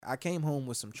I came home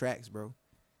with some tracks, bro.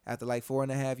 After like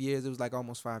 4.5 years, it was like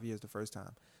almost 5 years the first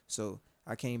time. So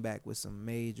I came back with some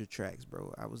major tracks,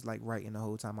 bro. I was like writing the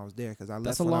whole time I was there because I left.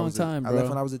 That's a long time, bro. I left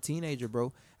when I was a teenager,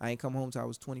 bro. I ain't come home till I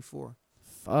was 24.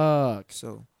 Fuck.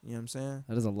 So you know what I'm saying?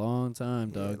 That is a long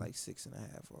time, Yeah, dog. like 6.5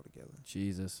 altogether.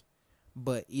 Jesus.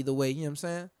 But either way, you know what I'm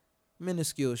saying?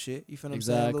 Minuscule shit. You feel what I'm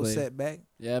saying? Exactly. A little setback.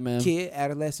 Yeah, man. Kid,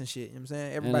 adolescent shit. You know what I'm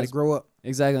saying? Everybody as- grow up.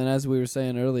 Exactly. And as we were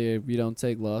saying earlier, you don't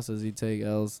take losses, you take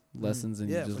L's, lessons, and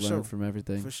Yeah, you just for learn sure. from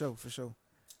everything. For sure.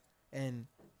 And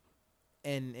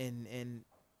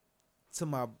to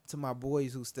my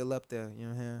boys who still up there, you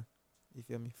know what I'm saying? You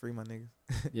feel me? Free my niggas.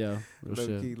 Yeah, real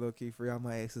shit. Low key, free all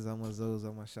my exes, all my Zoes,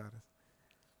 all my shotters.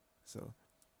 So,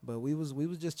 but we was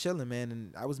just chilling, man,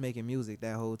 and I was making music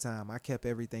that whole time. I kept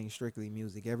everything strictly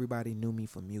music. Everybody knew me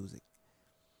for music.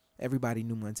 Everybody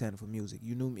knew Montana for music.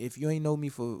 You knew me if you ain't know me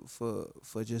for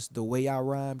just the way I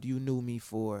rhymed. You knew me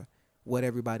for what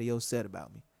everybody else said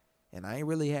about me, and I ain't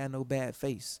really had no bad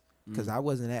face because I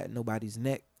wasn't at nobody's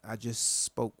neck. I just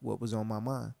spoke what was on my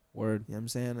mind. Word. You know what I'm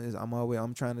saying?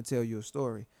 I'm trying to tell you a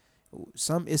story.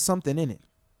 It's something in it.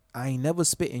 I ain't never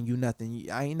spitting you nothing.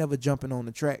 I ain't never jumping on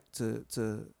the track to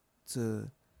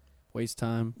Waste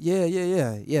time.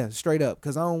 Yeah, straight up.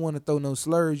 Because I don't want to throw no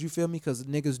slurs, you feel me? Because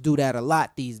niggas do that a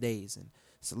lot these days. And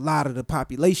it's a lot of the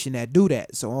population that do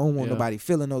that. So I don't want nobody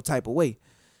feeling no type of way.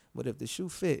 But if the shoe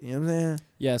fit, you know what I'm saying?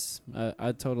 Yes,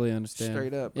 I totally understand.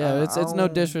 Straight up. Yeah, it's no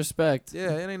disrespect.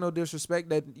 Yeah, it ain't no disrespect.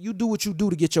 That you do what you do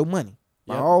to get your money.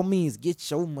 By Yep. all means,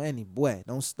 get your money, boy.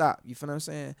 Don't stop. You feel what I'm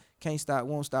saying? Can't stop,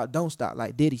 won't stop, don't stop.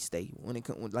 Like Diddy say when it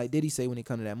come to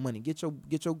that money. Get your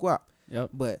guap.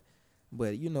 Yep. But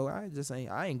you know, I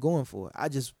ain't going for it. I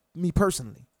just me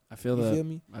personally. I feel You that. feel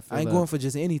me? I I ain't going for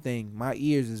just anything. My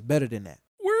ears is better than that.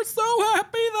 We're so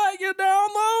happy that you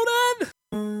downloaded.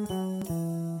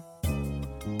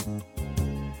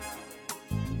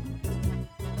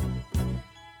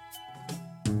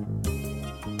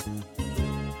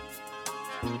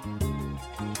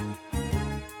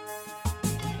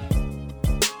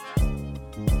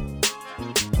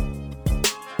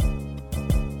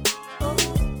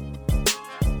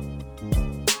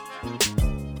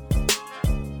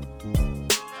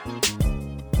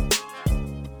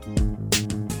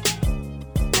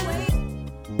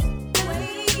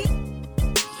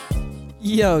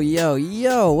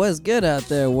 Yo, what's good out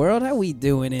there, world? How we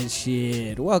doing and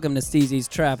shit? Welcome to Steezy's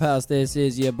Trap House. This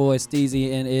is your boy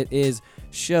Steezy, and it is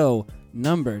show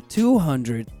number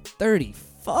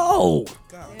 234.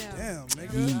 God damn,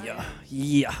 nigga.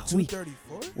 Yeah.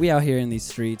 234? We out here in these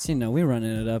streets, you know, we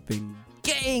running it up and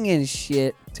gang and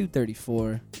shit.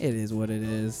 234. It is what it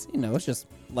is. You know, it's just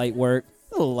light work,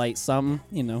 a little light something,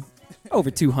 you know.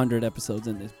 Over 200 episodes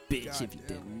in this bitch, God if you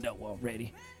damn. didn't know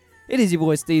already. It is your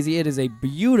boy Steezy. It is a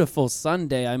beautiful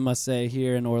Sunday, I must say,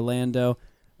 here in Orlando.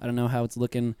 I don't know how it's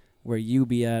looking where you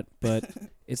be at, but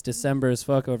it's December as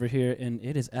fuck over here, and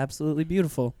it is absolutely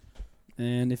beautiful.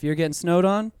 And if you're getting snowed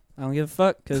on, I don't give a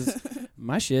fuck, because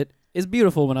my shit is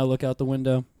beautiful when I look out the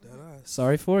window.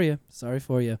 Sorry for you.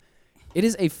 It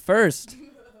is a first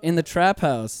in the Trap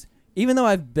House. Even though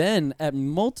I've been at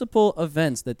multiple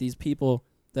events that these people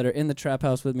that are in the Trap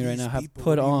House with me right now have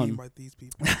put on. What do you mean by these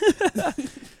people?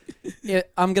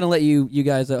 I'm going to let you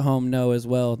guys at home know as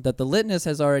well that the litness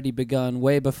has already begun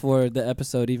way before the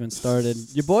episode even started.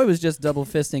 Your boy was just double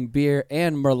fisting beer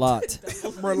and Merlot.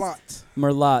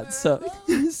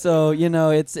 Merlot. So you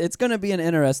know, it's going to be an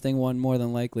interesting one more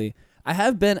than likely. I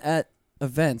have been at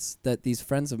events that these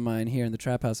friends of mine here in the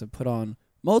Trap House have put on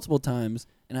multiple times,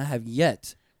 and I have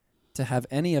yet to have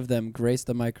any of them grace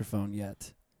the microphone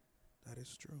yet. That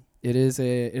is true. It is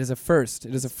a first.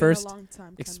 It is a first. Been a long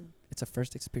time coming. It's a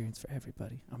first experience for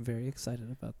everybody. I'm very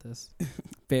excited about this.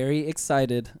 Very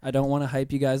excited. I don't want to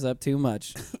hype you guys up too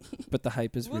much, but the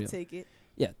hype is We'll real. take it.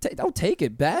 Yeah, don't take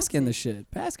it. Bask in the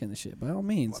shit. Bask in the shit, by all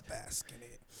means. Bask in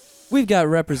it. We've got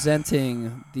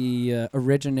representing the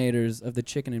originators of the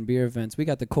chicken and beer events. We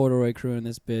got the CRDROY crew in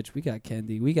this bitch. We got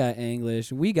Kendi. We got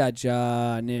English. We got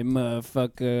Johnny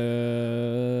motherfucker.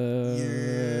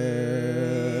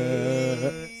 Yeah.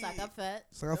 Suck up fat.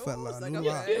 Suck up fat, la, Suck no up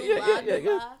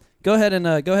lie. fat. Go ahead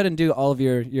and do all of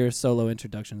your solo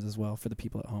introductions as well for the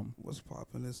people at home. What's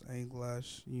poppin'? This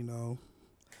English, you know,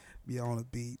 be on the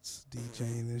beats,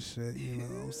 DJing and shit, you know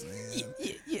what I'm saying?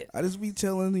 Yeah. I just be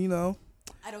chilling, you know.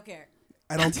 I don't care.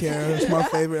 I don't care. That's my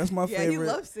favorite. That's my Yeah, favorite. you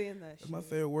love seeing that That's shit. my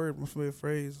favorite word, my favorite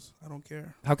phrase. I don't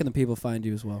care. How can the people find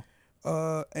you as well?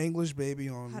 English Baby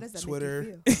on How does that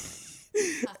Twitter. make you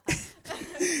feel?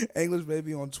 English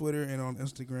Baby on Twitter and on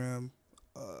Instagram.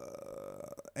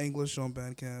 English on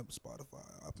Bandcamp, Spotify,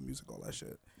 Apple Music, all that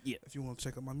shit. Yeah. If you want to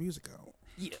check out my music out.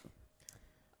 Yeah.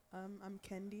 I'm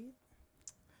Kendi.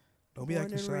 Don't be Born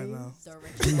acting and shy now.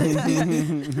 raised. The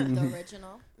original. The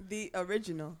original. The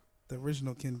original. The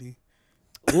original Kendi.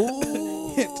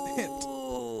 Ooh. Hint, hint.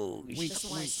 Wink, This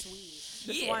one's sweet.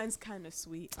 This wine's kind of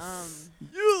sweet.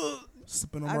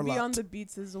 Sipping on I more be on lot. the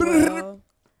beats as well.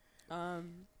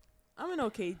 I'm an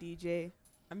okay DJ.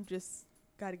 I'm just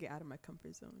gotta get out of my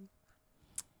comfort zone.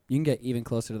 You can get even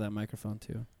closer to that microphone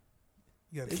too.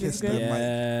 You gotta Is kiss this that good? mic.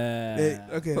 Yeah. Hey,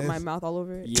 okay, Put my that's- mouth all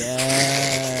over it.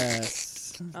 Yes.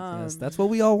 Yes, that's what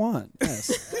we all want.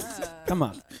 Yes. Come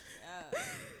on.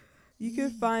 You can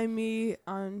find me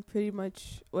on pretty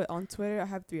much on Twitter. I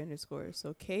have 3 underscores.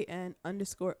 So KN____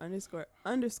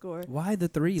 Why the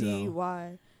 3 though?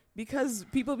 DY. Because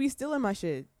people be stealing my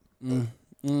shit.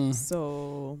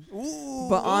 So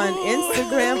but on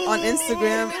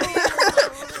Instagram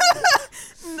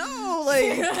no,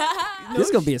 like This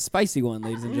is gonna be a spicy one,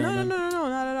 ladies and no, gentlemen. not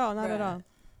at all, not at Bruh. all.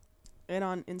 And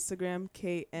on Instagram,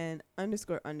 KN___DY.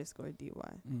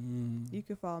 You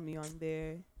can follow me on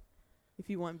there. If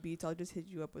you want beats, I'll just hit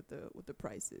you up with the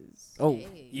prices. Oh,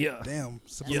 Hey. yeah. Damn.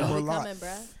 Sipping Yeah. on How more we lot. coming,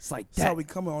 bruh? It's like That's how that. we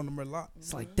coming on the Merlot.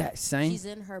 It's like that, Shane. She's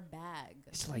in her bag.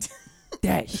 It's like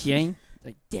that, Shane.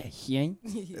 Like that, Shane.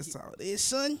 That's how it is,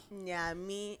 son. Yeah,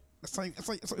 me. That's what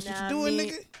you Nah, doing,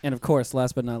 me- nigga. And of course,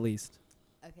 last but not least,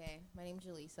 Okay, my name's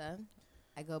Jaleesa.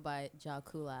 I go by Ja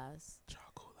Kulas.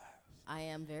 I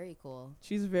am very cool.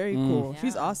 She's very cool. Yeah.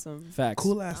 She's awesome. facts.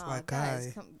 Cool ass Aw, like guys,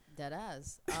 guy. come dead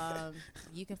ass.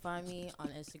 You can find me on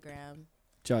Instagram.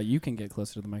 Ja, you can get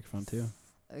closer to the microphone too.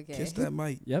 Okay. Kiss that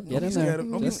mic. Yep, Don't get be in scared there. of-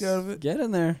 Don't be Just scared of it. Get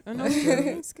in there. I know.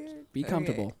 I'm scared. Be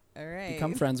comfortable. All right.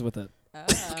 Become friends with it.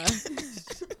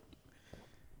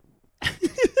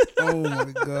 Oh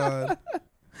my god.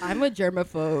 I'm a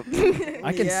germaphobe.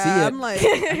 I can Yeah, see it. I'm like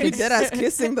dead ass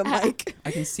kissing the mic.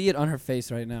 I can see it on her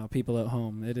face right now. People at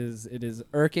home, it is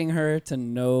irking her to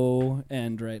no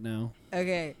end right now.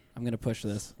 Okay. I'm gonna push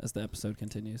this as the episode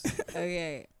continues.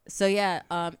 Okay. So yeah,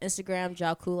 Instagram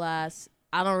Ja Kulas.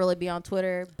 I don't really be on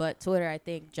Twitter, but Twitter I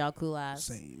think Ja Kulas.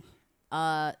 Same.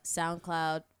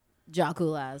 SoundCloud Ja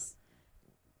Kulas.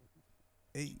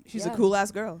 Hey. She's Yeah. a cool ass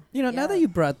girl. You know, now Yeah. that you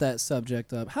brought that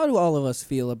subject up, how do all of us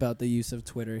feel about the use of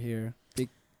Twitter here?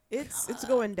 It's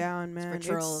going down, man. For It's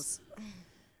trolls.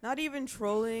 not even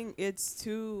trolling. It's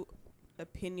too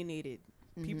opinionated.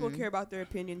 People Mhm. care about their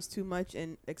opinions too much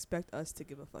and expect us to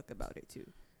give a fuck about it too.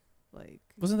 Like,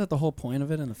 Wasn't that the whole point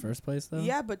of it in the first place, though?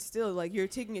 yeah, but still, like, you're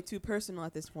taking it too personal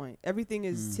at this point. Everything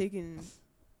is Mm. taken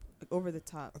like, over the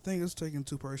top. I think it's taken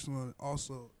too personal. And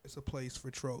also, it's a place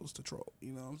for trolls to troll.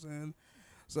 You know what I'm saying?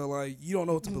 So like, you don't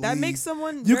know what to believe. That makes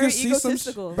someone You very can see some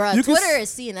egotistical. Bruh, You can Twitter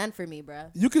s- is CNN for me, bruh.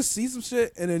 You can see some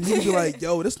shit, and then you can be like,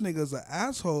 "Yo, this nigga's an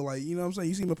asshole." Like, you know what I'm saying?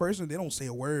 You see the person, they don't say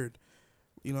a word.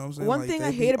 You know what I'm saying? One Like, thing they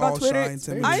I be hate about all Twitter, shy and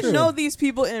timid I and shit. know these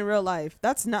people in real life.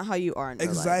 That's not how you are in real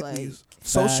Exactly. life. Like,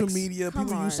 Social Facts. media. Come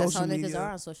People on. use That's how social niggas are media.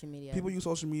 on social media. People use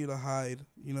social media to hide.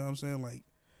 You know what I'm saying? Like,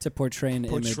 To portray an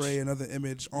portray image. another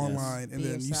image online, and Be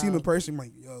then you see the yourself. person,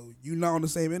 like, yo, you not on the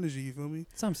same energy. You feel me?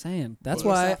 That's what I'm saying. That's Be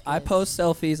why yourself, I kids. post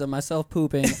selfies of myself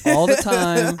pooping all the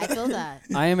time. I feel that.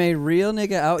 I am a real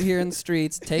nigga out here in the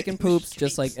streets taking poops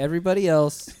just like everybody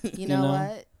else. You know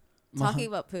what? My- Talking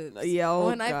about poops. Yo,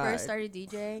 when I God. first started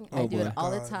DJing, Oh, I do boy. it all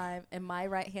the God. time, and my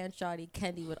right hand shawty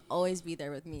Kendi would always be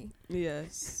there with me.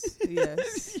 Yes,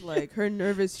 yes. Like her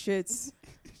nervous shits.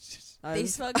 They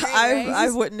smell great, I've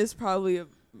right? witnessed probably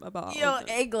about. Yo,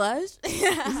 egg lush.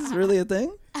 This is really a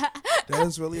thing? That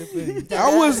is really a thing.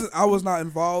 That I was not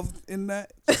involved in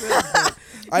that. Shit, but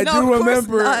I No, do of course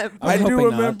remember. not. I was I do hoping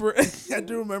not. remember. I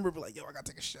do remember. Be like, yo, I gotta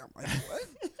take a shit. I'm like, what?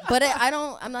 But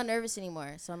I'm not nervous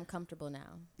anymore, so I'm comfortable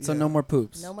now. So Yeah. no more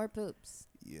poops. No more poops.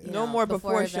 Yeah. you No know, more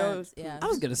before events, shows. Yeah. I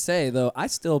was gonna say though, I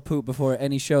still poop before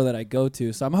any show that I go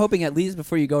to, so I'm hoping at least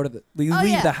before you go to leave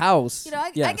yeah. the house. You know,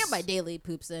 I yes. get my daily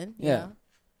poops in. you Yeah. know?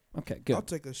 Okay, I'll good.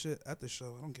 take a shit at the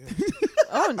show. I don't care.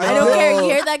 Oh no! I don't care. You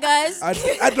hear that, guys?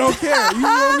 I don't care. You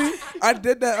know me? I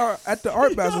did that at the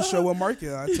Art Basel show with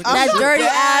Markia. I took a That shit. dirty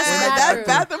ass That bathroom.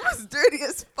 bathroom was dirty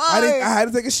as fuck. I had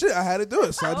to take a shit. I had to do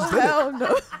it, so I Oh, just did it. hell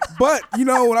no! But you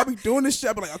know, when I be doing this shit,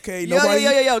 I be like, okay, Yo, nobody.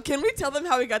 yo! Can we tell them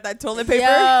how we got that toilet paper?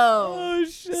 Yo.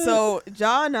 So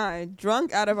John and I,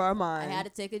 drunk out of our I mind, had to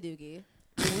take a doogie.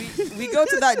 we go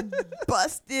to that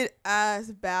busted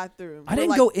ass bathroom. I We're didn't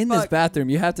like, go in this fuck. bathroom.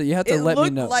 You have to It let me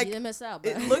looked know. like You didn't miss out,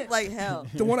 bro. it looked like hell.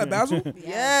 The one at Basil?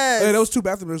 Yes. Hey, there was 2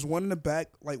 bathrooms. There's one in the back,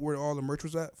 like where all the merch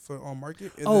was at for on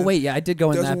Market. And Oh then wait, yeah, I did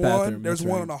go in there's that one. bathroom. There's That's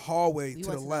one right. in the hallway We to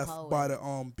went the to the left hallway. by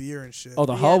the beer and shit. Oh,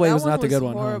 the Yeah, hallway that was not the one good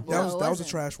was one. Huh? horrible. that No, was it that was a wasn't.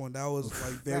 trash one. That was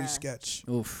like very Bruh. sketch.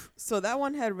 Oof. So that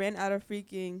one had ran out of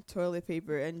freaking toilet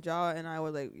paper, and Ja and I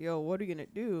were like, "Yo, what are you gonna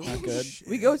do?" Not good.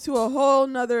 We go to a whole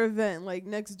nother event, like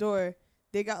next door.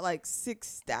 They got like 6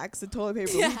 stacks of toilet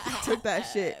paper. We took that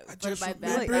shit. I Put it just by We're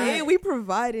like, remember. hey, we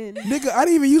providing. Nigga, I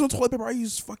didn't even use no toilet paper. I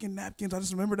used fucking napkins. I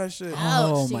just remember that shit.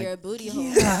 Oh Ouch to my your booty hole.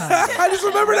 Yeah. I just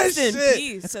remember that Rest in shit.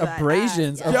 peace That's to that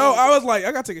abrasions. ass. Yo, I was like,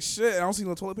 I gotta take a shit. And I don't see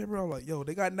no toilet paper. I was like, yo,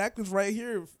 they got napkins right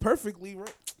here, perfectly.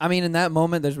 Right? I mean, in that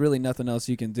moment, there's really nothing else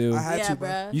you can do. I had Yeah, to, bro.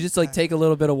 bruh. You just like take a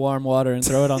little bit of warm water and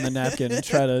throw it on the napkin and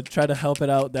try to help it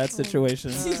out that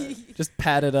situation. Just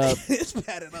pat it up. It's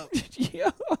padded up.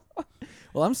 Yeah.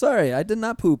 Well, I'm sorry. I did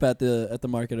not poop at the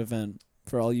Market event.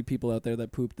 For all you people out there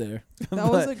that pooped there. That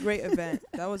was a great event.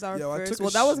 That was our Yo, I first. took a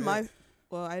Well, that was shit. my.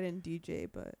 Well, I didn't DJ,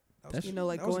 but That's- you know,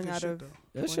 like That was going good out shit, of. though.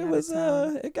 that going shit out of was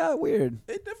town. it got weird.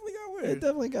 It definitely got It weird.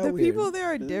 definitely got The weird. people there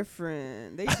are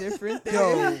different. They different there.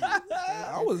 Yo,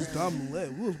 I was dumb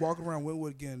lit. We was walking around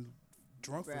Wynwood getting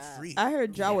drunk for Bruh. free. I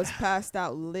heard Ja was passed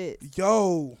out lit.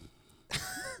 Yo,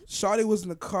 Shawty was in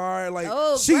the car. Like,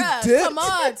 Oh, she bruh, dipped. come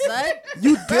on, son.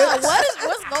 You Bruh, dipped.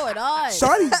 what's going on?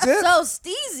 Shawty dipped. So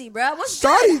steezy, bro. What's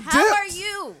Shawty good? How dipped. are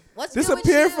you? What's good with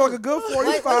Disappeared you? for like a good What-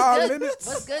 45 what's good? minutes.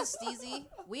 What's good, Steezy?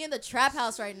 We in the trap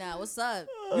house right now. What's up?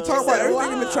 We talk about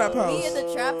everything in the trap We in house.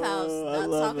 the trap house. I Not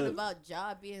love talking it. about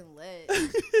Ja being lit.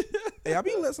 Hey, I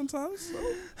be lit sometimes.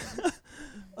 So.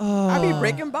 I be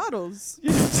breaking bottles.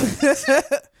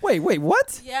 Wait,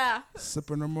 what? Yeah.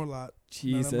 Sipping them a lot.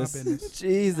 Jesus. business.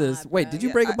 Jesus. Nah, Wait, bruh. did you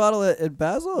Yeah, break a I- bottle at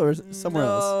Basel or somewhere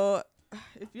else? No,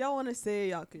 if y'all want to say,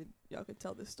 y'all could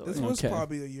tell this story. This was Okay.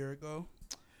 probably a year ago.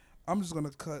 I'm just gonna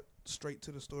cut straight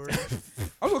to the story.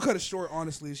 I'm gonna cut it short.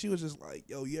 Honestly, she was just like,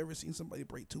 "Yo, you ever seen somebody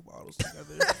break 2 bottles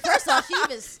together?" First off, she No,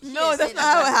 didn't say that's that, not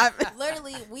how it bruh. happened.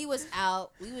 Literally, we was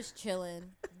out. We was chilling.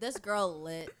 This girl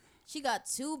lit. She got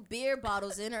 2 beer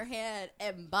bottles in her hand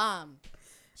and bomb.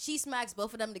 She smacks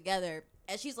both of them together.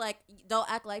 And she's like, don't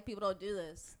act like people don't do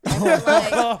this. And we're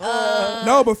like,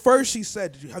 No, but first she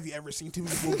said, "Have you ever seen 2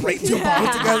 people break 2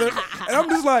 bottles together?" And I'm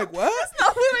just like, "What?"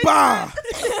 Bah.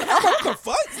 I'm like, "What the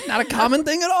fuck?" Not a common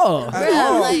thing at all. At bruh,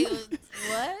 all. like,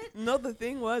 what? No, the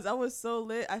thing was, I was so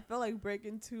lit. I felt like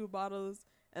breaking 2 bottles,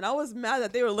 and I was mad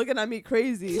that they were looking at me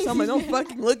crazy. So I'm like, don't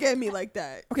fucking look at me like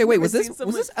that. Okay, wait, Ever was seen this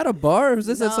someone- at a bar or was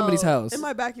this at somebody's No, house? in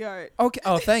my backyard? Okay.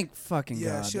 Oh, thank fucking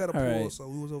Yeah, God. she had a All pool, right. so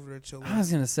we was over there chilling. I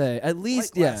was gonna say, at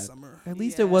least Like yeah, last summer. at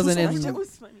least Yeah. it wasn't Two in summers That ago? was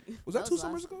funny. Was that 2 was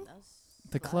summers last- ago? that was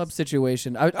the last- club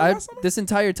situation. That I last summer? this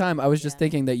entire time I was just Yeah.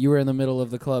 thinking that you were in the middle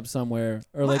of the club somewhere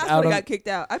or My like ass out would've on. got kicked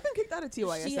out. I've been kicked out of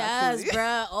TYS. She has, actually.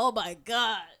 bruh. Oh my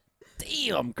God.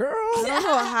 Damn, girl. I don't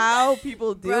know how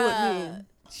people deal with Bruh. me.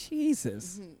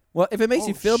 Jesus. Mhm. Well, if it makes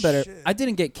you Oh, feel better, shit. I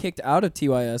didn't get kicked out of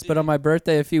TYS, but on my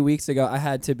birthday a few weeks ago, I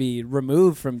had to be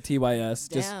removed from TYS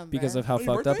just Damn, because bruh. of how Oh, your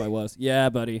fucked up birthday? I was. Yeah,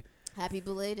 buddy. Happy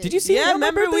belated. Did you see Yeah, me on my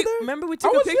remember birthday there? remember we I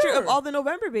took a was picture there. of all the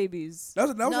November babies. That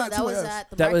was No, at that was TOS. at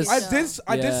the That was- market I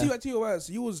show. did Yeah. see you at TOS.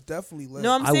 You was definitely lit.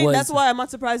 No, I'm I saying was- that's why I'm not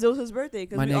surprised it was his birthday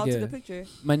because My we all took nigga. a picture.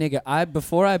 My nigga,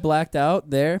 before I blacked out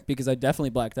there, because I definitely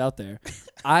blacked out there,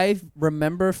 I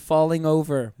remember falling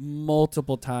over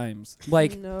multiple times.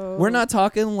 Like No. we're not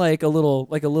talking like a little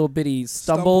bitty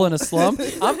stumble and a slump.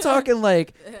 I'm talking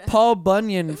like Paul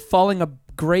Bunyan falling a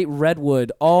great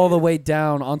redwood all the way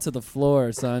down onto the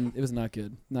floor, son. It was not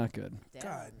good. Not good. Damn.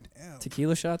 God damn.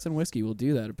 Tequila shots and whiskey will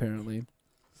do that apparently.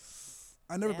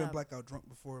 I never been Damn. blackout drunk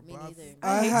before. Me But neither.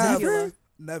 I hate have tequila.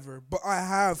 never, but I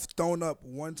have thrown up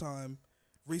one time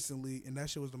recently, and that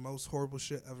shit was the most horrible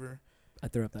shit ever. I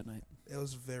threw up that night. It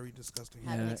was very disgusting.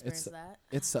 Haven't Yeah, experienced it's-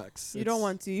 that. It sucks. You It's don't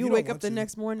want to. you You don't wake want up the to.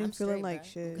 next morning I'm feeling straight, like bruh.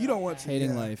 shit. You don't want to.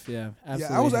 hating Yeah. life. Yeah,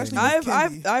 absolutely. Yeah, I was actually. hating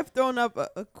with Kendi. I've thrown up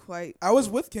a quite I was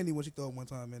with Kenny when she threw up one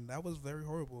time, and that was very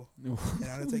horrible. it. And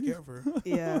I didn't take care of her.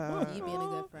 yeah. You being a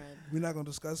good friend. We're not gonna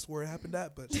discuss where it happened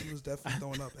at, but she was definitely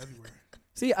throwing up everywhere.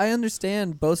 See, I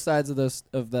understand both sides of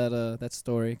that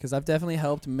story because I've definitely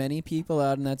helped many people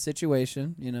out in that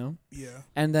situation, you know. Yeah.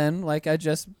 And then, like I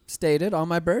just stated, on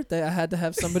my birthday, I had to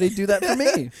have somebody do that for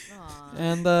me. Aw.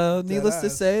 And needless to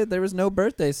ass. say, there was no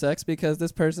birthday sex because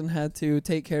this person had to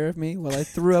take care of me while I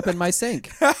threw up in my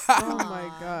sink. Oh my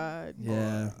god.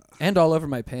 Yeah, and all over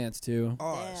my pants too.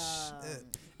 Oh Damn. shit.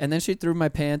 And then she threw my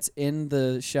pants in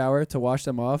the shower to wash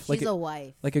them off. She's a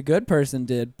wife. Like a good person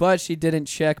did, but she didn't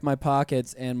check my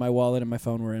pockets, and my wallet and my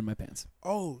phone were in my pants.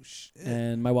 Oh shit!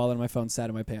 And my wallet and my phone sat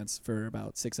in my pants for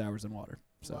about 6 hours in water.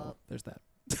 So Well. there's that.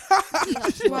 She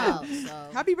helped you Wow. out. So.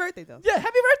 Happy birthday, though. Yeah,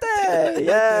 happy birthday!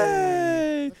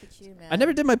 Yay! Look at you, man. I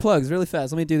never did my plugs really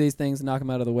fast. Let me do these things and knock them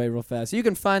out of the way real fast. You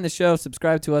can find the show,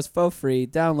 subscribe to us for free,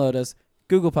 download us,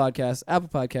 Google Podcasts, Apple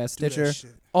Podcasts, Do that Stitcher,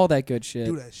 shit. all that good shit.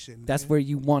 Do that shit. That's nigga. where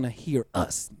you want to hear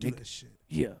us. Do nigga. that shit.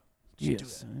 Yeah. Just Yeah, do that.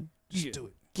 son. Just Yeah. do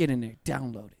it. Get in there,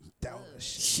 download it. Down that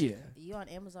shit. Yeah. You on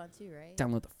Amazon too, right?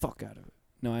 Download the fuck out of it.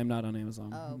 No, I'm not on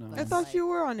Amazon. Oh, no. but I thought you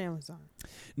were on Amazon.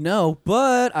 No,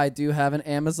 but I do have an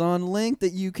Amazon link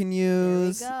that you can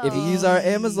use. go. If you use our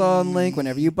Amazon link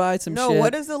whenever you buy some No, shit.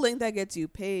 what is the link that gets you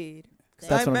paid? 'Cause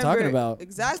That's I what I'm talking remember- about.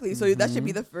 Exactly. So that should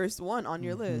be Mhm. the first one on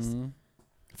your list. Mhm.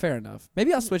 Fair enough.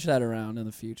 Maybe I'll switch that around in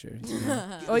the future. you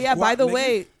know? Oh yeah, by Guap, the nigga.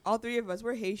 way, all three of us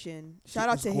we're Haitian. Shout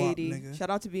out It's to guap, Haiti. nigga. Shout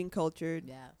out to being cultured.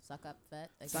 Yeah, suck up, fat.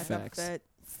 Suck Facts. up fed.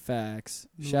 Facts.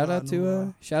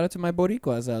 Nua, Shout out to my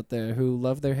Boricuas out there who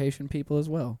love their Haitian people as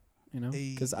well. You know,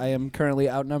 because I am currently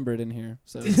outnumbered in here.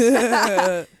 So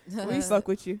We fuck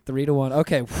with you. 3-1.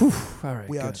 Okay. Whew. All right.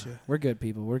 We good. out here. We're good,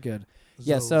 people. We're good.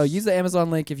 Yeah, so Zos. use the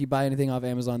Amazon link if you buy anything off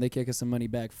Amazon. They kick us some money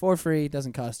back for free. It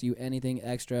doesn't cost you anything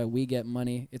extra. We get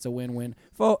money. It's a win-win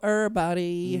for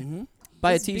everybody. Mhm.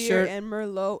 Buy a This beer T-shirt. and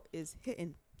Merlot is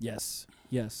hitting. Yes.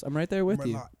 I'm right there with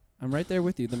you. Merlot. I'm right there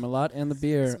with you. The Merlot and the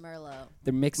beer, It's Merlot.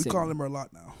 they're We mixing. call him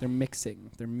Merlot now. They're mixing.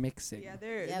 They're mixing. Yeah,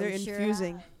 Yeah, they're we sure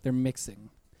infusing. are. They're mixing.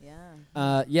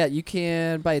 Yeah. Yeah, you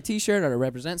can buy a T-shirt at our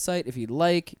Represent site if you'd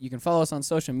like. You can follow us on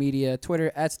social media,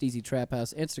 Twitter at Steezy Trap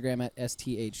House, Instagram at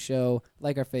STH Show,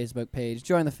 like our Facebook page,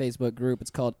 join the Facebook group.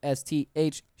 It's called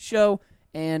STH Show,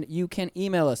 and you can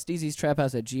email us,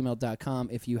 steezystraphouse@gmail.com,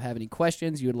 if you have any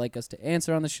questions you would like us to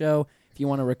answer on the show. If you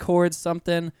want to record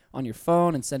something on your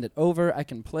phone and send it over, I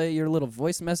can play your little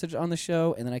voice message on the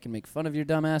show, and then I can make fun of your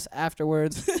dumbass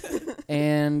afterwards.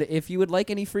 And if you would like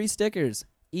any free stickers,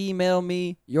 email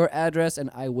me your address and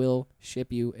I will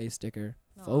ship you a sticker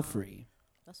Aw. for free.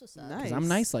 That's what's up. Nice. Because I'm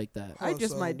nice like that. I Oh,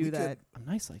 just so might do we could- that. I'm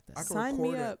nice like I that. could Sign me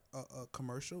record up. a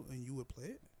commercial and you would play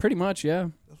it. Pretty much, yeah.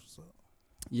 That's what's up.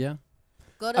 Yeah.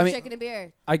 Go to I mean- Chicken and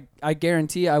Beer. I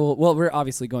guarantee I will. Well, we're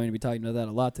obviously going to be talking about that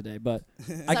a lot today, but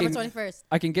I December can 21st.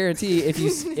 I can guarantee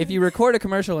if you record a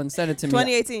commercial and send it to me,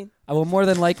 2018. I will more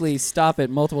than likely stop it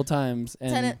multiple times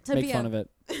and 10 make fun PM. of it.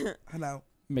 I know.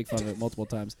 Make fun of it multiple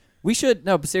times. We should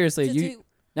no, but seriously, To you do-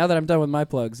 now that I'm done with my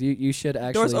plugs, you should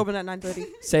Doors actually open at 9:30.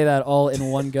 say that all in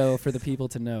one go for the people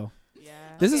to know. Yeah.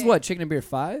 This is Okay. what, Chicken and Beer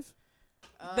 5?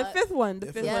 The fifth one. The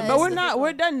Fifth fifth one. one. Yeah, But it's we're the not. fifth We're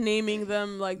one. done naming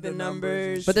them like the The numbers and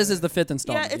numbers. But this is the 5th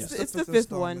installment. Yeah, yes. it's the fifth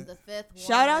fifth one. installment. The fifth one.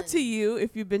 Shout out to you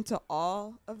if you've been to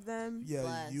all of them. Yeah,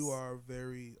 Bless. you are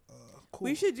very cool.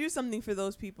 We should do something for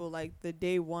those people, like the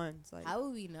day ones. Like How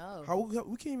would we know? How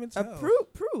we can't even a tell.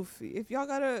 proof. If y'all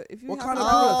gotta, if you What have kind a, of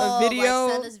Oh, a video,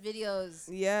 Like send us videos.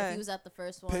 yeah. If he was at the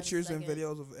first one. Pictures and second.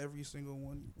 videos of every single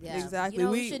one. Yeah. Exactly. You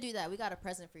know, we We- should do that. We got a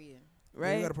present for you. Yeah, we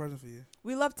right? got a present for you.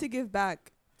 We love to give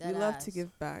back. Dead we love to ass.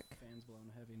 give back. Fans blowing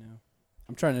heavy now.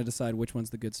 I'm trying to decide which one's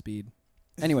the good speed.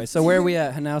 Anyway, so where are we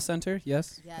at? Hanau Center?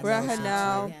 Yes? Yeah, We're at so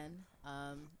Hanau. again.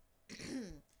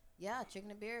 Yeah, Chicken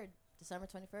and Beard, December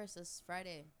 21st. This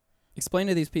Friday. Explain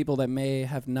to these people that may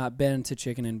have not been to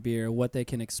Chicken and Beer what they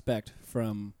can expect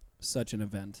from such an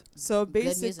event. So Good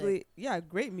basically, yeah,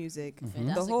 great music. Mhm. The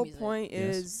Fantastic whole music. point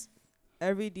Yes. is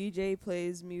every DJ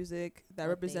plays music that What they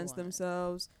represents want.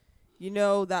 themselves. You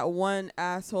know that one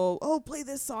asshole. Oh, play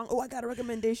this song. Oh, I got a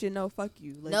recommendation. No, fuck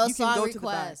you. Like, No you can song go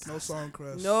request. to the No song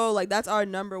crush. back. No, like that's our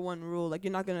number one rule. Like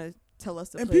you're not gonna tell us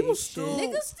to And play people shit. still-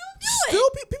 Niggas still do Still,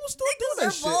 it. people still do Niggas that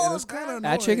are shit, and it's bold, kind of bro.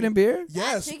 annoying. At Chicken and Beer?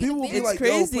 Yes, Chicken people and will be Beer. like, It's "Yo,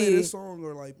 play crazy. this song,"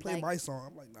 or like, "Play Like- my song."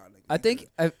 I'm like, "Nah, nigga." I think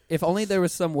if only there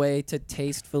was some way to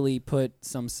tastefully put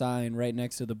some sign right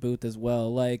next to the booth as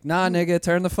well. Like, nah, nigga,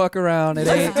 turn the fuck around. It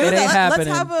ain't, it ain't happening.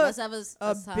 Let's have Let's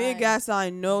have a big ass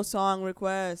sign. No song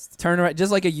request. Turn right,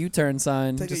 just like a U-turn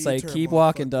sign. Take a Just like, U-turn, keep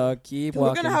walking, motherfucker. dog. Keep We're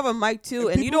walking. gonna have a mic too,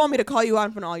 And and you don't want me to call you out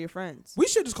in front of all your friends. we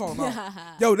should just call him out. sign.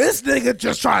 Yo, this nigga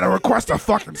just trying to request a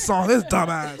fucking song. This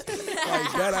dumbass.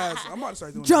 Like that ass. I'm about to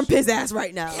start doing Jump that his ass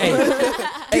right now. Hey,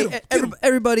 hey, Get him.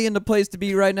 everybody in the place to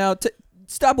be right now.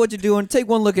 Stop what you're doing. Take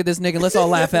one look at this nigga. Let's all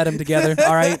laugh at him together.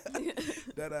 All right.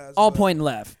 shit. That ass. All but point and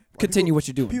laugh. Continue people- what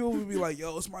you're doing. People will be like,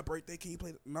 "Yo, it's my birthday. Can you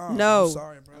play?" Nah, No. I'm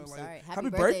sorry, bro. I'm like, sorry. Happy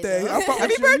birthday. though. I fuck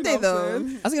Happy with you, you know birthday, what I'm though.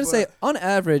 saying? I was gonna But- say, on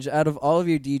average, out of all of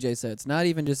your DJ sets, not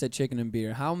even just at Chicken and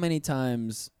Beer, how many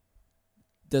times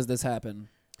does this happen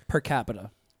per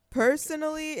capita?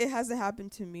 Personally, it hasn't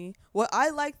happened to me. What I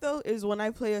like though is when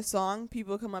I play a song,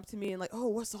 people come up to me and like, "Oh,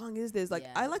 what song is this?" Like,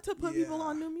 Yeah. I like to put people Yeah.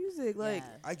 on new music. Like,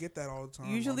 Yeah. I get that all the time.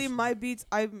 usually honestly. my beats,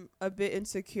 I'm a bit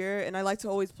insecure, and I like to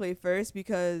always play first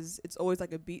because it's always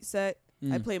like a beat set.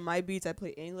 I Mm. play my beats, I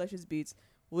play English's beats,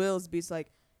 Will's beats,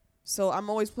 like. So I'm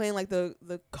always playing like the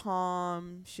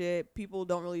calm shit. People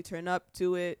don't really turn up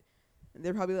to it. And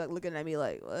they're probably like looking at me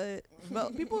like, what?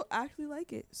 But people actually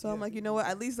like it. So I'm Yeah. like, you know what?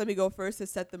 At least let me go first to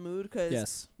set the mood, because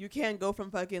Yes. you can't go from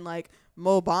fucking like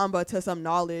Mo Bamba to some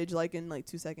knowledge like in like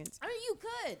 2 seconds. I mean, you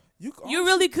could. You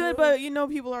really could, but you know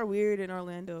people are weird in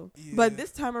Orlando. Yeah. But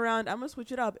this time around, I'm gonna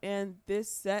switch it up. And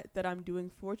this set that I'm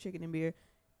doing for Chicken and Beer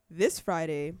this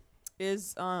Friday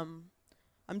is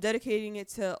I'm dedicating it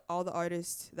to all the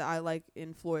artists that I like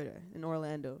in Florida, in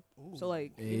Orlando. So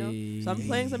like, you know, so I'm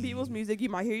playing some people's music. You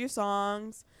might hear your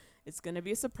songs. It's gonna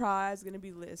be a surprise. It's gonna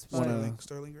be lit as fuck.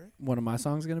 Sterling Gray. One of my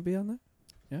songs gonna be on there.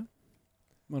 Yeah.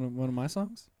 One of my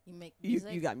songs. You make You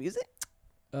music. got music?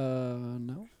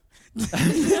 No.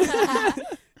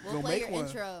 We'll Go play make your one.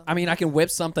 intro. I mean, I can whip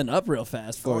something up real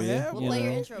fast for Oh, you. yeah? We'll you play know?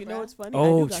 your intro, You bro. know what's funny?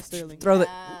 Oh, I do got Sterling. throw the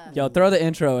Yeah. yo, throw the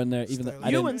intro in there. Even though I Sterling.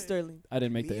 You didn't, and Sterling. I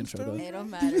didn't make the Me and intro though. Sterling? It don't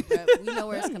matter, bro. We know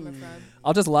where it's coming from.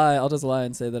 I'll just lie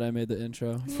and say that I made the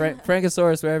intro.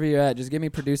 Frankosaurus, wherever you're at, just give me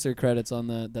producer credits on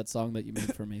that song that you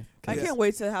made for me. I Yes. can't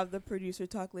wait to have the producer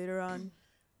talk later on.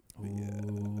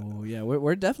 Oh yeah,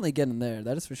 we're definitely getting there.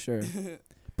 That is for sure.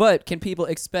 But can people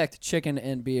expect chicken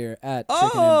and beer at Chicken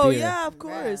Oh and Beer? yeah, of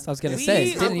course. I was gonna We-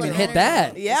 say, didn't even hit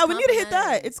that. Yeah, It's we need to hit that.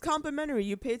 complimentary. It's complimentary.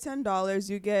 You pay $10,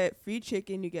 you get free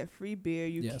chicken, you get free beer.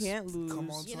 You Yes. can't lose. Come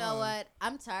on. You know what?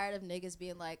 I'm tired of niggas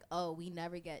being like, "Oh, we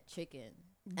never get chicken."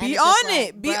 And Be it's just on like,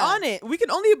 it. Be bruh, on it. We can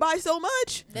only buy so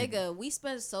much. Nigga, we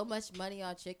spend so much money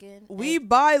on chicken. We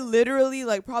buy literally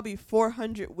like probably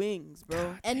 400 wings,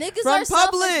 bro. and niggas from are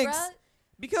selfish, Publix. bruh.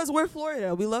 Because we're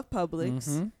Florida, we love Publix.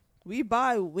 Mhm. We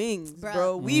buy wings, Bruh.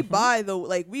 bro. We Mhm.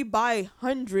 buy we buy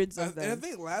hundreds of And I them.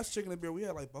 think last Chicken and Beer we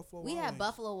had like Buffalo. We Wild had Wings.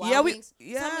 Buffalo Wild Yeah, Wings.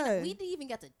 yeah. We didn't even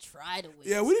get to try the wings.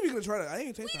 Yeah, we didn't even gonna try that. I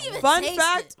didn't taste We that. didn't one. even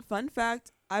Fun taste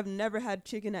fact, I've never had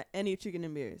chicken at any Chicken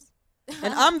and Beers.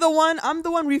 And I'm the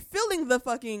one refilling the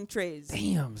fucking trays.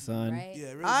 Damn, son. right?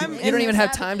 Yeah, really. I'm- You don't even have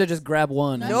Niggas time to just grab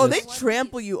one. No, and they just- One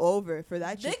trample piece. you over for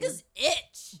that chicken. Niggas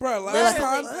itch. Bro, Literally, last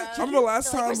time, bro. I remember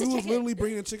last They're like, time "Where's the we was chicken?" literally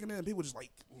bringing the chicken in and people just like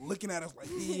looking at us like,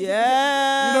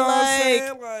 Yeah, you know what I'm like,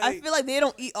 saying? Like, I feel like they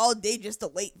don't eat all day just to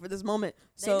wait for this moment.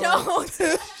 So They don't.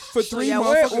 for So 3 yeah,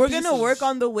 motherfucking we're gonna pieces. work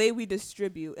on the way we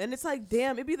distribute, and it's like,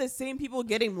 damn, it'd be the same people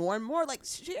getting more and more. Like,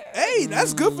 shit. Hey,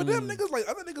 that's good for them niggas. Like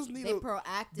other niggas need They to.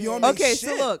 proactive. Be on their Okay, so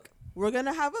shit. look, we're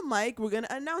gonna have a mic. We're gonna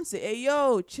announce it. Hey,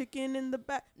 yo, chicken in the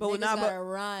back. But we're Niggas not. gotta But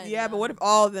run. yeah, but what if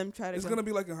all of them try to? It's go? gonna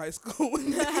be like in high school.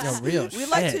 Yo, real We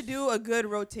like to shit. do a good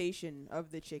rotation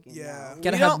of the chicken. Yeah. now.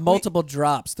 Gotta We have don't- multiple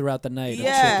drops throughout the night. of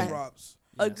Yeah. chicken. Drops.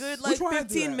 a Yes. good We're like trying to do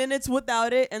 15 that. minutes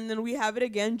without it, and then we have it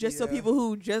again just so Yeah. people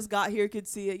who just got here could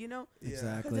see it. You know, Yeah.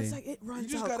 Exactly. because it's like it You runs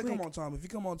just out gotta quick. come on time. If you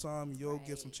come on time, you'll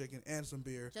get some Right. chicken and some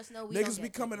beer. Just know we don't Niggas be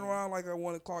get coming chicken. around like at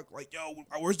 1 o'clock, like, yo,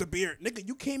 where's the beer? Nigga,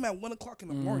 you came at 1 o'clock in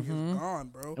the morning. Mhm. You're gone,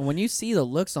 bro. And when you see the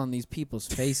looks on these people's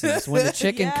faces when the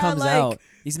chicken Yeah, comes like- out,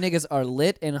 these niggas are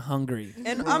lit and hungry.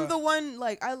 And I'm the one,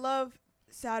 like, I love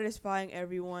satisfying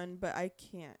everyone, but I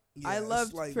can't. I Yeah, love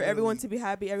it's like for everyone literally to be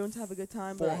happy, everyone to have a good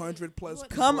time. But 400 plus.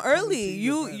 people come coming early. to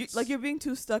You events. like you're being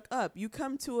too stuck up. You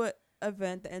come to a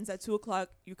event that ends at 2:00.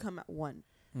 You come at 1.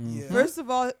 Yeah. First of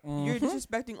all, you're Mhm.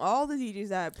 disrespecting all the DJs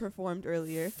that performed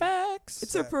earlier. Facts.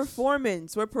 It's a Facts.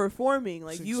 performance. We're performing.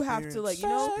 Like It's you have to, like, you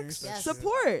know, experience that Yes. shit.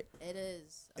 support. It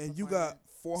is. a And you performance. got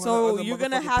 400 So other you're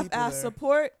gonna motherfucking people half-ass there.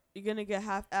 support. You're gonna get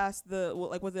half-ass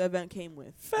what the event came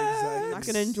with. Exactly. You're not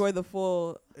gonna enjoy the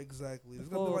full. Exactly. There's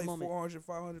the gonna be full like moment. 400,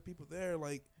 500 people there.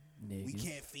 Like, we Niggas.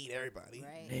 can't feed everybody.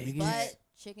 Right. Niggas. But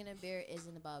chicken and beer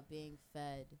isn't about being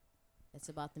fed. It's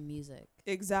about the music.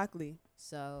 Exactly.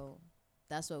 So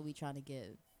that's what we trying to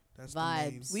give. That's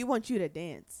Vibes. The We main, want you to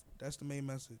dance. that's the main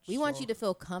message. We want So, you to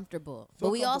feel comfortable. Feel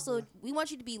But we also comfortable. we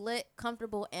want you to be lit,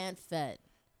 comfortable, and fed.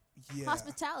 yeah.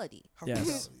 Hospitality. Yes.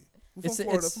 Hospitality. We're It's- from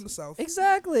Florida, it's- from the South.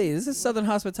 Exactly. This is Southern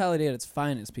hospitality at its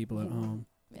finest, people at home.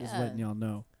 Just Yeah. letting y'all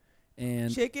know.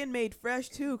 And Chicken made fresh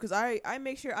too, cause I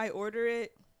make sure I order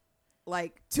it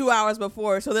like 2 hours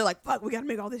before, so they're like, "Fuck, we gotta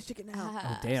make all this chicken now."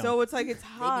 oh, damn. So it's like it's They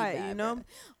be hot, bad, you know, bruh.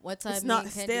 One time It's me not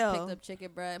and Candy stale. picked up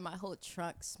chicken bread and my whole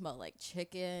trunk smelled like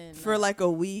chicken. for like a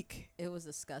week. It was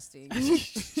disgusting. It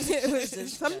was disgusting.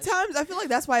 Sometimes I feel like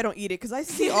that's why I don't eat it, cause I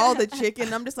see all the chicken.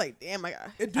 And I'm just like, damn,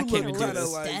 It do I can't look even do kind of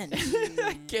this. like. Stench.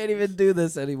 I can't even do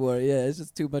this anymore. Yeah, it's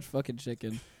just too much fucking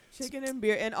chicken. Chicken and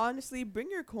beer, and honestly, bring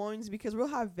your coins because we'll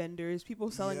have vendors,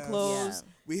 people selling Yes. clothes.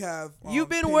 We have. You've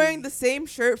been Penny- wearing the same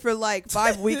shirt for like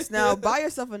 5 weeks now. Buy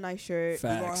yourself a nice shirt. We're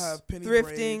gonna Facts. have Penny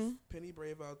Thrifting. Penny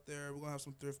Brave out there. We're gonna have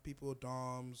some thrift people,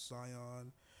 Dom,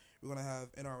 Zion. We're gonna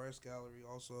have NRS Gallery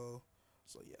also.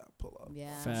 So yeah, pull up.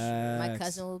 Yeah. Facts. My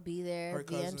cousin will be there. Her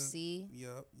cousin. VMC.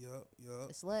 Yep.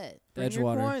 It's lit. Bring your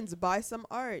Edgewater. coins. Buy some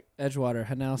art. Edgewater,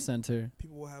 Hanau Center,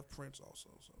 People will have prints also.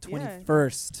 So. Yeah.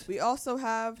 21st. We also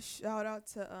have shout out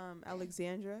to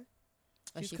Alexandra.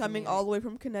 Oh, She's she coming from all the way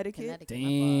from Connecticut. Connecticut. Oh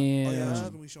yeah, Damn. she's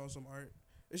gonna be showing some art.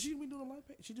 Is she gonna be doing a live?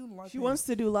 She doing a live? She page? wants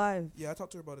to do live, Yeah, I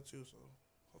talked to her about it too. So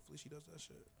hopefully she does that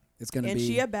shit. It's gonna and be.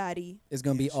 she a baddie. It's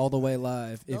gonna be all the way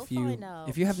live. They'll find out.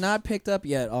 If you have not picked up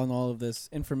yet on all of this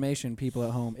information, people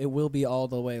at home, it will be all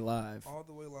the way live. All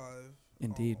the way live.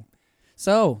 Indeed. Oh.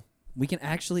 So we can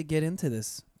actually get into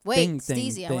this. Wait, thing,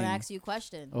 Steezy, I want thing. to ask you a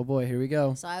question. Oh boy, here we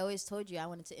go. So I always told you I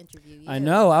wanted to interview you. I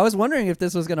know. I was wondering if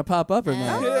this was gonna pop up or And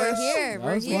not. we're here. I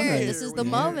We're was here. wondering. This is the We're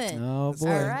here. moment. Oh boy.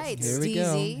 All right, Here we go.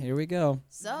 Steezy. Here we go.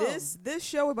 So This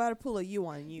show about to pull a you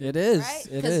on you. It is. right?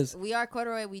 It 'Cause is. We are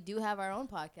Corduroy. We do have our own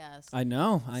podcast. I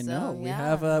know. I So, know. We yeah.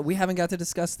 have. We haven't got to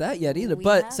discuss that yet either. We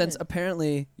But since haven't.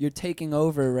 apparently you're taking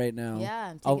over right now, Yeah,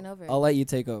 I'm I'll, taking over. I'll let you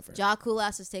take over. Ja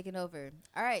Coolass is taking over.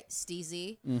 All right,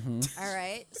 Steezy. Mm-hmm. All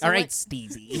right. So All right, what-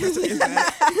 Steezy.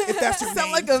 If that's your Sound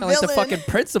name. like a Sound like the villain. fucking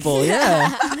principal.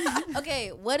 Yeah. Okay,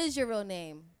 what is your real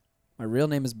name? My real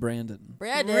name is Brandon.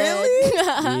 Brandon.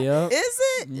 Really? Yep. Is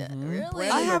it? Mhm. Really?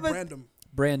 Brandon I have or a- Brandon.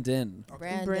 Brandon. Okay.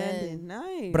 Brandon. Brandon,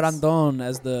 nice. Brandon,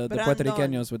 as the Puerto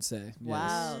Brandon. Ricanos would say.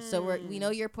 Wow. Yes. So we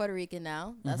know you're Puerto Rican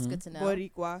now. That's Mhm. good to know.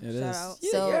 Boricua, It shout is. out.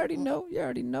 Yeah, So- you already know. You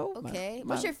already know. Okay.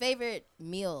 My- What's your favorite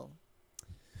meal?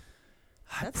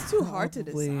 That's too hard to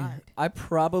Probably- decide. I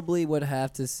probably would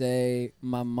have to say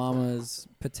my mama's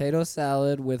potato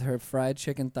salad with her fried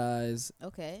chicken thighs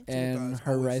Okay. and thighs,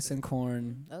 her always rice sick. and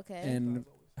corn Okay. and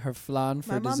her flan for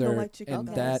My mom don't dessert. like chicken And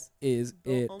thighs. that is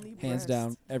Don't it, only hands breast.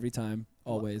 down, every time,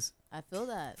 always, I feel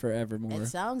that. forevermore. It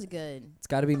sounds good. It's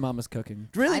got to be mama's cooking.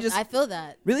 Really, I feel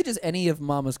that. really just any of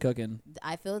mama's cooking.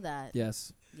 I feel that.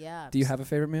 Yes. Yeah. Do you have a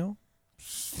favorite meal?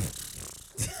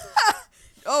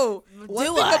 Oh, one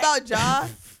Do thing I? about Ja,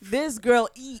 this girl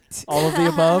eat. All of the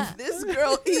above? This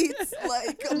girl eats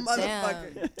like a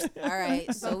motherfucker. All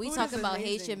right. So we Food talk is about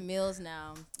amazing. Haitian meals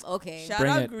now. Okay. Shout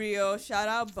Bring out it. griot, shout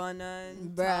out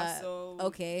banan, Bruh. tasso,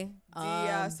 Okay.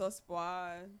 dia, sauce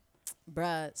pois.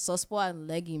 Bruh. Sauce pois and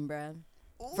legume, bruh.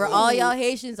 For all y'all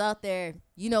Haitians out there,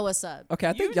 you know what's up. Okay,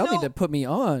 I think You y'all need know- to put me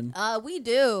on. We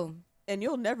do. And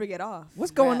you'll never get off.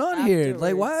 What's going Bruh, on here?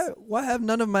 Like, afterwards. why have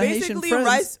none of my Haitian Basically,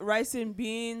 friends? rice and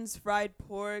beans, fried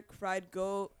pork, fried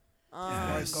goat.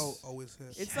 Rice goat always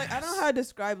hits. It's like I don't know how to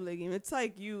describe legume. It's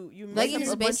like you mix Legumes up is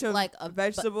a bunch basically of like a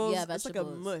vegetables. yeah, It's like a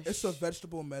vegetables. mush. It's a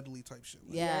vegetable medley type shit.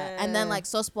 Like, Yeah. And then Yeah. like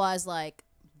sauce pois is like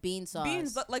bean sauce.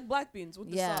 beans like black beans with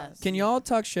Yeah. the sauce. Can y'all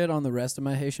talk shit on the rest of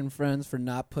my Haitian friends for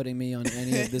not putting me on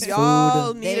any of this Y'all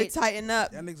food? need They- to tighten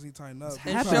up Y'all niggas need to tighten up. What's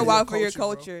Be happening? proud of Show out for your bro.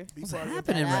 culture. Be What's proud of your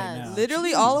happening culture. right Yes. now?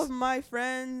 Literally, all Jeez. of my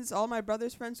friends, all my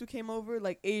brother's friends who came over,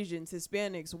 like Asians,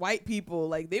 Hispanics, white people,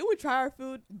 like they would try our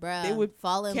food. Bruh. They would-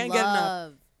 fall in can't get enough.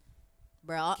 love.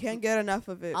 Bruh. Can't get enough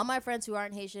of it. All my friends who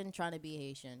aren't Haitian trying to be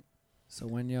Haitian. So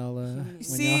when y'all when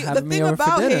See, y'all the having me thing over for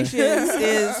about dinner? Haitians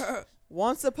is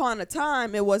once upon a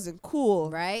time it wasn't cool.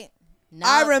 Right?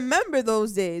 I Now, remember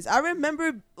those days. I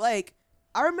remember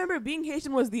being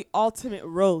Haitian was the ultimate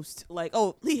roast. Like,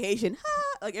 oh, he Haitian. Ha!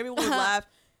 Like everyone would laugh.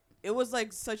 It was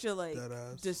like such a like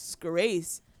Deadass.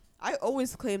 disgrace. I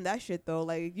always claim that shit though.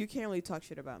 Like you can't really talk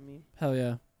shit about me. Hell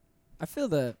yeah, I feel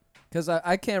that because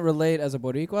I can't relate as a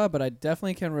Boricua, but I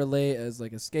definitely can relate as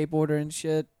like a skateboarder and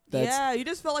shit. That's Yeah, you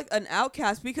just felt like an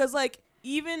outcast because like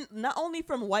even not only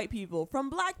from white people, from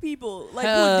black people, like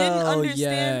Hell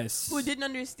yes. who didn't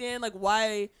understand like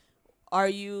why are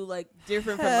you like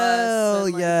different from Hell us?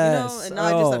 And, like, yes. you know, and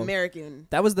not just Oh. American.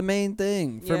 That was the main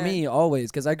thing for Yeah. me always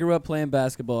because I grew up playing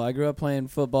basketball. I grew up playing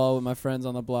football with my friends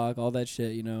on the block, all that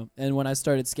shit, you know. And when I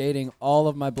started skating, all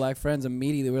of my black friends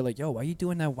immediately were like, yo, why you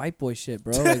doing that white boy shit,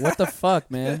 bro? Like, what the fuck,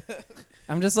 man?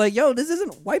 I'm just like, yo, this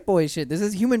isn't white boy shit. This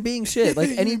is human being shit. Like,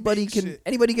 Human anybody being can shit.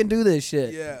 anybody can do this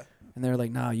shit. Yeah. And they're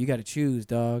like, nah, you got to choose,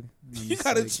 dog. And I'm You just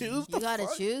gotta like, choose. you gotta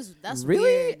choose. That's really?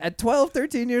 weird. At 12,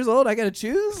 13 years old, I got to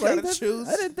choose? You gotta Like, choose.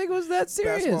 I didn't think it was that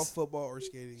Basketball, serious. football, or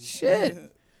skating.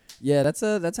 Shit. Yeah, that's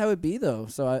how it be though.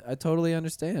 So I totally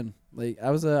understand. Like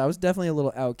I was definitely a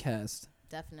little outcast.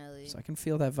 Definitely. So I can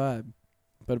feel that vibe.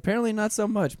 But apparently not so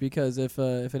much because if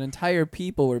an entire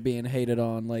people were being hated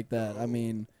on like that, I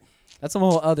mean, that's some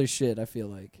whole other shit, I feel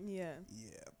like. Yeah, Yeah,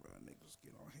 bro. Niggas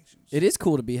get all Haitians. It is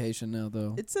cool to be Haitian now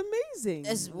though. it's amazing.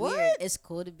 It's What? weird. It's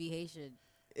cool to be Haitian.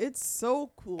 It's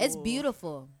so cool. It's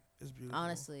beautiful. It's beautiful.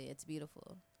 Honestly, it's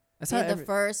beautiful. That's They're how the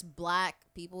first black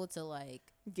people to like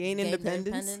Gain their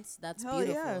independence. That's Hell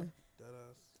beautiful. yeah.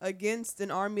 Deadass. Against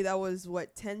an army that was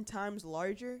 10 times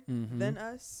larger Mhm. than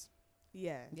us.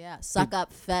 Yeah. Yeah, suck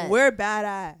up fed. We're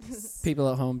badass. People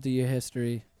at home, do your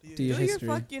history. Do your Do your history.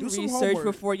 fucking Do some research homework.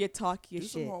 before you talk your Do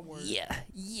some shit. homework.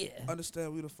 Yeah.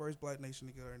 Understand we the first black nation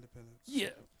to get our independence. Yeah.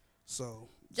 So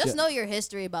Just Yeah. know your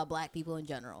history about black people in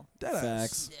general. deadass.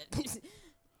 Facts.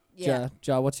 Yeah.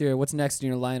 Ja, what's next in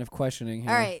your line of questioning here?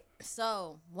 All right.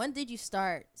 So, when did you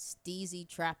start Steezy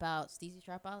Trap Out? Steezy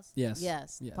Trap House? Yes.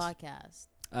 Yes. Yes. Podcast.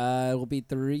 It will be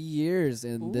 3 years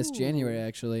in this Ooh. January,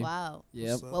 actually. Wow. Yep.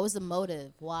 What's up? What was the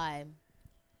motive? Why?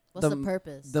 What's the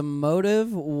purpose? The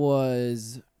motive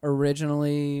was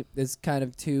originally it's kind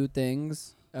of two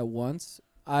things at once.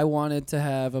 I wanted to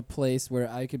have a place where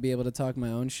I could be able to talk my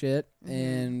own shit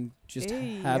and just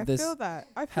Hey, have I this feel that.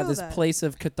 I feel have this that. place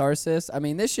of catharsis. I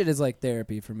mean, this shit is like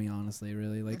therapy for me, honestly,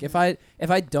 really. Like if I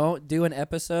don't do an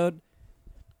episode,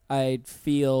 I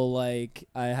feel like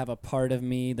I have a part of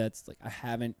me that's like I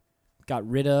haven't got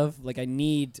rid of. Like I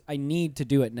need to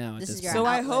do it now at This this is your point. So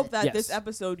I outlet. hope that this Yes.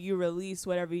 episode you release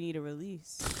whatever you need to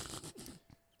release.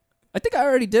 I think I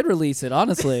already did release it.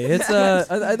 Honestly, it's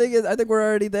I think we're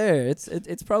already there.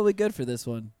 It's probably good for this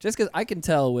one, just because I can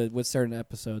tell with certain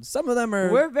episodes. Some of them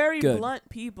are. We're very good. blunt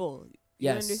people.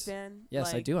 Yes. You understand? Yes,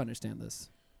 I Like, do understand this.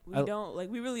 We I- don't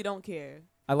we really don't care.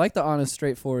 I like the honest,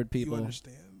 straightforward You people.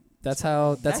 understand? That's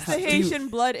how. That's how. the Haitian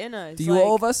blood in us. Do you like,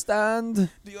 understand?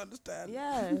 Do you understand?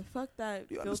 Yeah, fuck that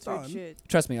You filtered understand? shit.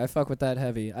 Trust me, I fuck with that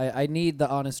heavy. I need the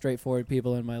honest, straightforward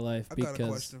people in my life I because. got a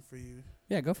question for you.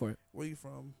 Yeah, go for it. Where you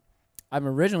from? I'm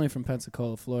originally from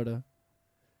Pensacola, Florida.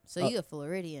 so you a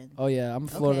Floridian. Oh yeah, I'm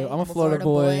Florida. Okay, I'm a Florida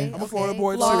boy. I'm a Florida Okay.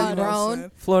 boy too. Florida You know what I'm grown.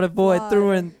 saying? Florida boy Florida.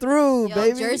 through and through, Yo,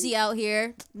 baby. Jersey out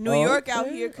here. New York out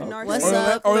Okay, here, okay. Canarsie. What's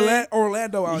Orla- up?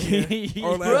 Orlando out here.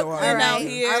 Orlando Brooklyn out out here.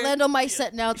 here. Orlando might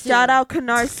set now too. Shout out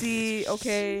Canarsie,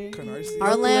 okay. Canarsie.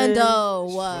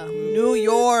 Orlando. New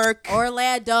York.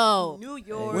 Orlando. New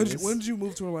York. When did you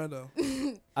move to Orlando?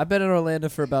 I've been in Orlando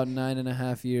for about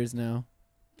 9.5 years now.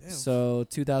 Damn. So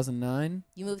 2009,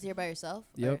 You moved here by yourself?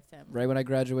 Or Yep. family? right when I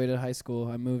graduated high school,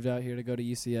 I moved out here to go to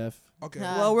UCF. Okay.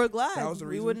 Huh. Well, we're That glad. was the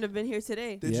We reason? wouldn't have been here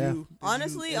today. Did Yeah. you?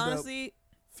 Honestly, end up honestly,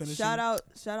 finishing? shout out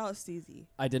Steezy.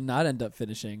 I did not end up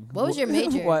finishing. What was your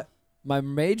major? What? My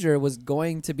major was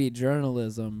going to be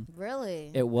journalism. Really?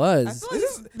 It I was. feel like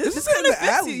This this is kind in of the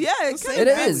fits alley. you. Yeah, it This kind It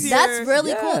of fits is. your- That's really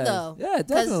yeah. cool though. Yeah,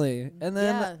 definitely. And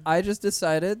then yeah. I just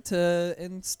decided to,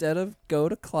 instead of go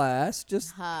to class,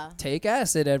 just Huh. take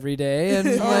acid every day and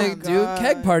Oh, like do God.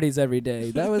 keg parties every day.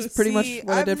 That was pretty much See,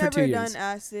 what I did for 2 I've years. never done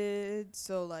acid,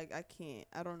 so like I can't.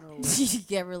 I don't know.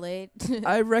 Get relate.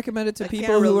 I recommend it to I can't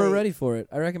people who are relate. ready for it.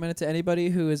 I recommend it to anybody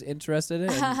who is interested in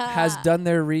it and has done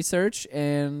their research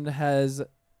and has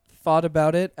thought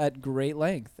about it at great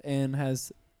length and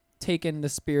has taken the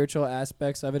spiritual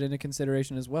aspects of it into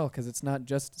consideration as well, because it's not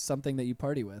just something that you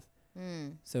party with.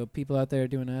 Mm. So people out there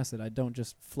doing acid, I don't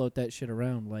just float that shit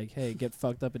around like, hey, get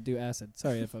fucked up and do acid.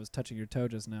 Sorry if I was touching your toe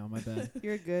just now. My bad.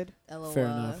 You're good. LOL. Fair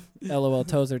enough. LOL,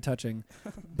 toes are touching.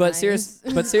 But Nice.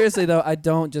 but seriously though, I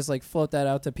don't just like float that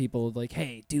out to people like,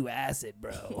 hey, do acid,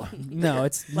 bro. No,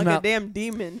 it's Like not. a damn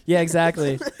demon. Yeah,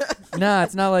 exactly. Nah,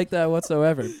 it's not like that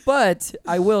whatsoever. But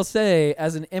I will say,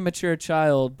 as an immature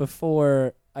child,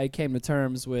 before I came to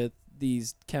terms with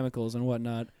these chemicals and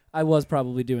whatnot, I was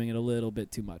probably doing it a little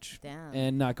bit too much Damn.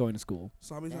 and not going to school.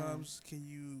 So how many Damn. times can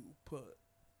you put?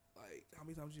 Like how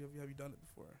many times have you done it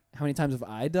before? How many times have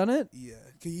I done it? Yeah.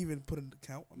 Can you even put an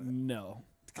account on that? No.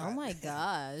 Oh my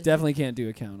gosh. Definitely can't do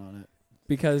a count on it.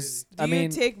 Because, Do I you mean,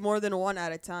 take more than one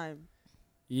at a time?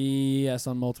 yes,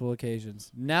 on multiple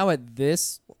occasions. Now at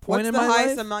this point What's in the my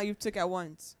highest life, amount you took at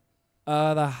once?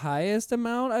 the highest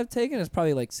amount I've taken is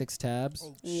probably like 6 tabs.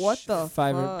 Oh, What shit. the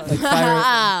Five fuck? or, like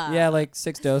 5 or, yeah, like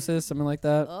 6 doses, something like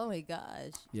that. Oh my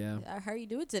gosh. Yeah. How are you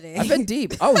doing today? I've been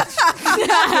deep. Oh,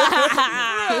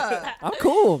 I'm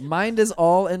cool. Mind is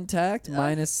all intact.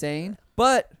 Mind is sane.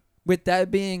 But with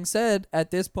that being said,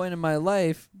 at this point in my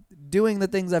life, doing the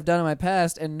things I've done in my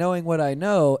past and knowing what I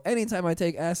know, anytime I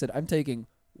take acid, I'm taking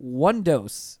 1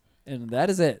 dose. And that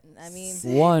is it. I mean,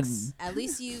 1. at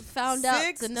least you found out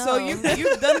 6? to know. So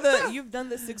you've done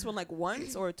the 6 one like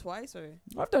once or twice or?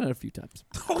 I've done it a few times.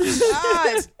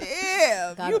 God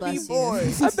damn! God you bless be you.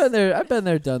 boys. I've been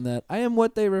there, done that. I am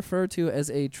what they refer to as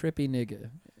a trippy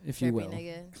nigga, if you Trippy will.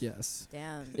 nigga. Yes,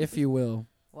 Damn. if you will.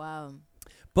 Wow.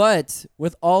 But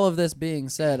with all of this being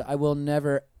said, I will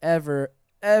never, ever,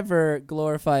 ever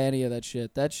glorify any of that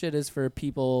shit. That shit is for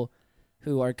people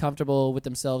who are comfortable with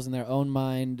themselves in their own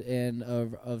mind and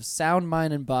of sound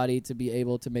mind and body to be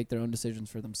able to make their own decisions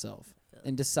for themselves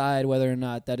and decide whether or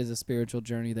not that is a spiritual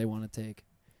journey they want to take.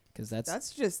 Because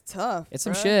that's just tough. it's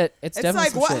some bruh. shit. It's definitely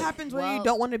like some what shit. happens when you Well-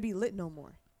 don't want to be lit no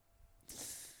more.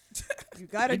 You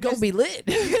gotta You don't just be lit.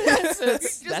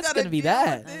 just That's gotta gonna be deal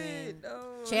that. with it.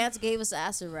 No. Chance gave us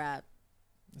acid rap.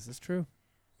 This is true.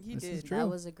 He This is did. true. That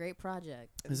was a great project.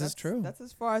 And This is that's- true. That's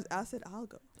as far as acid I'll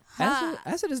go.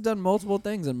 Acid has done multiple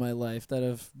things in my life that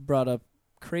have brought up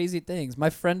crazy things. My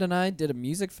friend and I did a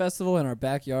music festival in our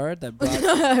backyard that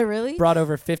Really? brought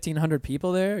over 1,500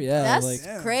 people there. Yeah, That's like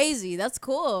Damn. crazy. That's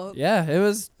cool. yeah, it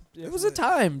was a lit.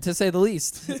 time to say the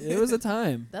least. It was a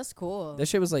time. That's cool. This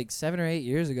shit was like 7 or 8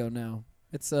 years ago now.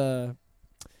 It's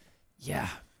yeah.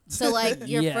 So like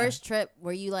your Yeah. first trip,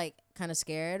 were you like kind of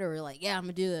scared or were like, yeah, I'm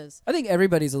gonna do this? I think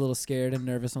everybody's a little scared and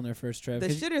nervous on their first trip. The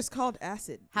 'cause shit is called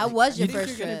acid. How Like, was your you think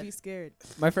first you're gonna trip? be scared.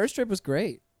 My first trip was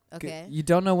great. Okay. You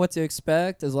don't know what to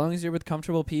expect as long as you're with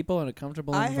comfortable people in a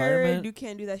comfortable I environment. heard you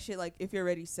can't do that shit like if you're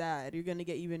already sad. You're gonna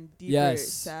get even deeper Yes,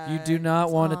 sad. you do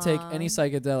not want to take any Aw.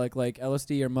 psychedelic like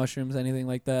LSD or mushrooms, anything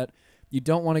like that. You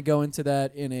don't want to go into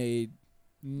that in a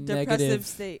depressive negative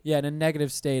state. Yeah, in a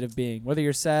negative state of being, whether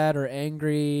you're sad or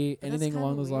angry, But that's anything kinda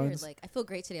along those weird. lines. Like, I feel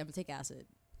great today. I'm gonna take acid.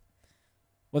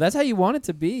 Well, that's how you want it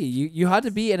to be. You had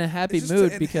to be in a happy It's just to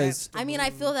mood enhance because the I mean, I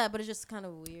mood. feel that, but it's just kind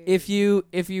of weird. if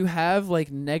you have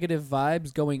like negative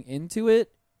vibes going into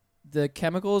it, the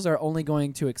chemicals are only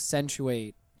going to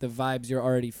accentuate the vibes you're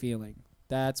already feeling.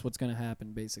 That's what's going to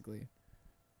happen basically.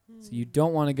 So you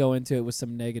don't want to go into it with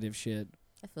some negative shit.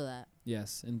 I feel that.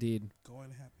 Yes, indeed.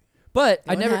 Going happy. But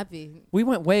I Going never happy. we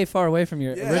went way far away from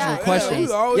your original yeah, question. we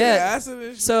always Yeah. acid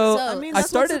and shit. So, So- I mean, I that's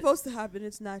started what's supposed to happen.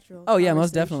 It's natural. Oh yeah,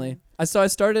 most Conversation. definitely. I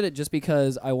started it just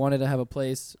because I wanted to have a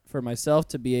place for myself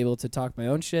to be able to talk my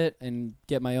own shit and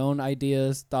get my own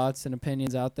ideas, thoughts, and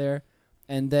opinions out there.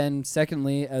 And then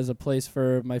secondly, as a place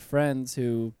for my friends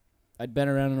who I'd been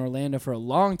around in Orlando for a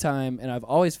long time, and I've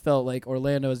always felt like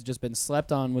Orlando has just been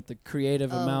slept on with the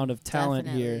creative amount of talent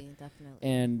here. Definitely.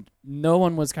 And no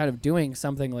one was kind of doing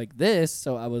something like this,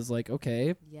 so I was like,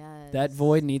 okay, Yes. that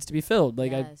void needs to be filled.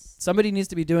 Like yes. somebody needs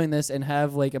to be doing this and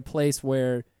have like a place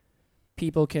where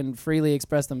people can freely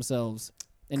express themselves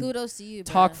and Kudos to you,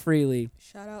 talk bruh. freely.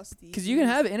 Shout out Steve. Because you can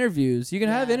have interviews. You can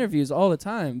have Yeah. interviews all the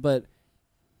time, but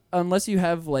unless you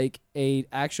have like a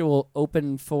actual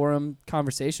open forum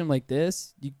conversation like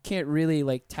this, you can't really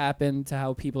like tap into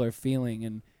how people are feeling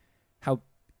and how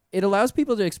it allows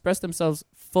people to express themselves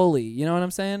fully. You know what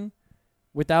I'm saying?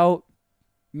 Without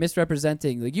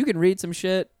misrepresenting. Like you can read some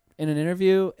shit in an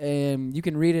interview and you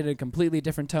can read it in a completely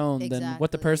different tone than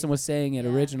what the person Exactly. was saying it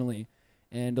Yeah. originally.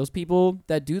 And those people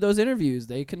that do those interviews,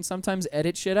 they can sometimes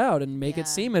edit shit out and make Yeah. it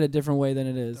seem in a different way than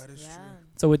it is. That is Yeah. true.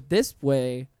 So with this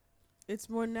way, It's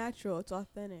more natural. It's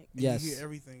authentic. And yes. you hear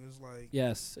everything. It's like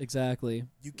Yes, exactly.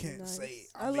 you can't Nice. say.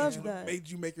 I made love you, that. Made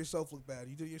you make yourself look bad.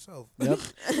 You did it yourself. Yep.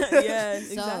 Yeah, So-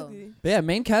 exactly. But yeah,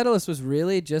 main catalyst was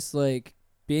really just like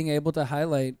being able to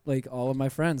highlight like all of my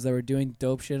friends that were doing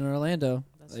dope shit in Orlando.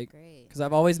 That's Like, great. because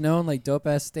I've always known like dope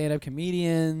ass stand up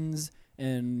comedians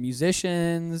and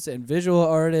musicians and visual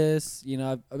artists. You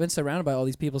know, I've been surrounded by all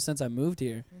these people since I moved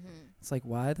here. Mm-hmm. It's like,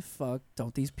 why the fuck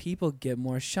don't these people get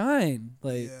more shine?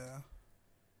 Like, yeah.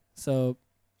 so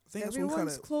I think that's what we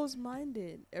Everyone's kinda,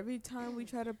 closed-minded. Every time we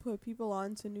try to put people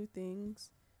on to new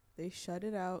things, they shut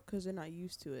it out because they're not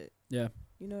used to it. yeah,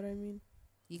 You know what I mean?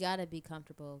 You gotta be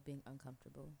comfortable being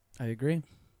uncomfortable. I agree.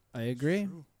 I agree.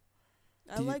 True.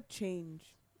 I Do you- like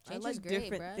change. I Change is like great,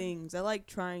 different bruh. things. I like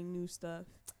trying new stuff.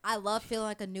 I love feeling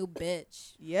like a new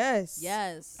bitch. Yes.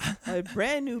 Yes. A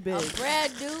brand new A bitch.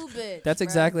 brand new bitch. That's bruh.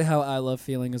 exactly how I love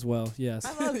feeling as well. Yes.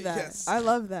 I love that. Yes. I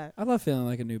love that. I love feeling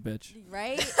like a new bitch.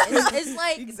 Right? It's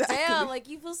like, Exactly. damn, like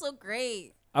you feel so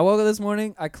great. I woke up this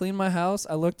morning, I cleaned my house,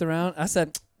 I looked around, I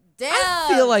said, Damn.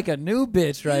 I feel like a new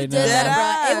bitch you right did now.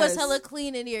 that, bruh. It was Yes. hella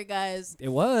clean in here, guys. It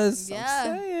was. Yeah.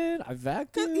 I'm saying. I 'Cause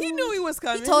vacuumed. he knew he was He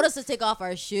coming. told us to take off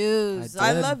our shoes. I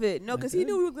I did. love it. No, I because he did.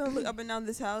 knew we were going to look up and down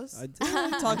this house. I did.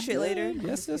 Talk shit later.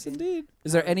 Yes, yes, indeed.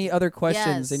 Is there any other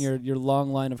questions in Yes. your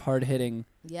long line of hard hitting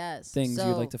Yes. things so,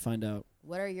 you'd like to find out?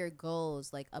 What are your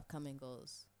goals, like upcoming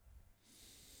goals?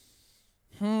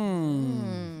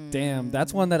 Damn,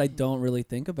 that's one that I don't really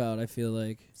think about. I feel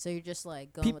like So you're just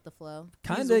like going Peop- with the flow.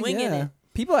 kind of winging yeah. it.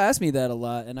 People ask me that a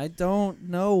lot, and I don't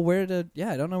know where to.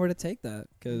 Yeah, I don't know where to take that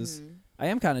because Mhm. I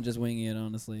am kind of just winging it,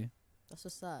 honestly. That's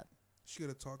what's up. She got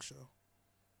a talk show.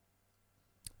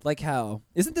 Like how?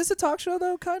 Isn't this a talk show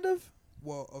though? Kind of.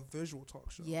 Well, a visual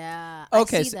talk show. Yeah.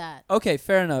 Okay, I see so- that. Okay,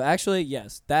 fair enough. Actually,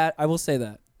 yes, that I will say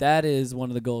that is one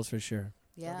of the goals for sure.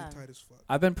 Yeah. That'd be tight as fuck.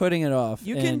 I've been putting it off.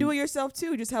 You can and- do it yourself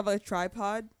too. Just have a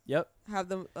tripod. Yep. Have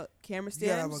the camera You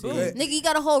gotta have stand. a Boom. good- Nigga, you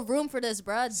got a whole room for this,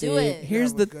 bruh. Do See, it.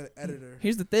 here's You the have a good editor.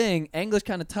 Here's the thing. English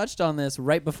kind of touched on this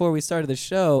right before we started the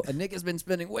show. A nigga's been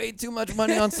spending way too much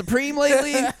money on Supreme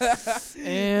lately,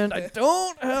 and I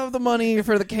don't have the money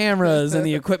for the cameras and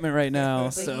the equipment right now.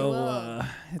 But you So will.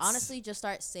 it's- Honestly, just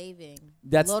start saving.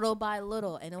 That's- little by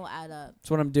little, and it will add up.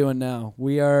 that's what I'm doing now.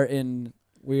 We are in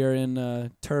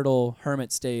turtle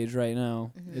hermit stage right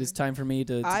now. Mhm. It is time for me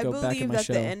to I go back in believe my that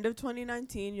show. the end of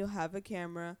 2019, you'll have a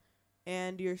camera,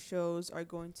 and your shows are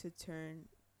going to turn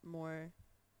more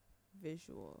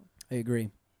visual. I agree.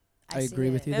 I see agree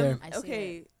with it. you there. I see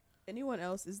Okay, it. anyone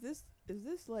else? Is this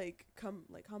like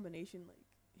combination like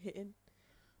hitting?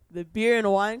 The beer and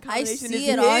wine I combination see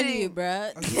is it on hitting. you,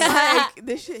 bruh. Like,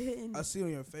 this shit hitting. I see it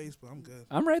on your face, but I'm good.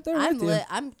 I'm right there I'm with you. lit.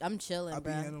 I'm chilling, I'll be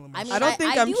bruh. handling my I mean, shit. I don't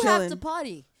think I'm do have to chilling.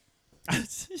 potty.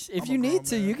 If I'm you a need grown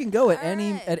to, man. you can go at Alright,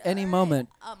 any alright. moment.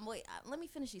 Wait, let me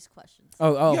finish these questions.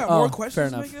 Oh, You got more fair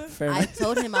questions, enough. nigga? Fair I enough.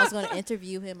 told him I was going to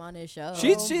interview him on his show.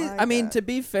 She, Oh she. my I mean, God. to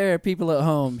be fair, people at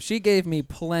home, she gave me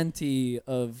plenty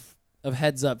of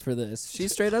heads up for this. She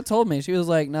straight up told me, she was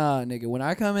like, "Nah, nigga, when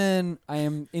I come in, I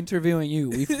am interviewing you.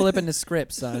 We flipping the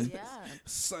script, son." Yeah.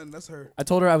 Son, that's her. I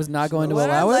told her I was not going to what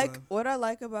allow it. what I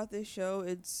like about this show,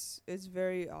 it's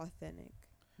very authentic,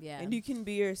 Yeah. and you can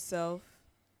be yourself,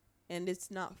 and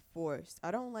it's not forced. I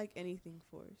don't like anything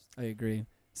forced. I agree.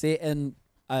 See, and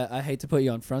I hate to put you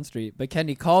on Front Street, but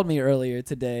Kenny called me earlier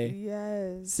today.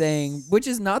 Yes. Saying, which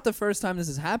is not the first time this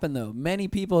has happened though. Many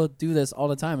people do this all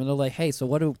the time, and they're like, "Hey, so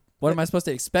what am I supposed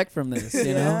to expect from this?"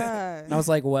 You know? Yeah. And I was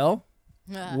like, "Well,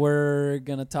 we're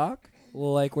gonna talk.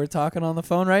 Well, like we're talking on the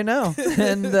phone right now,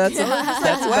 and that's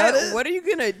about what, it." what are you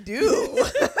gonna do?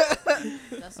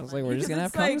 That's I was funny. like, "We're just gonna have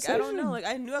It's like, conversation." I don't know. Like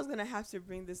I knew I was gonna have to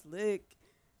bring this lick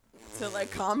to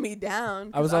like calm me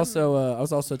down. I was 'cause also I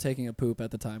was also taking a poop at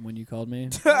the time when you called me.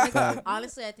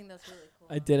 Honestly, I think that's really cool.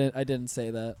 I didn't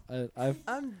say that. I've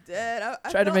I'm dead. I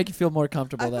tried to felt- make you feel more I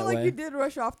comfortable felt that like way. you did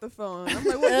rush off the phone. I'm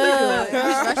like, what Ugh, are you I was doing?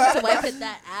 rushing to wipe at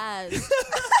that ass.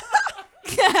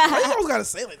 Why you always gotta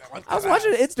say it like that? Like I was that?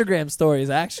 watching Instagram stories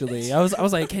actually. I was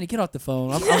like, "Can you get off the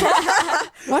phone? I'm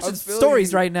watching feel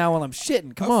stories you. right now while I'm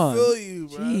shitting. Come I on." feel you,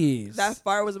 bro. Jeez. That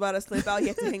fire was about to slip out. You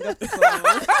had to hang up the phone.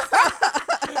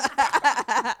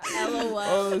 LOL.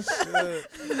 Oh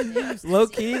shit. low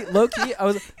key. I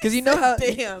was because you know how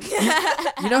Damn.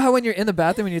 you know how when you're in the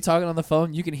bathroom and you're talking on the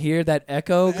phone, you can hear that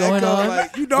echo going Echo, on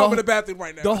Like, you know The- I'm in the bathroom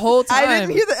right now. the whole time. I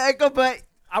didn't hear the echo, but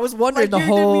I was wondering like the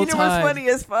your whole demeanor was time. funny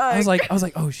as fuck. I was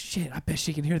like, oh shit! I bet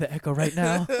she can hear the echo right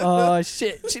now. Oh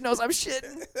shit! She knows I'm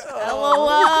shitting. LOL.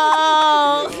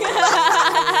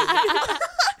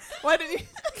 why did you?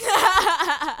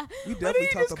 we Why definitely didn't you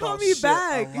talked just call about me shit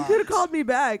back? a You lot. could have called me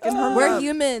back and hung We're up.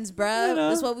 humans, bruh. You know.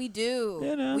 That's what we do.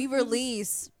 You know. We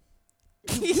release.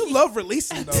 You love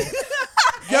releasing though.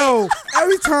 Yo,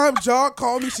 every time John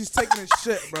call me, she's taking a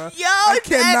shit, bro. Yo, I cannot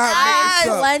make this I'm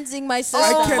up. cleansing my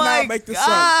system. I Oh cannot my make this up.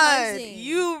 God, Cleansing.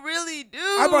 you really do.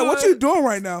 I'm like, what you doing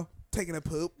right now? Taking a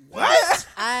poop. What?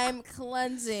 I'm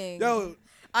cleansing. Yo,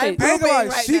 I'm Hey, I ain't gonna pooping lie,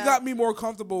 right she now. got me more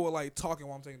comfortable with like talking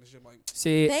while I'm taking the shit. Like,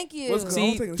 See, Thank you. What's good? I'm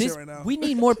see, taking a this, shit right now. we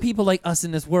need more people like us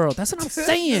in this world. That's what I'm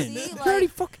saying. See, You like, already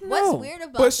fucking know. What's weird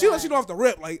about but she that? lets you know off the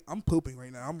rip. Like, I'm pooping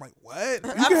right now. I'm like, what? We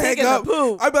I'm can hang taking a up.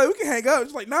 poop. I'd be like, we can hang up.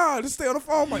 She's like, nah, just stay on the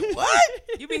phone. I'm like, what?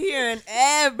 You be hearing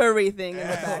everything in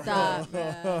the Yeah.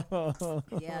 background. Stop.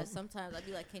 Yeah, sometimes I'd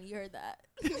be like, can you hear that?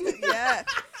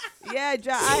 Yeah,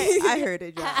 John. I heard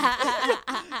it, John.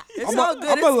 It's I'm all a, good.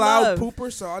 I'm it's a loud love.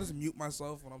 pooper, so I just mute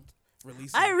myself when I'm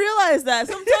releasing. I realize that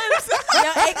sometimes.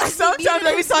 Sometimes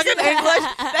I be talking English.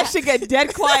 That shit get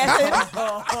dead quiet.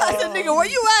 I said, nigga, where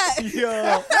you at?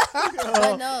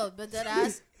 But that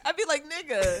ass. I be like,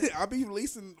 nigga. I be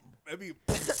releasing maybe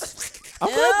All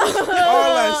all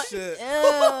that shit. Ew.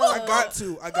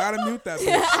 I gotta mute that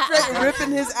bitch. Straight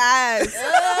ripping his ass.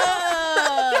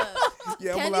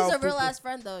 Yeah, I'm Candy's loud a real pooper. ass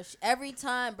friend though. Every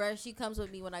time, bruh, she comes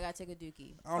with me when I gotta take a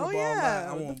dookie. I don't Oh, know about yeah. that.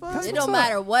 I What won't. the fuck? That's It what's don't up.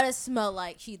 matter what it smell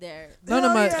like, she there. None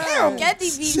of my. Hell yeah. Candy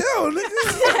be, Chill,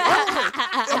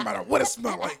 nigga. It don't matter what it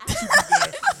smell like. She be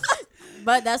there.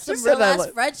 but that's some She said real that ass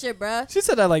like- friendship, bruh. She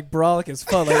said that like brolic as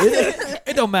fuck. Like,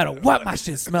 it don't matter what my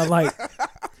shit smell like.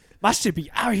 My shit be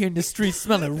out here in the streets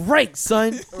smelling rank,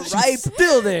 son. Ripe. She's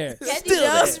still there. Candy Still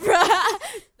knows, there. bruh.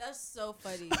 That's so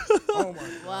funny. Oh my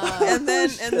god. Wow. And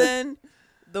then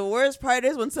the worst part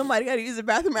is when somebody got to use the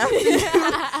bathroom after you.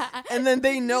 And then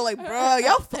they know, like, bro,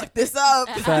 y'all fucked this up.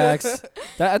 Facts.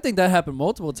 I think that happened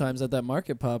multiple times at that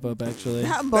market pop up. Actually,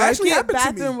 That actually market happened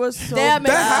to me. bathroom was so Damn it.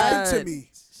 That bad. happened to me.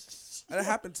 And it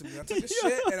happened to me. I took a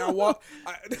shit and I walked.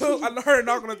 I heard a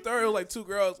knock on the door. It was like 2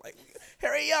 girls like,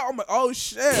 hurry up. I'm like, oh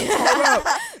shit, hold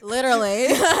up. Literally.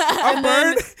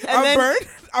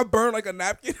 I burned like a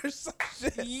napkin or some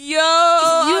shit. Yo,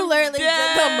 You literally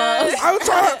did the most. I'm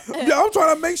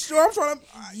trying to make sure.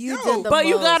 You did the But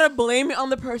you most. gotta blame it on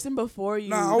the person before you.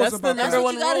 Nah, I That's wasn't the about that. number That's one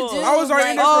what you gotta rule. do. I was already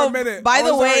in there for a minute. By I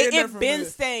the was way, already in there it for a been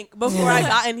minute. stank before I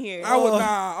got in here. I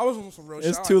was on some real shit.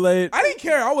 It's too late. I didn't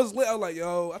care. I was lit. I was like,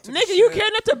 yo, I took a Nigga, you shit. care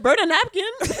enough to burn a napkin?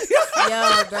 Yo,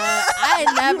 bro. I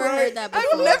ain't never heard that before.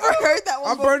 I've never heard that I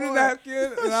one burned a before.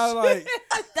 napkin and I was like,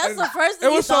 That's the first it thing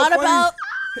you was so thought funny. about?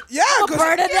 yeah, because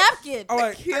Burn a napkin. I'm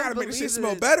like, I can't gotta make this shit believe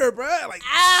smell it. better, bro. Like,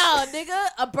 Ow, nigga.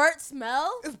 A burnt smell?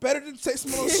 it's better than take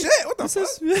smell shit. What the fuck?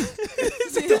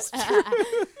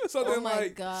 So then, my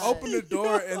like, God. open the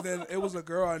door, and then it was a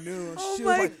girl I knew. Oh She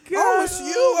my was like, God. "Oh, it's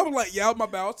you." I was like, "Yeah, my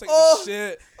bad. I was taking the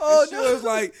shit." Oh, And she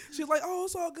was like, "Oh,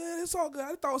 it's all good. It's all good."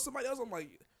 I thought it was somebody else. I'm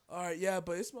like, "All right, yeah,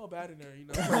 but it smelled bad in there, you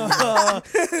know." I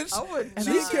would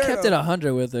She not. cared, Kept though. it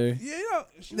 100 with her. Yeah, yeah.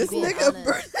 She This was cool. nigga honest.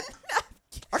 burned.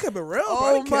 I kept it real, bro.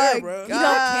 I Oh didn't care, my bro. You don't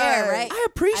care, right? I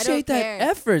appreciate that care.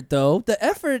 effort, though. The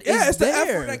effort Yeah, is it's the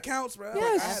there. effort that counts, bro. Yes.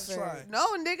 Like, I had to try.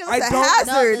 No, nigga, I that's a don't-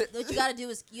 hazard. No, what you gotta do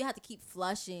is you have to keep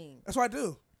flushing. That's what I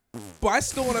do. But I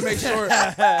still want to make sure.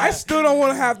 I still don't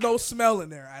want to have no smell in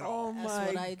there at all. Oh That's my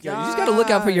what I do. Yeah, you just gotta look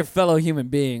out for your fellow human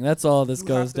being. That's all this You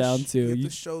goes have to down you to. have You, to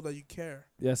show that you care.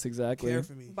 yes, exactly. Care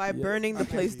for me. By Yeah. burning the I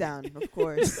care place for you. down, of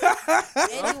course.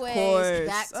 Anyways, course,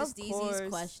 back to of Steezy's course.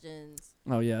 questions.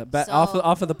 Oh yeah, So-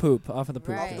 off of the poop, off of the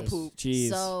poop. Right. Off the poop. Jeez.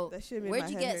 So, That shit made where'd my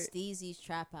you head get hurt. Steezy's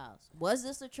trap house? Was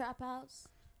this a trap house?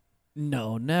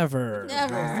 No, never.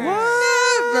 Never.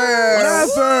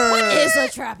 Never. What is a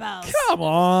trap house? Come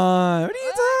on. What are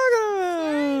you talking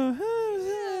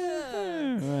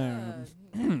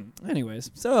about?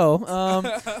 Anyways, so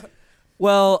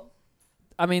well,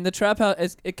 I mean, the trap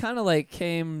house. It kind of like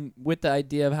came with the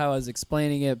idea of how I was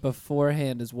explaining it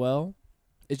beforehand as well.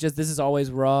 It's just this is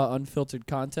always raw, unfiltered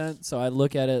content. So I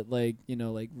look at it like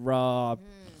like raw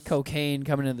cocaine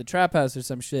coming into the trap house or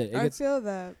some shit. It I gets, feel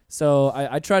that. so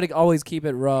I try to always keep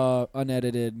it raw,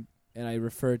 unedited, and I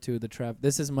refer to the trap.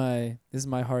 This is my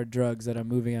hard drugs that I'm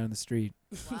moving out on the street.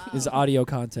 Wow. This is audio You're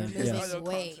content. moving Yes. Audio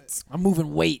weight. content. I'm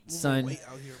moving weight, Moving son. weight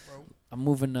out here, bro. I'm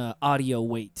moving audio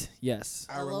weight. Yes.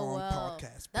 Hour-long LOL.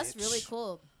 podcast. That's bitch. really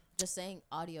cool. Just saying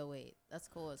audio weight. That's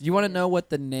cool. Do you want to know what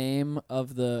the name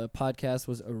of the podcast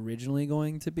was originally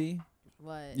going to be?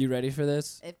 What? You ready for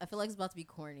this? I feel like it's about to be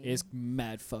corny. It's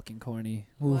mad fucking corny.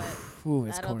 What? Ooh,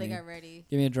 it's I don't corny. think I'm ready.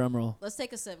 Give me a drum roll. Let's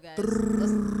take a sip, guys.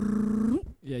 Let's-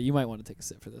 Yeah, you might want to take a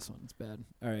sip for this one. It's bad.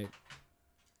 All right.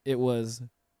 It was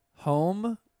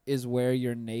home is where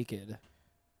you're naked.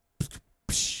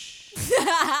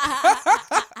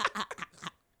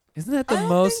 Isn't that the I don't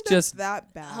most think that's just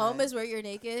that bad. Home is where you're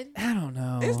naked. I don't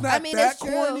know. It's not I mean, that it's true.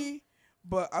 corny,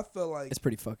 but I feel like It's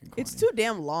pretty fucking corny. It's too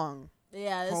damn long.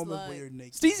 Yeah, it's home is like where you're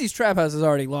naked. Steezy's Trap House is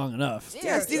already long enough.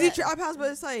 Yeah, Yeah, Steezy yeah. Trap House,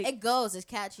 but it's like it goes. It's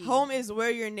catchy. home is where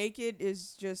you're naked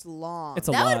is just long. It's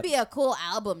a that lot. would be a cool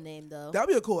album name, though. That'd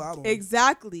be a cool album.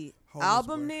 exactly. Home is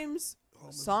Album where- names, home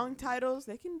is song where- titles,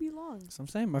 they can be long. So I'm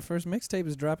saying my first mixtape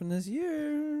is dropping this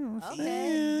year.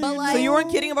 Okay, but like, So you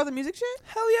weren't kidding about the music shit?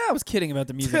 Hell yeah, I was kidding about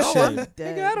the music Oh, shit. I'm Nigga,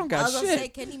 dead. I don't I got was gonna say,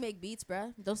 shit. can he make beats,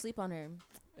 bruh? Don't sleep on her.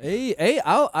 Hey,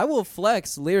 I will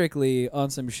flex lyrically on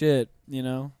some shit,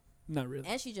 Not really.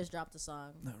 And she just dropped a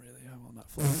song. Not really. I will not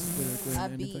flex lyrically A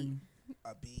on beat. anything.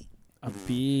 A beat. A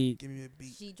beat. Give me a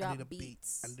beat. She I dropped need a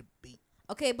beats. beat. I need a beat.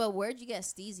 Okay, but where'd you get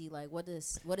Steezy? Like, what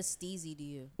is Steezy to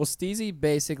you? Well, Steezy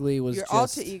basically was Your just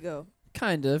alter ego.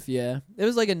 kind of, yeah. It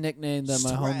was like a nickname that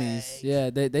my homies, Swag. yeah,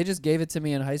 they just gave it to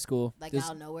me in high school. Like Just-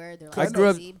 out of nowhere, they're I like, grew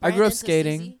up. Steezy. I grew up Brandon to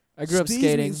skating. Steezy? I grew up Steez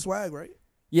skating. means swag, right?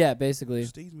 Yeah, basically,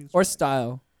 Steez means or swag.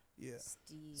 style. Yeah.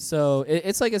 Steezy. So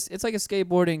it's like a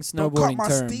skateboarding, Don't cut snowboarding my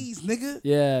term. steez, nigga.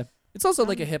 Yeah, it's also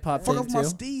like a hip hop Fuck thing off my too,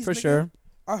 steez, for nigga. sure.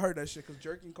 I heard that shit because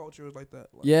jerking culture is like that.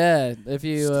 Like, Yeah, if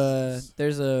you Steez.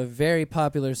 there's a very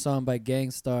popular song by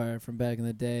Gangstar from back in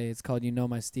the day. It's called "You Know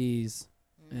My Steez,"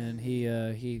 and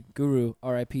he Guru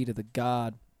R.I.P. to the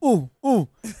God. Ooh,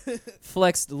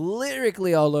 flexed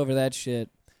lyrically all over that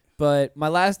shit. But my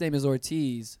last name is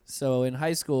Ortiz, so in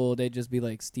high school they'd just be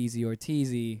like Steezy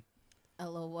Ortizy,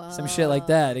 LOL. some shit like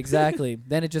that. Exactly.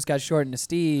 Then it just got shortened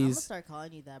to I'm gonna Steez. start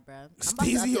calling you that, bruh. I'm about to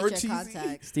Steezy update Ortizy? your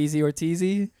contacts. Steezy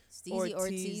Ortizy. Steezy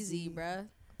Ortizy. Ortizy, bruh.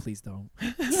 Please don't.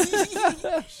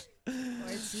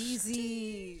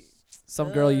 Ortizy.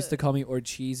 Some girl used to call me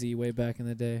Orcheesy way back in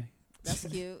the day. That's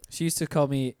cute. She used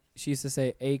to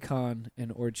say Akon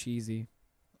and Orcheesy.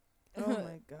 Oh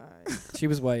my god. She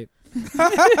was white.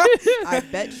 I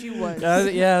bet she was. I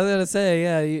was gonna say,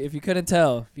 yeah. If you couldn't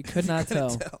tell, if you could not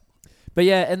tell. But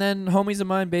yeah, and then homies of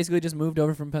mine basically just moved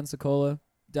over from Pensacola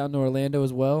down to Orlando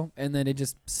as well, and then it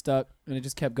just stuck, and it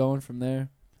just kept going from there.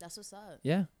 That's what's up.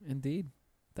 Yeah, indeed.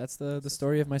 That's the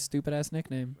story of my stupid ass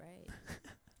nickname. Right.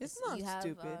 It's not You have,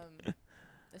 stupid.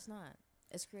 It's not.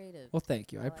 It's creative. Well,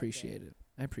 thank you. I I like appreciate it.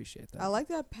 I appreciate that. I like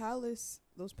that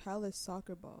those Palace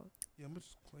soccer balls. Yeah, I'm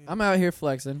just clean. I'm out here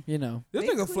flexing, you know. This They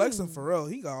nigga flexing clean. for real.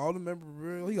 He got all the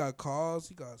memorabilia. He got cars.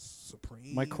 He got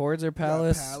Supreme. My cords are got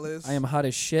Palace. Palace. I am hot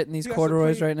as shit in these You got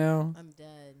corduroys Supreme. right now. I'm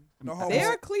dead. No I'm- homo. They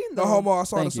are clean No though. homo. I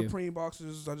saw Thank the you. Supreme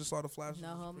boxes. I just saw the flashes. No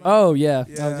homo. Oh yeah.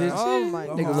 Yeah. Oh my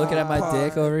No Nigga homo. looking at my Pod.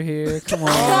 dick over here. Come on.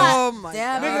 Oh my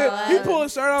Damn god. Nigga, he pulled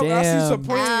his shirt off. I see Damn. Supreme,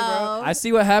 bro. Ow. I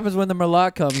see what happens when the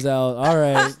Merlot comes out. All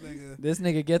right. This nigga. This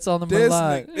nigga gets on the This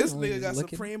Merlot. nigga, this When nigga he's got looking-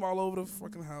 Supreme all over the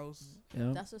fucking house.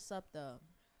 Yeah. That's what's up though.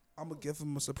 I'm gonna give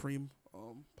him a Supreme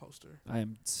poster. I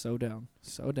am so down.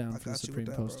 So down I for the got you Supreme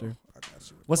with that, poster. bro. I got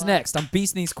you. With What's Well- next? I'm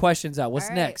beasting these questions out. What's All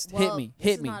right, next? well, Hit me. This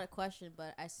Hit is me. not a question,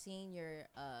 but I seen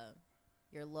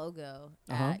your logo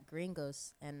Uh-huh. at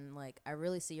Gringos, and like I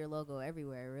really see your logo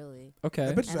everywhere, really. Okay.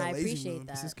 That bitch is And at I Lazy appreciate Moon.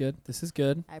 that. This is good. This is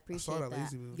good. I appreciate that that.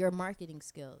 Lazy Moon. Your marketing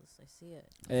skills, I see it.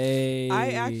 Hey.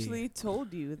 I actually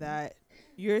told you that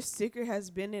your sticker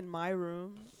has been in my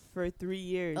room for 3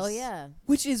 years. Oh yeah.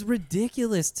 Which is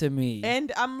ridiculous to me.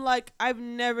 And I'm like, I've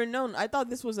never known. I thought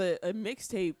this was a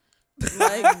mixtape.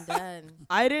 Like, I'm done.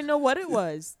 I didn't know what it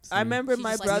was. See. I remember She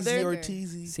my just likes brother. Or sticker.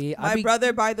 teasy. See, I My be,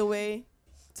 brother, by the way,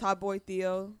 Top Boy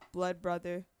Theo, blood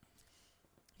brother.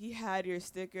 He had your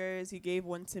stickers. He gave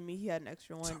one to me. He had an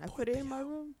extra one. Top I Boy put it in my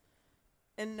room.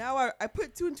 And now I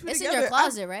put two and two It's together. in your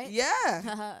closet, right?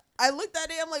 Yeah. I looked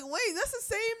at it. I'm like, wait, that's the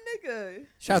same nigga.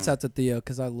 Shouts out to Theo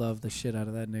because I love the shit out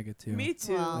of that nigga too. Me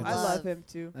too. Well, I love love. him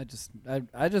too.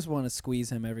 I just want to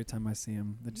squeeze him every time I see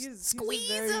him. I just,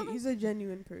 He's a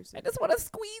genuine person. I just want to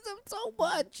squeeze him so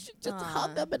much. Just Aw.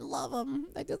 hug him and love him.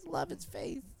 I just love his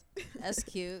face. That's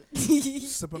cute.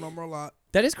 Sipping on Merlot.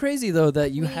 That is crazy though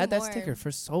that you We had need that more. sticker for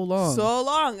so long. So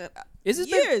long. This has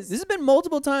years. This has been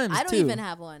multiple times I don't too. even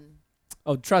have one.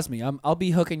 Oh, trust me, I'll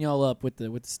be hooking y'all up with the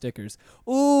stickers.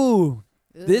 Ooh,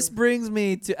 this Ooh. brings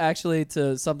me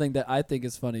to something that I think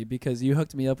is funny because you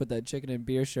hooked me up with that chicken and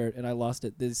beer shirt and I lost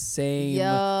it this same Yo.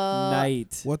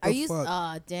 night. What the Are you? fuck?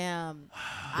 Oh damn!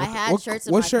 I had what, shirts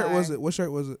in what my shirt car. was it? What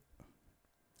shirt was it?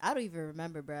 I don't even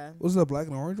remember, bruh. Was it a black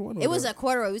and orange one? or It was the- a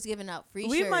corduroy. We was giving out free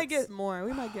We shirts. might get more.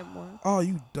 Oh,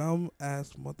 you dumb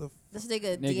ass motherfucker. This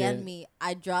nigga Nigga. DM'd me.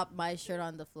 I dropped my shirt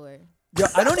on the floor. Yo,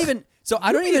 I don't even. So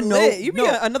I don't You even be know. lit. You be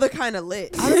no, another kind of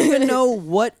lit. I don't even know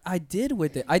what I did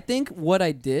with it. I think what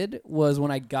I did was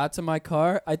when I got to my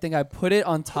car, I think I put it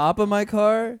on top of my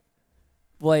car,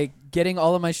 like getting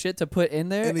all of my shit to put in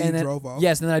there, And then you drove off?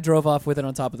 Yes, and then I drove off with it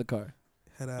on top of the car.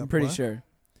 Head I'm out, pretty boy. sure.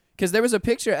 Because there was a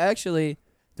picture actually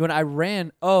when I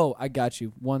ran. Oh, I got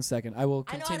you. 1 second. I will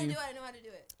I know continue. how to do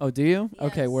it. Oh, do you?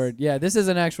 Okay, Yes. word. Yeah, this is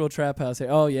an actual trap house here.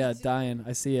 Oh, yeah, dying.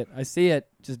 I see it.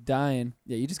 Just dying.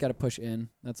 Yeah, you just got to push in.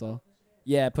 That's all.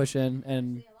 Yeah, push in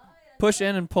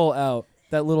and pull out.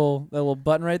 That little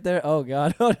button right there. Oh,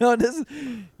 God. Oh, no.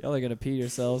 Y'all are going to pee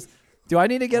yourselves. Do I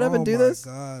need to get up and do this?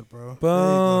 Oh, my God, bro.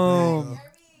 Boom.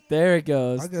 There it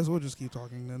goes. I guess we'll just keep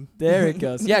talking then. There it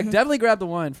goes. Yeah, definitely grab the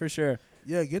wine for sure.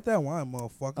 Yeah, get that wine,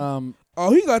 motherfucker. Um,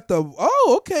 Oh, he got the.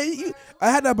 Oh, okay. I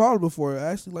had that bottle before.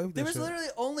 I actually like that there was shit. literally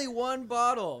only one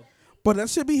bottle. But that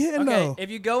should be hitting Okay, though. if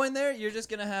you go in there, you're just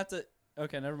gonna have to.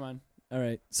 Okay, never mind. All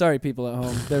right, sorry, people at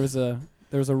home. There was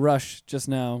a rush just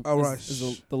now. A rush.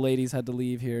 As the ladies had to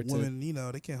leave here Women,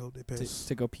 they can't hold their to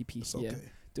piss. go pee pee. It's Yeah, okay.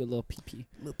 do a little pee pee.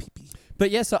 Little pee-pee. But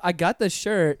yeah, so I got the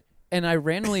shirt and I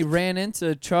randomly ran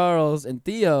into Charles and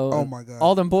Theo. Oh my God.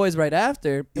 All them boys right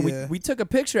after, and Yeah. we took a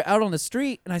picture out on the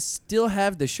street, and I still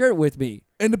have the shirt with me.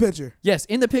 In the picture. Yes,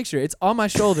 in the picture, it's on my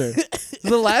shoulder.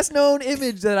 The last known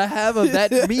image that I have of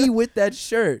that me with that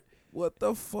shirt. What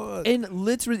the fuck? And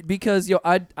literally, because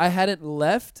I hadn't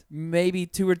left maybe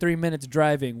 2 or 3 minutes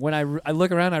driving. When I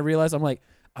look around, I realize I'm like,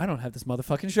 I don't have this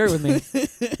motherfucking shirt with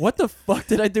me. What the fuck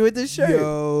did I do with this shirt?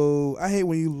 Yo, I hate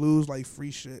when you lose like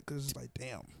free shit because it's like,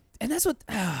 damn. And that's what.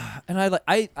 And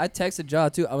I texted Ja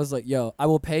too. I was like, yo, I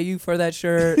will pay you for that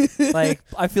shirt. Like,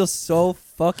 I feel so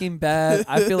fucking bad.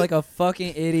 I feel like a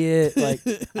fucking idiot. Like,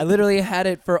 I literally had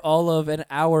it for all of an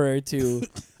hour or two.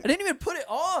 I didn't even put it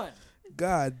on.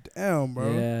 God damn,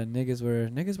 bro. Yeah,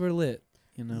 niggas were lit.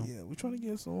 You know. Yeah, we're trying to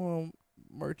get some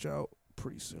merch out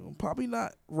pretty soon. Probably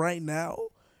not right now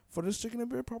for this chicken and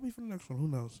beer. Probably for the next one. Who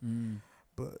knows? Mm.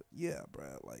 But yeah, bro.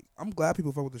 Like, I'm glad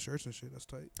people fuck with the shirts and shit. That's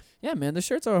tight. Yeah, man, the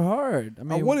shirts are hard. I I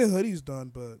mean, wanted hoodies done,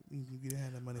 but you didn't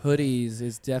have that money. for that. hoodies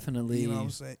is definitely You know what I'm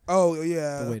saying? Oh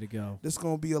yeah. the way to go. This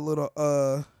gonna be a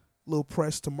little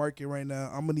press to market right now.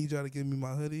 I'm gonna need y'all to give me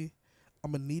my hoodie.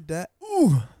 I'm gonna need that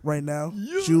right now.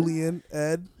 Julian,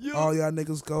 Ed, all y'all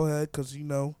niggas, go ahead, cause you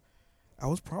know I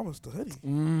was promised the hoodie.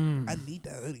 I need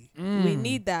that hoodie. We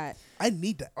need that. I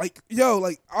need that. Like, yo,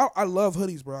 like I love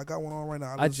hoodies, bro. I got one on right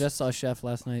now. I just saw Chef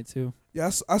last night too.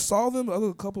 Yeah, I saw them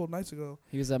a couple of nights ago.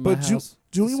 He was at my house.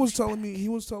 Julian was telling me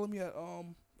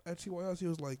at TYS, he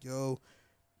was like, yo,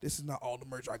 this is not all the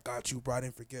merch I got you, bro. I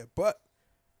didn't forget. But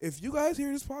if you guys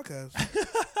hear this podcast,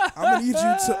 I'm gonna need you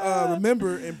to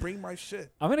remember and bring my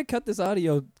shit. I'm gonna cut this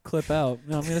audio clip out.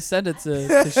 No, I'm gonna send it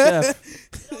to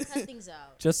Chef Don't cut things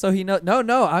out. just so he knows.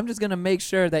 No, I'm just gonna make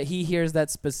sure that he hears that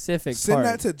specific Send part.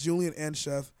 that to Julian and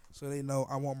Chef so they know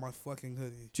I want my fucking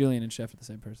hoodie. Julian and Chef are the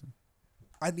same person.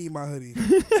 I need my hoodie.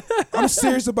 I'm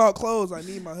serious about clothes. I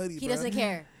need my hoodie. He bro. doesn't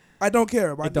care. I don't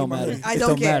care. But It don't I need my matter. hoodie. I It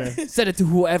don't care. matter. Send it to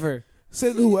whoever.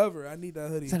 Send it to whoever. I need that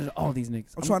hoodie. Send it to all these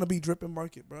niggas. I'm trying to be dripping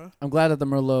market, bro. I'm glad that the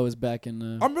Merlot is back in.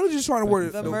 I'm really just trying to wear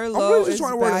it. The I'm Merlot really just is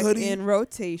trying to wear the back hoodie. in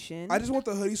rotation. I just want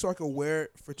the hoodie so I can wear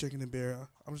it for Chicken and Beer.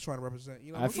 I'm just trying to represent.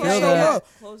 You know, I I'm feel trying to show that.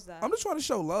 love. Close that. I'm just trying to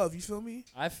show love. You feel me?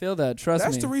 I feel that. Trust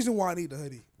That's me. the reason why I need the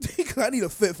hoodie. Because I need a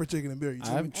fit for Chicken and Beer. You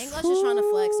feel I'm me? English is trying to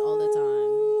flex all the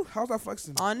time. How's that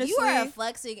flexing? Honestly, You are a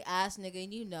flexing ass nigga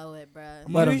and you know it, bruh.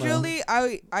 Let 'em know. usually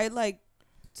I like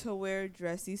to wear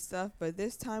dressy stuff, but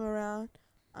this time around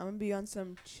I'm gonna be on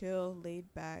some chill,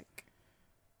 laid back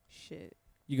shit.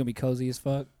 You gonna be cozy as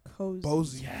fuck. Cozy.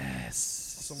 Bozy. Yes.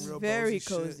 Some real Very bozy shit.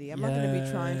 cozy. I'm not gonna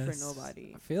be trying for Yes.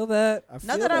 nobody. I feel that.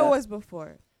 Not that I was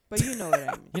before, but you know what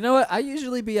I mean. You know what? I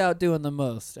usually be out doing the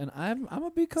most, and I'm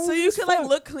gonna be cozy. So you as can like fuck.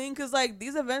 look clean, cause like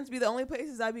these events be the only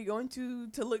places I be going to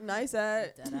look nice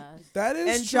at. Deadass. That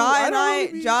is And true.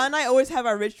 John and I always have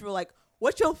our ritual like,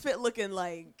 what's your fit looking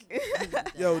like?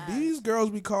 Yo, Deadass. these girls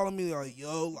be calling me like,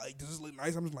 yo, like, does this look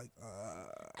nice? I'm just like,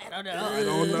 I don't know. I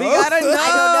don't know. We gotta know.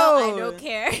 I don't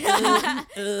care. I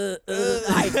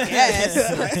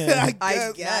guess.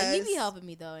 I guess. Nah, you be helping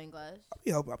me though, English.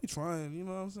 I be trying. You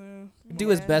know what I'm saying?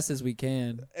 do as Yeah. best as we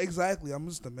can. Exactly. I'm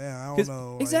just a man. I don't 'Cause-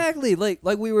 know. like- Exactly. Like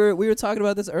we were talking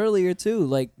about this earlier too.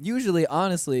 Like usually,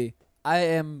 honestly, I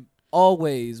am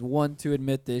always one to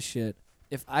admit this shit.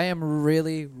 If I am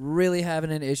really, really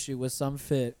having an issue with some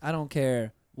fit, I don't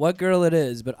care what girl it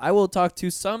is, but I will talk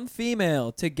to some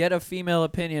female to get a female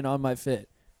opinion on my fit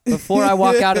before I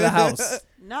walk out of the house.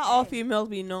 Not all females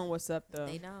be knowing what's up though.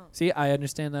 They know. See, I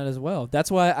understand that as well. That's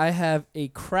why I have a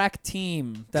crack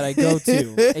team that I go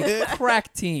to. A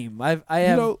crack team. I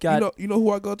have got. You know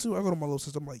who I go to? I go to my little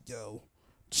sister. I'm like, yo,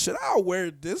 should I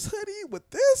wear this hoodie with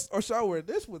this, or should I wear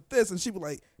this with this? And she be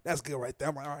like, that's good right there.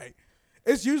 I'm like, all right.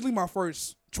 It's usually my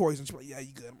first choice, and she be like, yeah,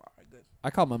 you good. I'm like, all right, good.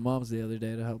 I called my mom's the other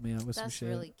day to help me out with some That's shit.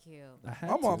 really cute. I had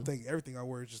My mom to. think everything I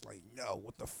wear is just like, no,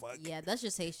 what the fuck? Yeah, that's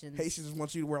just Haitians. Haitians just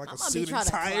want you to wear like My a mom be suit and trying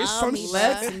to tie or clown some me, shit.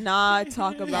 Let's not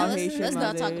talk Yeah, about let's, Haitian let's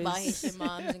not talk mothers. about Haitian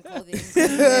moms and clothing.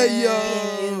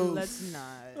 Yo. Let's not.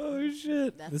 Oh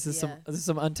shit! That's- This is yeah.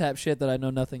 some untapped shit that I know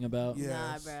nothing about. Yeah.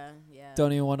 Nah, Yes. bruh. Yeah.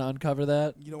 Don't even want to uncover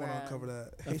that. You don't want to Bruh. uncover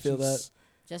that. I feel Haitians-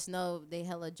 Just know they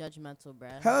hella judgmental,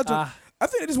 bruh. Hella ju- Ah, I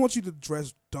think they just want you to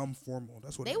dress dumb formal.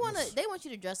 That's what They it wanna. is. They want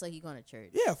you to dress like you going to church.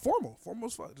 Yeah, formal.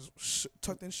 Formal's fine. Just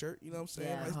tucked in shirt. You know what I'm saying?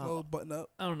 Yeah. Nice little button up.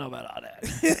 I don't know about all that.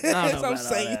 That's know what I'm about all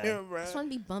saying, that. bro. Just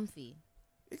want to be bumpy.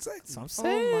 Exactly. So I'm Oh my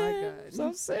saying. God. So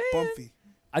I'm saying. Bumpy.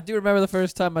 I do remember the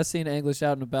first time I seen English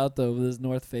out and about though with his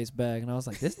North Face bag, and I was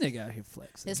like, "This nigga out here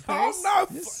flexing." His Oh purse. no!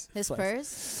 This His flex. purse.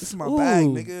 This is my bag,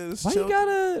 Ooh. nigga. This Why chill- you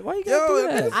gotta Yo, do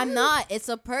that? I'm not. It's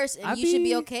a purse, and I you should be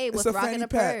be- okay it's with a rocking fanny a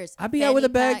pack. purse. I be out with a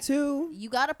Fanny bag pack. too. You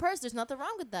got a purse. There's nothing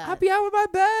wrong with that. I be out with my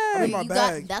bag. I mean, my you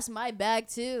bag. That's my bag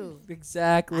too.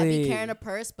 Exactly. I be carrying a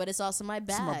purse, but it's also my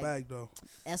This bag. is my bag, though.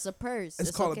 That's a purse.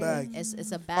 It's called a bag.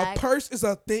 It's a bag. A purse is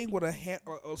a thing with a hand,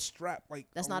 a strap. Like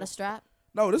That's not a strap.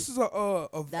 No, this is a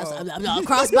That's a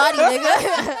crossbody,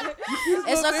 nigga.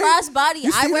 It's a crossbody.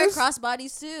 You I see wear this?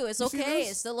 crossbodies too. It's You see okay.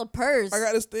 this? It's still a purse. I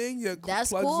got this thing. Yeah, That's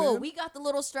plugs cool. in. We got the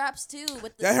little straps too.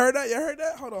 With the Y'all heard that? Y'all heard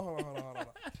that? Hold on.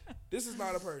 This is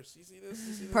not a purse. You see this?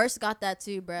 You see this? purse got that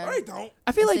too, No, bruh. they don't.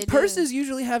 I feel Yes, like they do. purses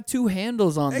usually have two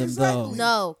handles on them Exactly. though.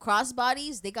 No,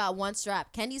 crossbodies, they got one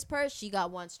strap. Kenny's purse, she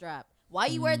got one strap. Why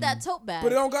you wear that tote bag?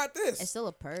 But it don't got this. It's still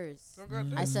a purse. Don't got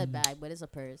this. I said bag, but it's a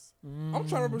purse. I'm trying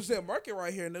to represent market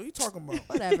right here. Now you talking about?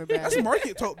 Whatever, bro. That's a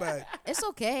market tote bag. It's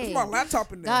okay. That's my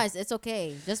laptop in there. Guys, it's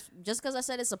okay. Just because I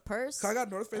said it's a purse. 'Cause I got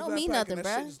North Face It don't backpack mean nothing, and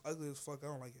that bruh. shit is ugly as fuck. I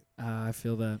don't like it. I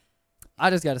feel that. I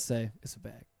just gotta say, it's a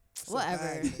bag. It's a Whatever.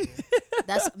 bag, nigga.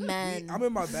 That's men. I'm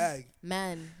in my bag.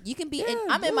 Men. You can be Yeah, in.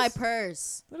 I'm in my let's-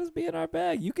 purse. Let us be in our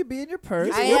bag. You could be in your purse.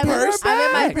 You I in your am. purse. I'm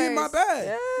in my Be in my purse.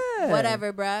 bag. Yeah.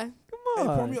 Whatever, bruh. Come Hey,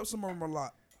 on. pour me up some more Merlot.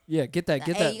 Yeah, get that.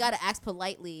 Get Hey, that. you gotta ask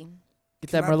politely. Get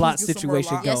Can that I Merlot please get some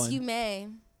situation Merlot? going. Yes, you may.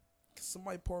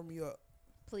 Somebody pour me up.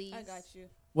 Please. I got you.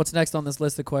 What's next on this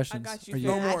list of questions? got you, Are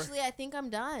No more. Actually, I think I'm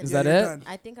done. Is Yeah, that you're it? done.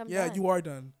 I think I'm Yeah, done. you are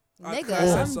done. Nigga. I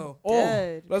said I'm so.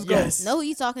 Dead. Let's go. Yes. Know who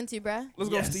you talking to, bruh?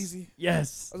 Let's Yes. go, Steezy.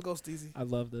 Yes. Let's go, Steezy. I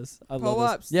love this. I Pull love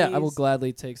up, this. Yeah, I will Steez.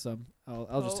 gladly take some. I'll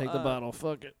just Pull take the up. bottle.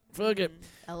 Fuck it. Fuck it.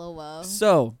 LOL.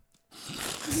 So,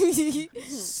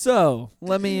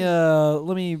 let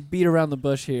me beat around the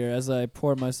bush here as I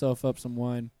pour myself up some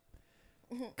wine.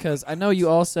 Cause I know you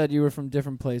all said you were from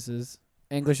different places.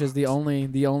 English is the only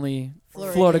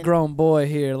Floridian. Florida grown boy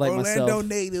here like Orlando myself.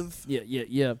 native.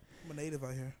 Yeah. I'm a native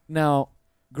out here. Now,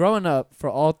 growing up, for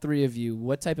all three of you,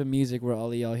 what type of music were all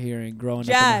of y'all hearing growing up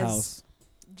in Jazz. the house?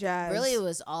 Jazz. Really, it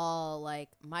was all like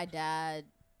my dad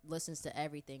listens to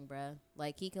everything, bruh.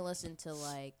 Like he can listen to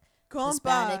like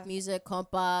Hispanic Compa. music,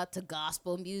 compa, to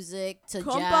gospel music, to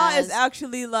Compa jazz. is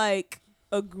actually like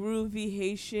a groovy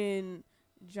Haitian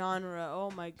genre.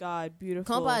 Oh my god,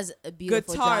 beautiful. Compa is a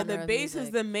beautiful guitar. genre The of bass is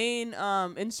music. the main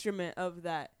instrument of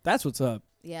that. That's what's up.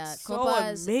 Yeah, So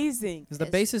compa is amazing. Because the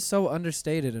It's- bass is so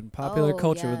understated in popular Oh,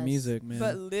 culture with yes. music, man.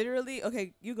 But literally,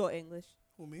 okay, you go English.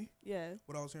 Who, me? Yeah.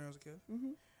 What I was hearing as a kid?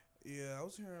 Mm-hmm. Yeah, I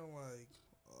was hearing like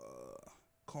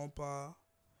compa,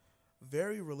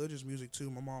 very religious music too.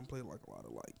 My mom played like a lot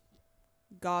of like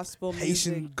Gospel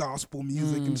Haitian music. gospel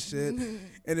music and Mm. shit.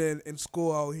 And then in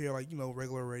school I would hear like,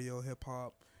 regular radio, hip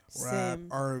hop, rap, Same.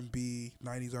 R&B,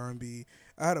 90s R&B.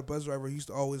 I had a bus driver who used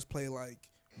to always play like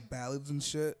ballads and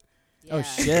shit. Oh, Yeah.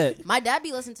 shit. My dad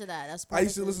be listening to that. That's part I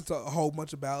used of to his- listen to a whole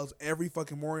bunch of ballads every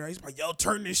fucking morning. I used to be like, yo,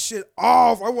 turn this shit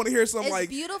off. I want to hear some It's like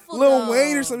beautiful, Lil though.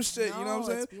 Wayne or some shit. You know No, what I'm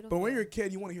saying? it's But when beautiful. you're a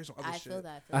kid, you want to hear some other I shit. feel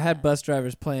that. I had bus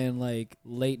drivers playing like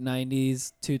late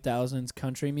 90s, 2000s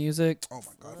country music. Oh my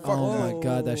god. Fuck Oh that. my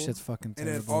god, that Oh. shit's fucking And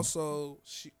terrible. then also,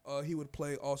 he would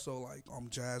play also like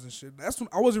jazz and shit. That's when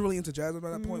I wasn't really into jazz at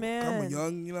that point. I'm a Man.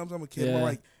 young, you know what I'm saying? I'm a kid. Yeah. I'm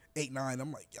like 8, 9.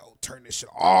 I'm like, yo, turn this shit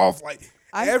off. Like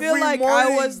I every feel like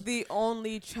morning. I was the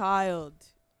only child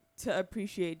to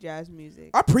appreciate jazz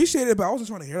music. I appreciate it, but I wasn't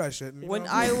trying to hear that shit. You When know?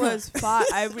 I was 5,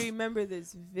 I remember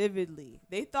this vividly.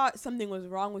 They thought something was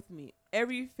wrong with me.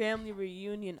 Every family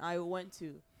reunion I went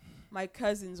to, my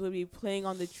cousins would be playing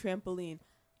on the trampoline.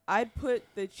 I'd put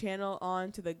the channel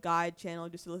on to the guide channel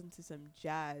just to listen to some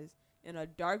jazz in a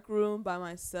dark room by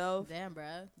myself. Damn,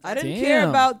 bruh. I didn't care Damn.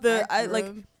 about Dark the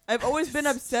room. I've always been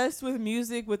obsessed with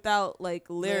music without like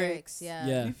lyrics. Yeah.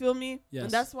 Yeah. You feel me? Yes.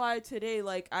 And that's why today,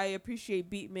 like, I appreciate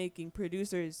beat making,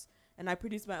 producers, and I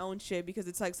produce my own shit because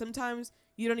it's like sometimes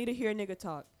you don't need to hear a nigga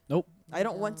talk. Nope. I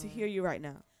don't want to No. hear you right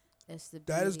now. It's the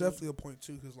that is beauty. definitely a point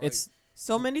too, because like It's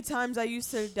So many times I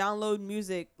used to download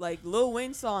music like Lil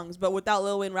Wayne songs, but without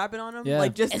Lil Wayne rapping on them. Yeah.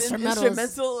 Like just Instrumentals.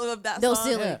 instrumental of that No song.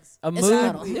 ceilings. a mood.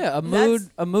 Exactly. Yeah, a That's mood.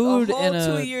 A mood a whole and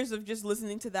 2 a years of just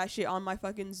listening to that shit on my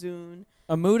fucking Zune.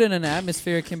 a mood and an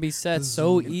atmosphere can be set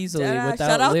so easily Yeah, without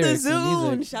shout out the lyrics and Zune.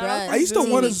 music. Shout out Bruh. the I used to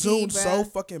want to TBT, zoom bruh. so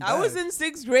fucking bad. I was in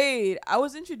 6th grade. I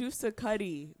was introduced to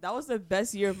Cuddy. That was the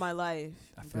best year of my life.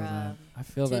 I feel Bruh. that. I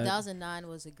feel that. 2009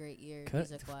 was a great year Cut-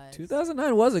 music wise.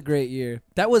 2009 was a great year.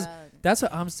 That's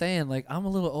what I'm saying. Like, I'm a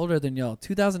little older than y'all.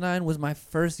 2009 was my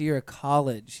first year of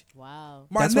college. Wow.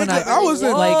 My That's when nigga, I- I was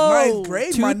in like, ninth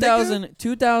grade. My nigga.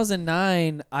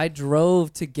 2009, I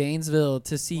drove to Gainesville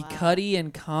to see Wow. Cuddy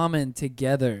and Common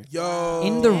together. Yo.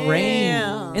 In the Damn.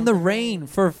 rain. In the rain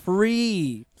for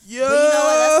free. Yeah. But you know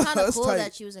what? That's kind of That's cool tight.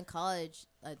 that she was in college,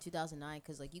 2009,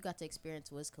 because like you got to experience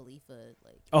Wiz Khalifa,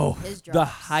 like Oh, his the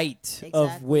drops. height of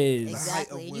Exactly. Wiz.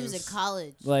 Exactly. of He was in Wiz.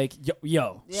 college. Like,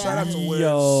 yo. Yeah. Shout out to Wiz.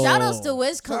 Yo. Shout outs to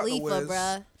Wiz Shout out to Khalifa, Wiz.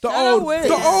 bruh. The Shout out old, Wiz.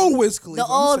 the old Wiz Khalifa. The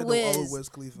I'm old saying Wiz. The old Wiz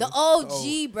Khalifa. The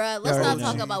OG, bruh. Let's The not OG.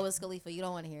 talk about Wiz Khalifa. You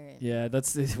don't want to hear it. Yeah,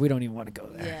 we don't even want to go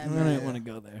there. Yeah, we don't yeah. even want to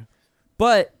go there.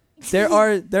 But there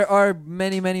are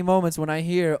many moments when I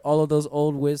hear all of those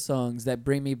old Wiz songs that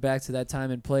bring me back to that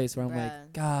time and place where I'm Bruh.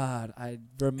 like, God, I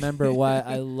remember why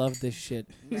I love this shit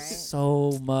Right?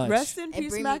 so much. Rest in It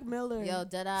peace, bring Mac me- Miller. Yo,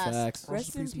 dead ass. Facts.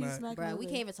 Rest in Peace, peace, Mac. Mac Bruh, Miller. we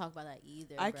can't even talk about that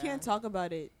either. I bruh. can't talk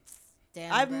about it.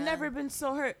 Damn, I've bruh. never been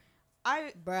so hurt.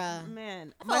 Bruh.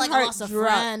 Man, I my felt like I heart lost a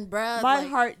dropped. friend, bruh. My like,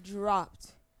 heart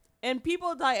dropped. And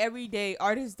people die every day.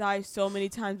 Artists die so many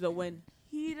times, but when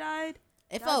he died,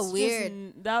 It that's felt just weird.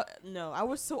 No, I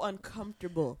was so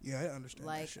uncomfortable. Yeah, I understand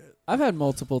Like- that shit. I've had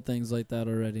multiple things like that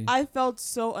already. I felt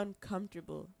so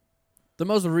uncomfortable. The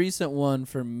most recent one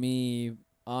for me,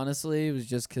 honestly, was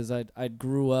just because I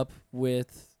grew up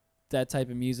with that type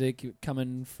of music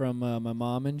coming from my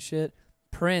mom and shit.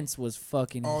 Prince was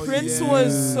fucking. Oh, Prince yeah.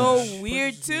 was so Prince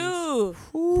weird is too.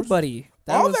 Ooh, buddy.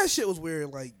 All was, that shit was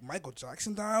weird. Like Michael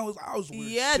Jackson died. I was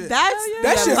weird. Yeah, shit. that's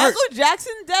That shit hurt. Michael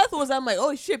Jackson death was. I'm like,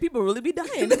 oh shit, people really be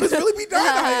dying. Niggas really be dying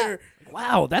out here.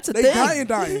 Wow, that's a They thing.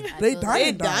 dying. I They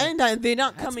believe dying. They're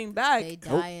not coming back. They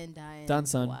dying. Done,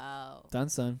 son. Wow. Done,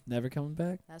 son. Never coming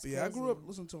back. That's But yeah, I crazy. grew up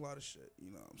listening to a lot of shit.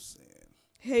 You know what I'm saying?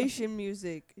 Haitian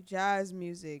music, jazz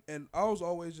music, And I was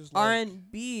always just like,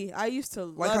 R&B. I used to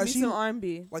Like love how me she- some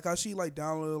R&B. like how she like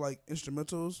downloaded like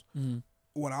instrumentals. Mm-hmm.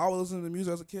 When I was listening to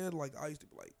music as a kid, like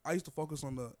I used to focus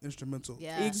on the instrumental.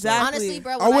 Yeah. Exactly. Honestly,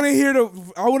 bro. I wouldn't hear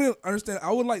I wouldn't understand.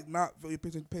 I would like not really pay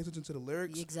attention to the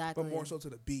lyrics, Exactly. but more so to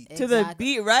the beat. To the Exactly.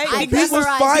 beat, right? I The beat was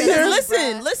memorized fire. lyrics, Listen,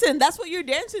 bruh. listen. That's what you're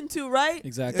dancing to, right?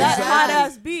 Exactly. That Exactly. hot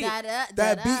ass beat.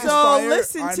 That beat is So fire.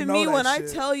 listen I to know me that when I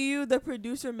shit. tell you the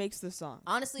producer makes the song.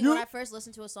 Honestly, You- when I first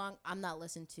listen to a song, I'm not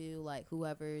listening to like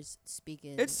whoever's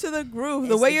speaking. It's to the groove. It's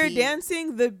The way the you're beat.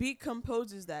 dancing, the beat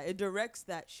composes that. It directs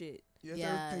that shit. Yeah,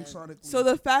 Yeah. everything sonically. So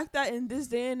the fact that in this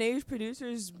day and age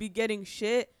producers be getting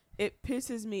shit, it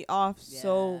pisses me off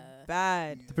so Yeah.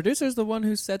 bad. The producer is the one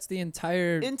who sets the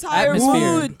entire Entire atmosphere,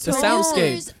 mood, the tone. soundscape.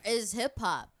 Producers is hip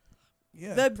hop.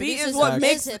 yeah, The beat is Producers what is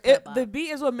makes hip-hop. the beat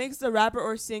is what makes the rapper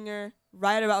or singer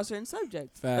write about a certain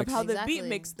subject. Facts. Of how the Exactly. beat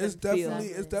makes them it's feel. definitely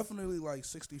Exactly. like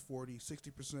 60-40,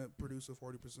 60% producer,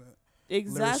 40%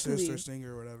 Exactly. lyricist or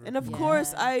singer or whatever. And of Yeah.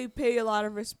 course, I pay a lot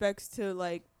of respects to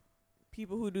like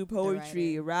people who do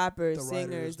poetry, writer. rappers, The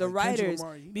singers, writers, the like Kendrick writers,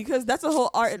 Lamar, you know. because that's a whole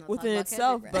art Let's not within talk about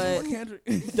itself. Kendrick,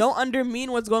 But Kendrick. don't undermean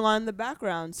what's going on in the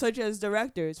background, such as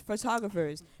directors,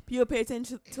 photographers. People pay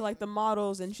attention to like the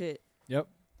models and shit. Yep.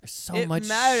 There's so It much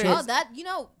matters. shit. Oh, that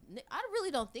I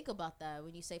really don't think about that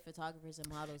when you say photographers and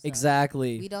models. though.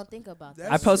 Exactly. We don't think about that.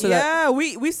 I posted that. Yeah,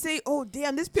 we say, oh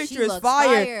damn, this picture She is looks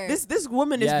fire. fire. This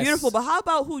woman is Yes. beautiful. But how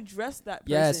about who dressed that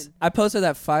person? Yes, I posted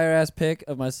that fire ass pic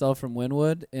of myself from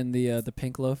Wynwood in the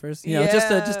pink loafers. You know,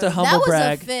 just a Yeah. humble that was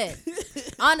brag. a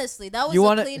fit. Honestly, that was You a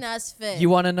wanna- clean ass fit. You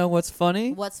want to know what's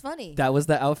funny? What's funny? That was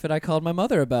the outfit I called my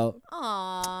mother about.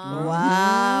 Aww.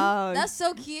 Wow. That's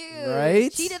so cute.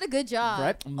 Right? She did a good job.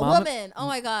 Right? A Mama- woman. Oh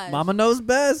my gosh. Mama knows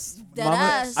best. Dead Mama,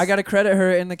 ass. I gotta credit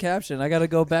her in the caption. I gotta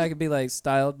go back and be like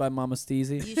styled by Mama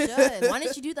Steezy. You should. Why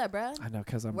didn't you do that, bruh? I know,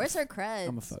 cause Where's her cred?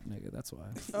 I'm a fuck nigga. That's why.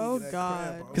 Oh, That God.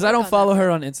 crab, bro. Cause I don't Work on follow that, her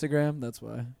bro. on Instagram. That's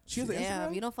why. She has an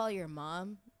Damn, Instagram? you don't follow your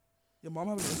mom? Your mom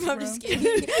has an I'm just Instagram?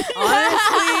 kidding.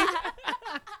 Honestly,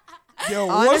 Yo,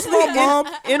 what's honestly, my mom?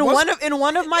 in what's-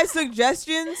 one of my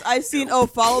suggestions, I seen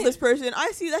follow this person.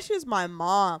 I see that's just my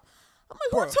mom. I'm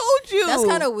like, Bro. who told you? That's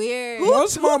kind of weird. Who,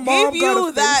 Once who my mom gave got you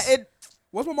a that? face-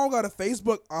 Once my mom got a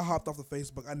Facebook, I hopped off the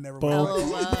Facebook. I never went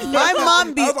Boom. back. LOL. My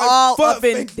mom be I was like, all fuck up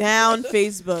and Facebook. down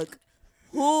Facebook.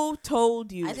 Who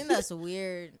told you? I think that's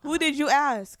weird. Who did you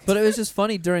ask? But it was just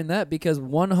funny during that because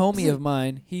one homie of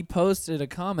mine, he posted a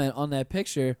comment on that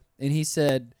picture and he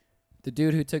said, the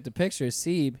dude who took the picture,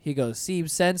 Seeb, he goes, Seeb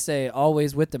Sensei,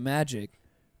 always with the magic.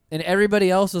 And everybody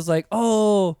else was like,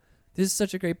 oh, this is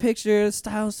such a great picture. The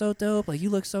style's so dope. Like, you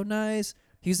look so nice.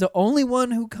 He's the only one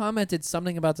who commented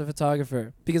something about the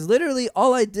photographer. Because literally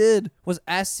all I did was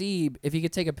ask Seeb if he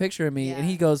could take a picture of me. And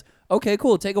he Yeah. goes, okay,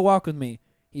 cool, take a walk with me.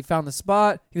 He found the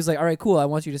spot. He was like, all right, cool. I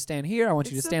want you to stand here. I want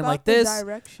you to It's stand about like the this.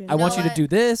 Direction. I want know you to what? do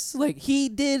this. Like, he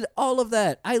did all of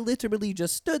that. I literally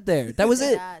just stood there. That was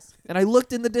it. Deadass. And I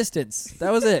looked in the distance.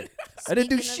 That was it. I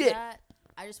didn't do Speaking of shit. that,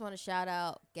 I just want to shout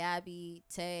out Gabby,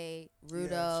 Tay, shout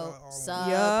Rudo, out all of them. Sub,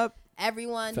 Yup.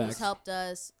 everyone Facts. who's helped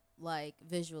us like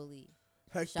visually.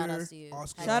 Hector, Shout outs to you.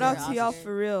 Oscar. Shout Hector, out to y'all Oscar.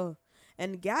 for real.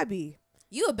 And Gabby,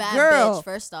 You a bad Girl, bitch,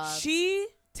 first off. she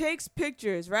takes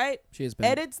pictures, right? She has been.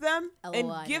 Edits them LOL,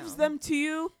 and I gives know. them to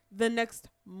you the next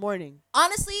morning.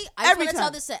 Honestly, I just Every want to tell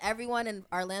time. this to everyone in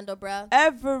Orlando, bruh.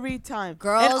 Every time.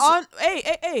 Girls- And on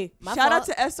hey, My shout out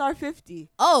fault. to SR50.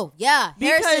 Oh, yeah.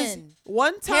 Because Harrison.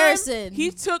 one time Harrison.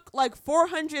 he took like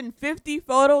 450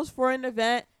 photos for an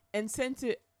event and sent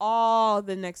it all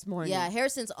the next morning. Yeah,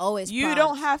 Harrison's always You prompt.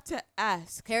 don't have to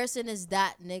ask. Harrison is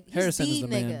that nigga. He's Harrison the is the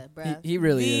nigga, man. bruh. He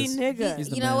really The is. nigga. He's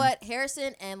the You know man. what?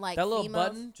 Harrison and like That little females.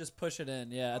 button, just push it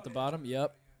in. Yeah, at the bottom.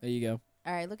 Yep. There you go.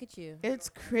 All right, look at you. It's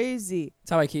crazy.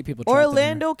 That's how I keep people trapped in here.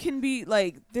 Orlando can be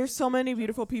like, there's so many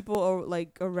beautiful people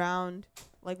like around,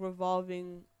 like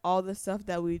revolving all the stuff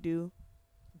that we do,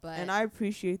 But and I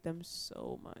appreciate them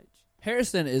so much.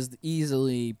 Harrison is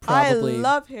easily probably. I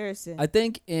love Harrison. I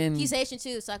think in he's Haitian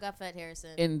too, so I got fat Harrison.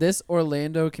 in this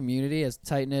Orlando community, as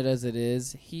tight knit as it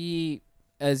is, he,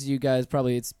 as you guys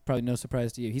probably, it's probably no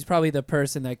surprise to you, he's probably the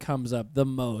person that comes up the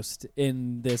most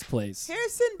in this place.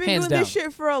 Harrison been Hands doing this down.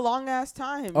 shit for a long ass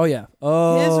time. Oh yeah.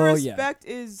 Oh His yeah. respect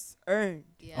is earned.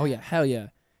 yeah. Oh yeah. Hell yeah.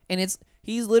 And it's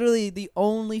He's literally the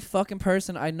only fucking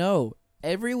person I know.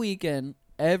 Every weekend,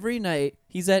 every night,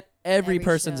 he's at every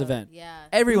person's show. event. Yeah.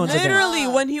 Everyone's event. Literally,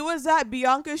 when he was at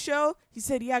Bianca's show, he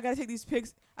said, "Yeah, I gotta take these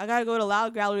pics. I gotta go to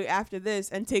Loud Gallery after this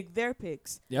and take their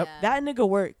pics." Yep. Yeah. That nigga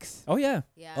works. Oh yeah.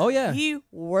 Yeah. Oh yeah. He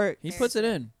works. He puts it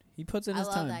in. He puts in I his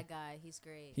love time. that guy. He's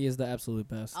great. He is the absolute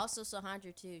best. Also,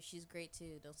 Sohandra too. She's great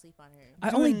too. Don't sleep on her.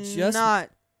 I Do only just not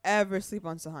ever sleep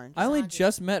on Sahan. I only Sohandra.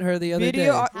 just met her the other Video day.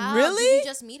 art- How Really? did you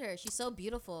just meet her? She's so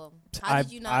beautiful. How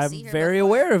did you not I'm see her? very before?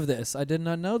 aware of this. I did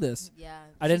not know this. Yeah.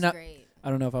 I did she's not- Great. I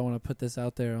don't know if I want to put this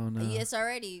out there on. It's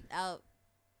already out.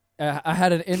 I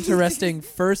had an interesting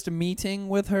first meeting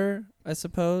with her, I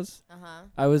suppose. Uh-huh.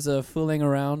 I was fooling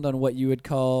around on what you would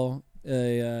call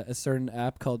a certain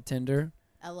app called Tinder.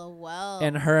 LOL.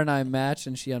 And her and I matched,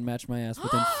 and she unmatched my ass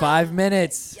within 5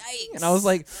 minutes. Yikes. And I was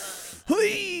like,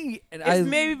 "Hui!" And It's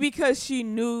maybe because she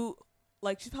knew,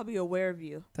 like, she's probably aware of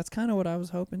you. that's kind of what I was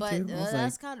hoping But too. I was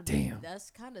that's like, kind of damn. That's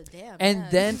kind of damn. and yeah.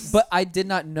 then, but I did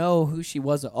not know who she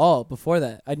was at all before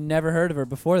that. I'd never heard of her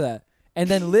before that. And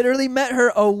then literally met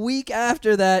her a week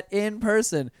after that in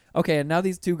person. Okay, and now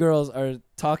these two girls are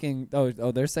talking. Oh,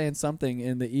 they're saying something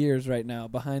in the ears right now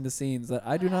behind the scenes that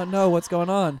I do not know what's going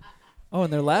on. Oh,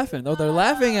 and they're laughing. Oh, they're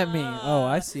laughing at me. Oh,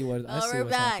 I see what I see we're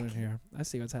what's back. happening here. I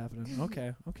see what's happening.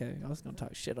 Okay. I was gonna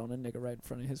talk shit on a nigga right in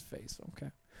front of his face.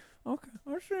 Okay. I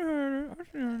see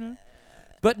her.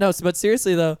 But no, but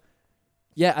seriously though,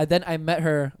 yeah. Then I met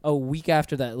her a week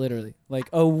after that, literally, like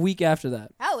a week after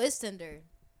that. How is Tinder?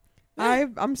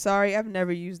 I'm sorry, I've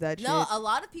never used that No, shit. a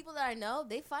lot of people that I know,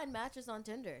 they find matches on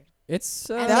Tinder. It's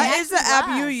And That they is the actually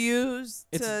app you last. use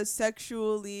It's- to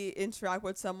sexually interact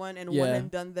with someone and Yeah. one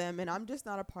and done them, and I'm just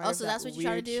not a part Oh, of so that that's what you're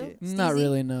trying to weird do? shit. not Steezy?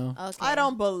 really no. Okay. I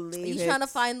don't Are believe you it. trying to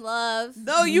find love?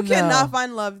 No, you No. cannot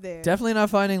find love there. Definitely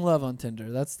not finding love on Tinder.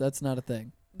 That's not a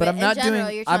thing. But I'm in not general,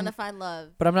 doing. You're trying I'm, to find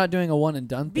love. but I'm not doing a one and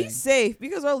done Be thing. safe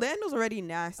because Orlando's already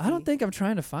nasty. I don't think I'm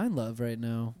trying to find love right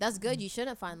now. That's good. You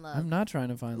shouldn't find love. I'm not trying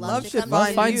to find Love love. should should come Love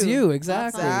to finds you. you.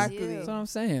 Exactly. finds Exactly. you. That's what I'm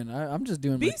saying. I'm just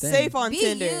doing Be my thing. safe on Be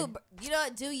Tinder. you. You know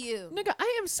what? Do you? Nigga,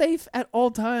 I am safe at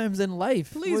all times in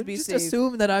life. Please Well, be just safe.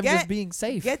 assume that I'm Get- just being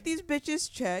safe. Get these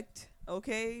bitches checked,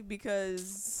 okay?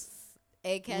 Because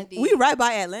Hey, Candy. we right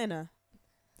by Atlanta.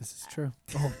 This is true.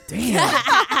 Oh damn.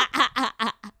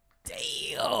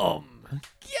 Damn. God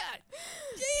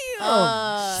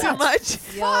damn. Too much.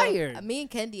 Yo, fired. Me and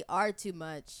Candy are too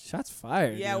much. Shots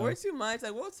fired. Yeah, yo. we're too much.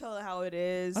 Like, we'll tell it how it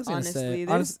is. I was gonna say,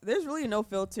 Honestly, there's really no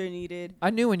filter needed. I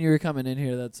knew when you were coming in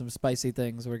here that some spicy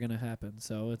things were gonna happen.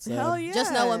 So it's Hell yeah.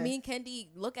 Just know when me and Candy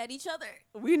look at each other.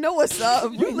 We know what's up.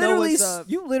 We You know literally, what's up.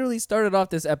 you literally started off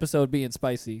this episode being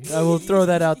spicy. I will throw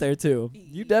that out there too.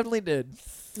 You definitely did.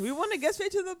 We want to get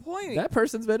straight to the point. That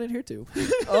person's been in here too.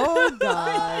 Oh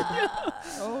God.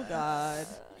 Oh God.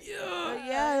 But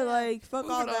yeah, like fuck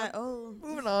all Moving that. Oh,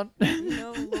 Moving on. you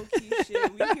know, low key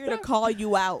shit. We here to call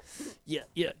you out. Yeah.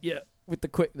 With the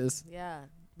quickness. Yeah.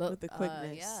 But, With the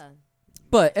quickness. yeah.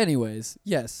 But anyways,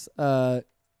 yes.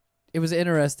 It was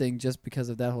interesting just because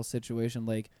of that whole situation.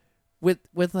 Like, with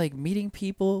like meeting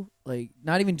people, like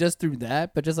not even just through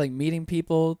that, but just like meeting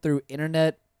people through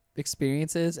internet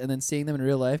experiences and then seeing them in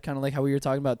real life, kind of like how we were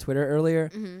talking about Twitter earlier.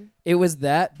 Mm-hmm. It was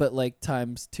that, but like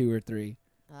times 2 or 3.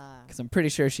 Ah, Because I'm pretty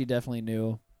sure she definitely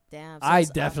knew. damn. I it's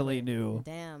definitely awkward. knew.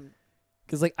 Damn.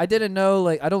 Because like I didn't know,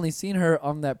 like I'd only seen her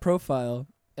on that profile,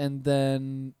 and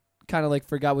then kind of like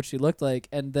forgot what she looked like,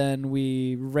 and then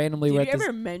we randomly Did read you this.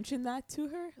 ever mention that to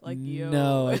her? Like, yo.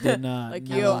 No, I did not. Like,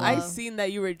 no. yo, I No. seen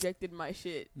that you rejected my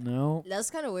shit. No, That's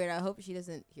kind of weird. I hope she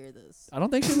doesn't hear this. I don't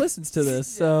think she listens to this,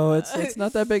 so it's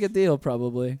not that big a deal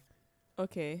probably.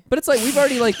 Okay. But it's like we've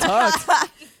already like talked.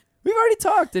 We've already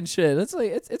talked and shit. It's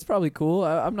like it's probably cool.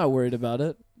 I'm not worried about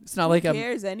it. It's not like Who I'm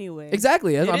cares anyway?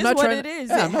 exactly. It I'm is not what trying. it is.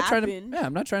 Yeah, It I'm not trying to. happened. Yeah,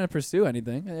 I'm not trying to pursue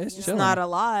anything. It's It's chilling. not a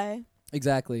lie.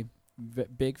 Exactly.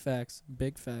 Big facts.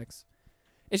 Big facts.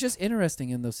 It's just interesting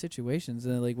in those situations,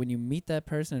 and like when you meet that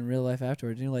person in real life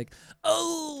afterwards, and you're like,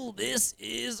 "Oh, this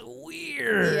is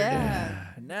weird." Yeah.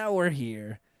 Now we're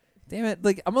here. Damn it!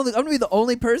 Like I'm gonna be the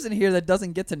only person here that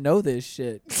doesn't get to know this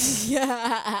shit.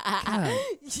 Yeah. God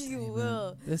You damn it.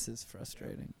 will. This is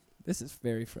frustrating. This is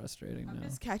very frustrating I'm now.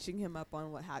 just catching him up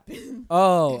on what happened.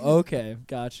 Oh, okay.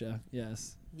 Gotcha.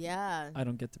 Yes. Yeah. I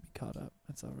don't get to be caught up.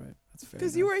 That's all right. That's fair.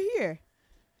 Because you enough. were here.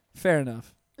 Fair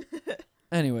enough.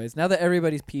 Anyways, now that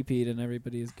everybody's pee-peed and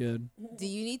everybody is good. Do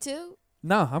you need to?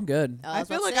 No, I'm good. Oh, I was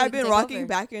feel about to like say, you I've can been take rocking over.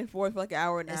 back and forth for like an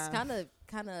hour now. It's kind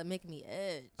of making me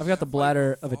edge. I've got the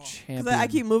bladder of a Fall. champion. Because I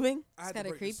keep moving. I had It's to kinda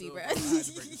break the creepy, seal. bro. I had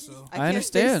to break the seal. I can't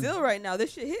understand. stay still right now.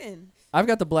 This shit hitting. I've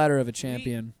got the bladder of a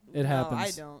champion. It happens.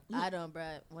 I don't. I don't,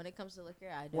 bruh. When it comes to liquor,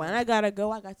 I don't. When I gotta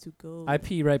go, I got to go. I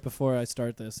pee right before I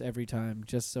start this every time,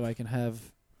 just so I can have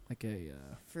like a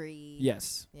free.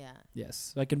 yes, Yeah.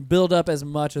 yes. So I can build up as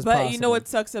much as possible. But you know what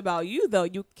sucks about you though?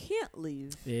 You can't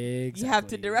leave. Exactly. You have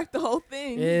to direct the whole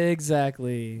thing.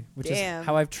 Exactly. Which Damn. is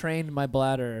how I've trained my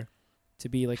bladder to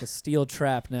be like a steel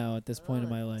trap now at this point in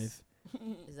my life.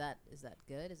 Is that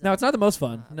good? Is No, that it's not the most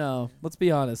fun. Oh, No, okay. let's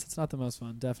be honest. It's not the most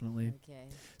fun, definitely. Okay.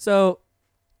 So,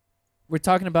 we're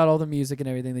talking about all the music and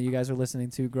everything that you guys are listening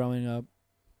to growing up.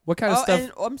 What kind of stuff?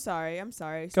 And I'm sorry.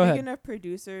 Go ahead. Speaking of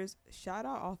producers, shout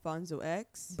out Alfonso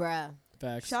X. Bruh.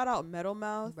 Facts. Shout out Metal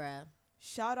Mouth. Bruh.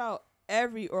 Shout out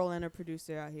every Orlando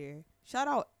producer out here. Shout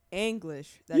out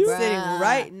English that's Yeah. sitting Bruh.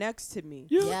 right next to me.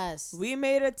 Yeah. Yes. We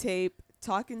made a tape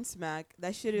talking smack.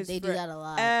 That shit is They do that a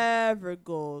lot. forever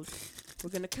gold. We're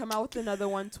gonna come out with another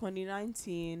one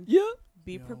 2019. Yeah.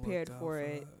 Be Yo, prepared look out for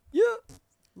it. that. Yeah.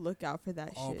 Look out for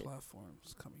that All shit.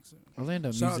 platforms coming soon.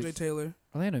 Orlando Shout out Jay music. Taylor.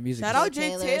 Orlando music. Shout is- out Jay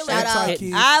Taylor. Taylor. Shout out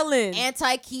Anti-Keith. Allen.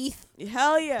 Anti-Keith.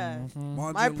 Hell yeah. Mhm.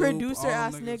 Mondrian My Loop, producer all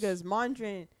ass them niggas.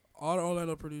 Mondrian. All the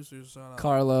Orlando producers. Shout out.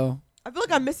 Carlo. I feel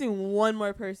like I'm missing one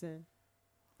more person.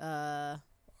 Uh.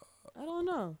 I don't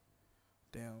know.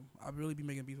 Damn, I really be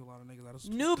making beats with a lot of niggas. I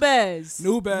just Nubez.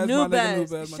 Nubez, my nigga,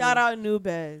 Nubez, my Shout nigga. out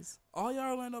Nubez. all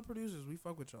y'all Orlando producers, we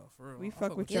fuck with y'all for real. We I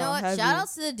fuck with You know y'all what? heavy. Shout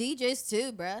outs to the DJs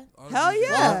too, bruh. All the Hell DJs.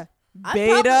 yeah. I'm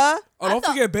Beta. Oh, I don't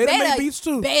thought forget Beta, Beta- make beats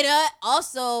too. Beta.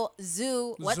 Also,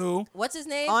 Zoo. Zoo, What's his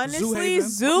name? Honestly, Zoohaven.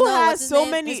 Zoo No, what's has his so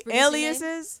name? many His producer name?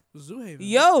 aliases. Zoohaven. His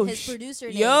Yosh. producer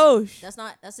name. Yosh.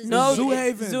 That's his No, name.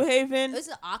 Zoohaven. Zoohaven. It's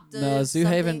an Octave. No,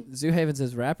 something. Zoohaven's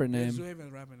his rapper Yeah, name.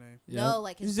 Zoohaven's rapping name. Yep. No,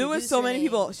 like his Zoo is so producer many name.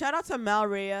 people. Shout out to Mal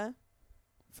Rhea,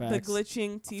 the Facts.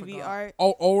 glitching TV forgot. art.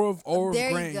 Oh, Orav There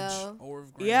you Grange. go.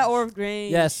 Orav Grange. Yeah, or of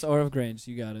Grange. Yes, or of Grange.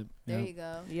 You got it. There Yep. you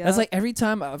go. Yeah. That's like every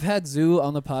time I've had Zoo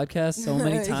on the podcast so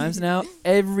many times now.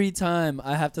 Every time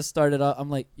I have to start it up, I'm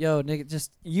like, "Yo, nigga,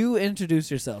 just you introduce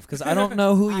yourself because I don't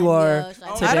know who you are. I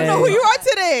don't know who today. you are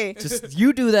today. Just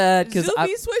you do that because Zoo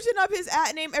be switching up his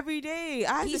at name every day.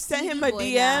 I had to He's send him TV a boy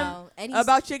DM now, and he's-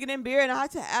 about chicken and beer, and I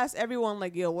had to ask everyone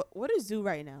like, "Yo, what is Zoo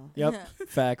right now?" Yep,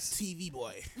 facts, TV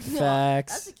boy. That's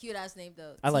facts. a cute ass name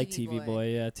though. I like TV boy.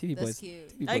 Yeah, TV That's boys.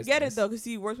 cute. TV I boys get nice. it though, because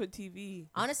he works with TV.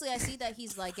 Honestly, I see that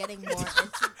he's like getting more into.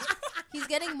 He's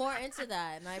getting more into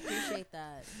that, and I appreciate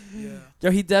that. Yeah.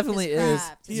 Yo, he definitely His is.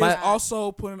 craft, He his My- is craft.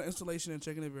 also putting an installation in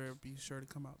Chicken and Bear. Be sure to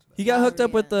come out to that. He got hooked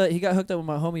up with Yeah. he got hooked up with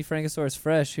my homie Frankosaurus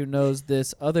Fresh, who knows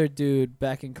this other dude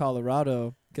back in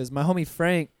Colorado. Because my homie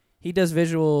Frank, he does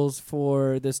visuals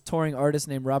for this touring artist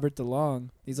named Robert DeLong.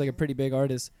 He's like a pretty big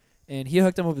artist, and he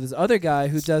hooked him up with this other guy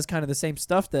who does kind of the same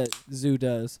stuff that Zoo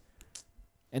does.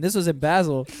 And this was in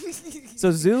Basel.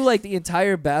 So Zoo, like the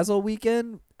entire Basel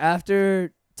weekend,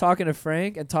 after talking to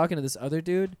Frank and talking to this other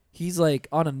dude, he's like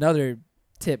on another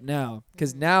tip now.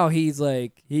 Because now he's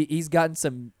like, he's gotten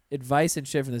some advice and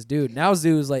shit from this dude. Now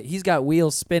Zoo's like, he's got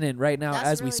wheels spinning right now That's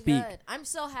as we really speak. good. I'm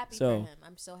so happy So- for him.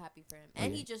 I'm so happy for him.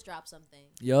 And yeah. he just dropped something.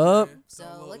 Yup. So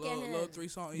A look at little, him. Little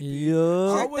 3-song EP. I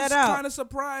Yup. was that out. kind of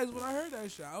surprised when I heard that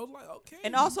shit. I was like, okay.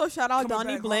 And also shout out Coming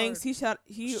Donnie back Blanks. hard.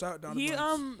 He Shout out Donnie he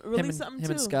Blanks. released something him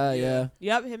too. and Sky, yeah.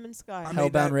 Yep, him and Sky. I made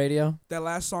Hellbound that- Radio. That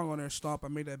last song on there, Stomp, I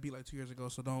made that beat like 2 years ago,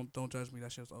 so don't judge me.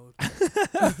 That shit's old.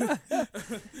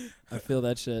 I feel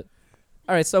that shit.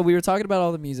 All right, so we were talking about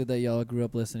all the music that y'all grew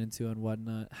up listening to and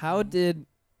whatnot. How did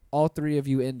all three of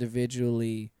you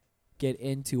individually get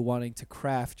into wanting to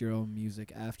craft your own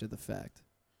music after the fact?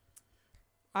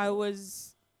 I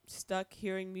was stuck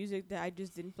hearing music that I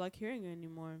just didn't feel like hearing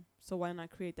anymore. So why not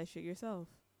create that shit yourself?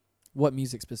 What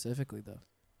music specifically, though?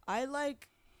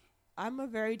 I'm a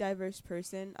very diverse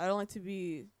person. I don't like to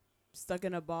be stuck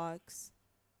in a box.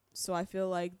 So I feel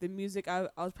like the music I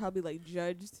was probably like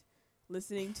judged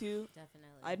listening to, Definitely.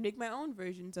 I'd make my own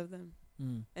versions of them.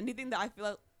 Mm. Anything that I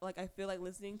feel like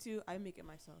listening to, I make it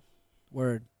myself.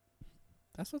 Word.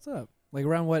 That's what's up. Like,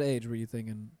 around what age were you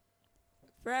thinking?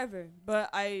 Forever. But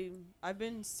I've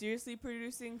been seriously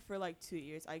producing for like 2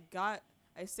 years. I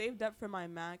saved up for my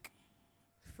Mac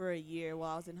for a year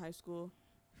while I was in high school.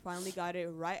 Finally got it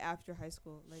right after high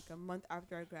school, like a month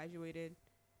after I graduated,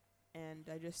 and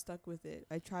I just stuck with it.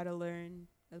 I try to learn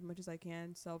as much as I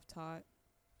can, self-taught.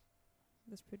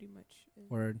 That's pretty much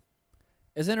it. Word.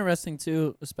 It's interesting,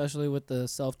 too, especially with the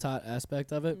self-taught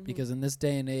aspect of it, Mhm. because in this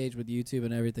day and age with YouTube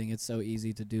and everything, it's so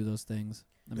easy to do those things.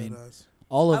 I mean, Deadass.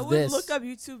 all I of would this. look up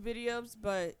YouTube videos,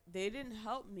 but they didn't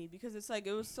help me because it's like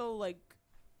it was so like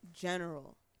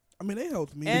general. I mean, they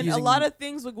helped me. And a using- lot of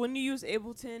things, like when you use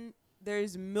Ableton,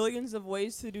 there's millions of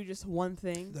ways to do just one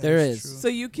thing. That There is. true. So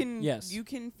you can Yes. you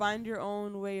can find your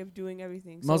own way of doing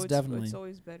everything. So Most it's, definitely. it's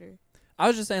always better. I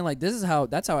was just saying, like, that's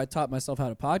how I taught myself how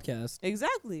to podcast.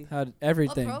 Exactly. How to,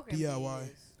 everything. What program do you DIY. use?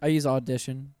 I use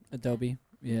Audition, Adobe.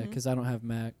 Yeah, Mhm. because I don't have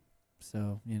Mac.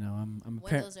 So, you know, I'm a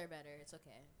parent. Windows are better. It's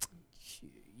okay.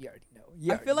 You already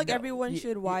know. I feel like everyone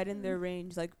should widen their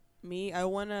range. Like me, I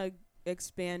want to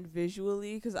expand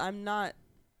visually because I'm not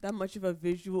that much of a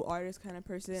visual artist kind of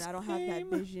person. I don't have that Same.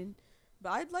 vision.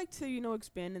 But I'd like to,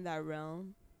 expand in that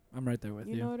realm. I'm right there with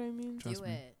you. You know what I mean? Trust Do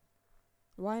me. it.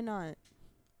 Why not?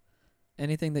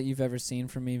 Anything that you've ever seen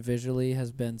from me visually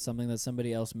has been something that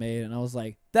somebody else made, and I was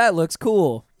like, that looks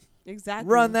cool.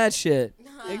 Exactly. Run that shit.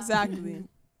 Exactly.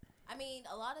 I mean,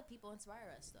 a lot of people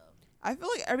inspire us, though. I feel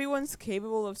like everyone's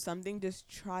capable of something. Just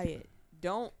try it.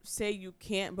 Don't say you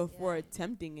can't before Yeah.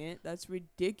 attempting it. That's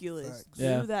ridiculous. Facts.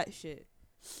 Yeah. Do that shit.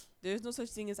 There's no such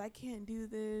thing as I can't do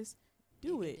this. Do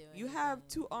You can it. do You have anything.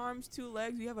 2 arms, 2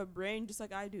 legs. You have a brain just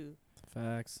like I do.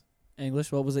 Facts.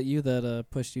 English, what was it you that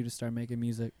pushed you to start making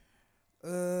music?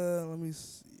 Let me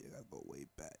see. I gotta go way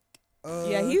back.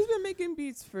 Yeah, he's been making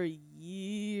beats for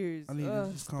years. I need to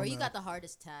Ugh. just calm Bro, you down. got the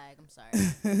hardest tag. I'm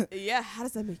sorry. Yeah, how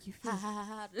does that make you feel? Ha, How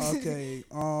ha, ha. Okay.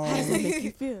 does that make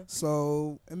you feel?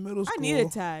 So in middle school, I need a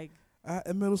tag.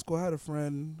 in middle school, I had a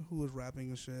friend who was rapping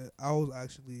and shit. I was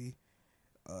actually,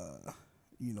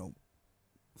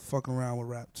 fucking around with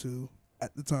rap too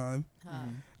at the time. Huh.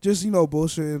 Just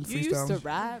bullshit and You used to freestyle.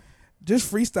 rap.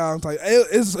 Just freestyle. Like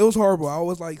it was horrible. I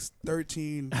was like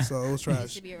 13, so it was You used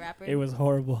trash. to be a rapper. It was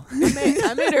horrible.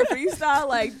 I made a freestyle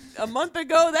like a month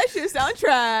ago. That shit sound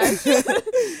trash. But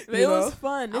You it was know?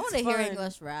 fun. I want to It's hear fun.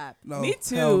 English rap. No, Me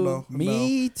hell too. no,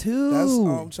 Me too.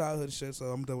 no. That's childhood shit. So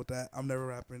I'm done with that. I'm never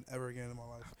rapping ever again in my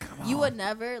life. You would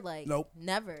never Nope.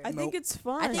 never. I think Nope. it's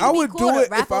fun. I think I it'd be would cool do to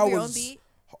it rap if I over your own was beat.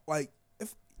 like.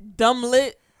 Dumb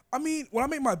lit. I mean, when I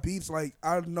make my beats, like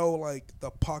I know like the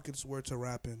pockets where to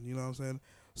rap in. You know what I'm saying?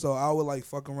 So I would like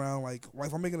fuck around. Like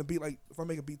if I'm making a beat, like if I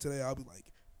make a beat today, I'll be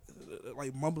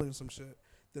like mumbling some shit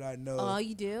that I know. Oh,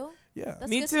 you do? Yeah. That's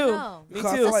Me good too. To know. Me Because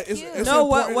I too. feel like That's it's cute. No,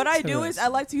 what important. I do is I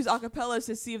Interesting. like to use acapellas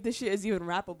to see if this shit is even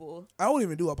rappable. I don't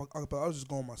even do acapella. I was just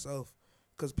going myself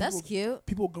because That's people cute.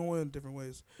 people go in different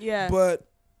ways. Yeah. But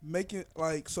making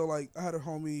like I had a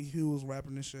homie who was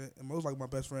rapping and shit, and it was like my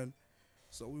best friend.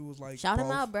 So we was like Shout him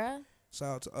both. out, bruh.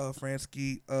 Shout out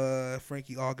to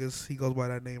Frankie August. He goes by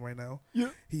that name right now. Yeah.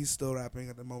 He's still rapping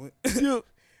at the moment. Yeah.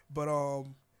 But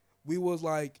we was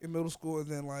like in middle school, and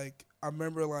then like I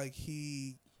remember like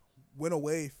he went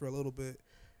away for a little bit.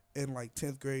 In like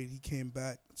 10th grade, he came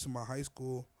back to my high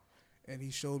school, and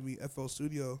he showed me FL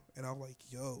Studio, and I was like,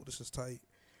 "Yo, this is tight."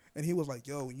 And he was like,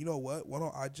 "Yo, you know what? Why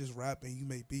don't I just rap and you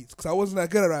make beats?" Because I wasn't that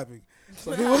good at rapping.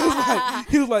 So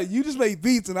he was like, "You just make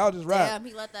beats and I'll just rap." Damn,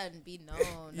 he let that be known.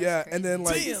 That's Yeah, and then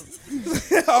like crazy.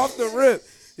 off the rip,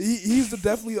 he's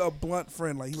definitely a blunt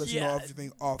friend. Like he lets you know God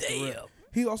everything off the rip.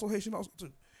 He also Haitian also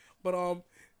too. But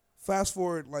fast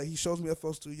forward, like he shows me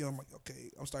FL Studio. I'm like,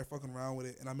 okay, I'm start fucking around with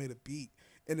it, and I made a beat.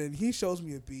 And then he shows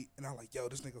me a beat, and I'm like, yo,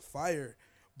 this nigga fire.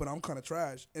 But I'm kind of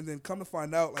trash. And then come to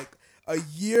find out, like a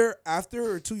year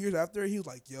after or 2 years after, he was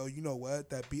like, yo, you know what?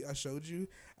 That beat I showed you,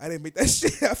 I didn't make that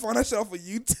shit. I found that shit off of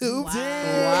YouTube.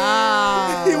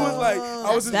 Wow. He was like,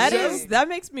 I was just that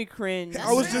makes me cringe.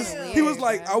 I was That's just weird, he was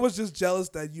like bro. I was just jealous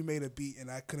that you made a beat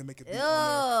and I couldn't make a beat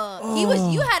on Ew. He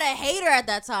was. You had a hater at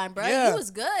that time, bro. Yeah. He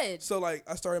was good. there. So like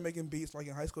I started making beats like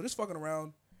in high school, just fucking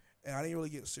around, and I didn't really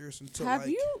get serious until Have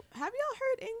like y'all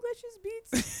heard English's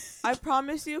beats? I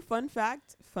promise you, fun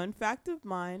fact of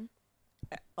mine.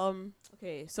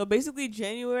 Okay, so basically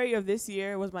January of this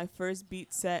year was my first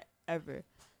beat set ever.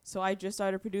 So I just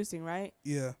started producing, right?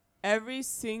 yeah. Every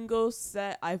single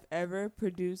set I've ever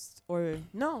produced or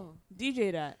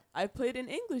DJ'd at, I played an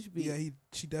English beat. Yeah,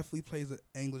 she definitely plays an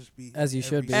English beat. As you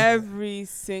should be. Every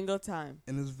single time.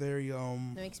 And it's very That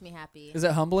makes me happy. Is it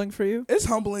humbling for you? it's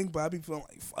humbling, but I be feeling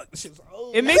like fuck this shit's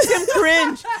It makes him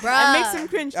cringe. Bruh. It makes him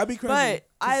cringe. I be cringing. But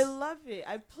I 'cause love it.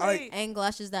 I play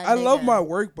English is that. I love nigga. my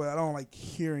work, but I don't like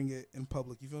hearing it in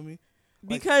public. You feel me?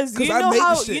 Like, because 'cause you I know make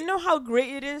the how shit. great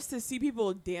it is to see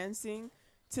people dancing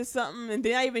to something and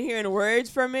they're not even hearing words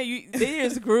from it. They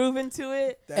just groove into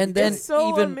it. And then It's so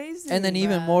even amazing. and then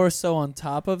even bruh. more so on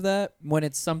top of that, when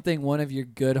it's something one of your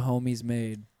good homies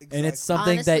made, and it's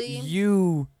something Honestly, that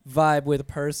you vibe with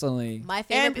personally. My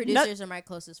favorite And producers are my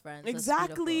closest friends. That's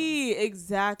exactly. I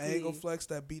ain't gonna flex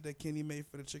that beat that Kenny made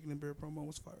for the Chicken and Beer promo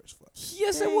was fire as fuck.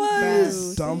 Yes, it Thank was.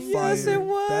 you. Dumb Yes, fire. it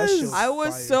was. That shit was I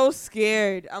was fire. so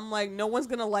scared. I'm like, no one's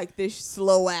gonna like this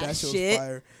slow That ass shit was shit.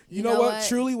 fire. You You know know what? what?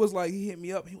 Truly was like, he hit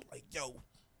me up. He was like, yo,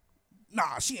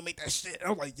 nah, she didn't make that shit. I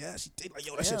was like, yeah, she did. Like,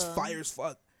 yo, that shit's Yeah. fire as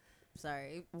fuck.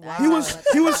 Sorry. Wow.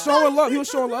 He was showing love. He was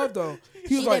showing love though.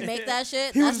 He was She like, didn't make that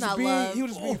shit. he That's was not being, love. he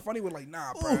was just being funny with like,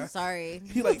 nah, bruh. Sorry.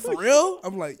 He like, for real?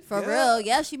 I'm like, For yeah. real.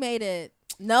 Yeah, she made it.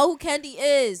 Know who Kendi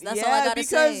is. That's all I gotta because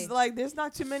say. like there's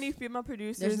not too many female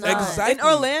producers There's not. Exactly. in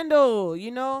Orlando,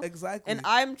 you know. Exactly. And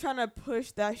I'm trying to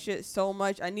push that shit so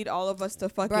much. I need all of us to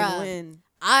fucking Bruh. win.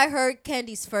 I heard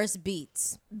Kendi's first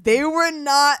beats. They were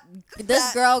not.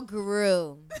 This girl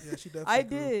grew. yeah, she definitely I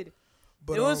grew. did.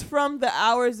 But, It was from the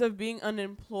hours of being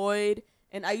unemployed,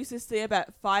 and I used to stay up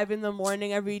at 5 a.m.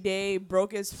 every day,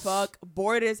 broke as fuck,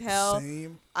 bored as hell.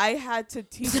 same. I had to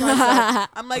teach myself.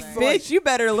 I'm like, Right. bitch, you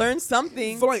better learn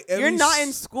something. For like every You're not in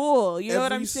s- school. You know what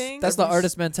every I'm s- saying? That's the Every-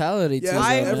 artist mentality, Yeah, too.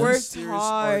 I though, every man. worked serious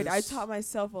hard. artist. I taught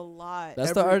myself a lot.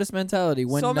 That's the every- artist mentality.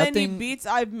 When So nothing, many beats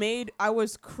I've made, I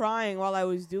was crying while I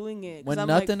was doing it. 'cause when I'm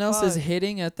nothing like, else is fuck.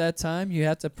 hitting at that time, you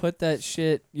have to put that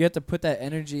shit. You have to put that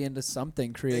energy into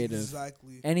something creative.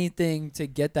 Exactly. Anything to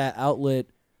get that outlet.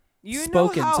 You know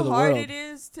spoken how to the hard world. it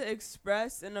is to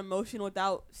express an emotion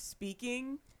without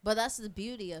speaking? But that's the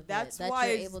beauty of That's it. That why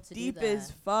you're it's able to deep do that.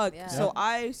 as fuck. Yeah. So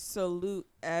I salute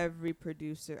every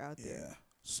producer out Yeah. there.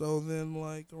 So then,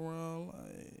 like, around,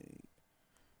 like,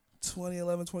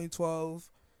 2011, 2012,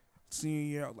 senior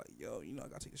year, I was like, yo, you know, I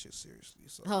gotta take this shit seriously.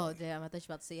 So, Oh like, damn! I thought you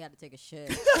were about to say you had to take a shit.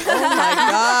 Oh my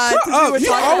god. 'cause we up. were You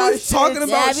talking always about shit. talking Yeah,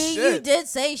 about I mean, shit. you did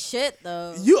say shit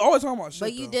though. You always talking about shit,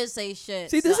 but you though. did say shit.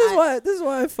 See, this so is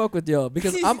why I fuck with y'all,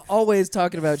 because I'm always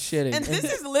talking about shitting. And this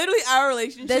is literally our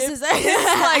relationship. This is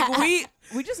it's like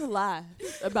we just laugh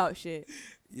about shit.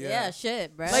 yeah,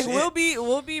 shit, bro. Like Shit.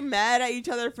 we'll be mad at each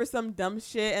other for some dumb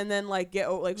shit and then like we're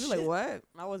like what?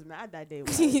 I was mad that day.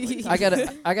 What?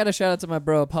 I gotta shout out to my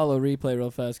bro Apollo Replay real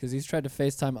fast because he's tried to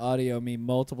FaceTime audio me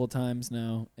multiple times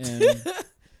now, and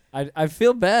I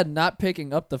feel bad not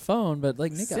picking up the phone, but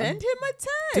like nigga, Send I'm him a text.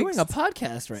 doing a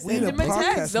podcast right We now. Send need him a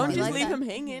podcast, text. Don't my just nigga. leave him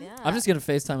hanging. Yeah. I'm just gonna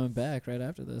FaceTime him back right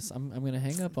after this. I'm gonna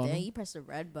hang up on Damn, him, you pressed the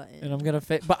red button. and I'm gonna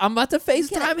but I'm about to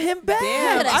FaceTime him back.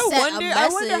 Damn, could've I sent a wonder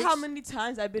how message. many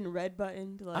times I've been red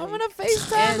buttoned. Like, I'm gonna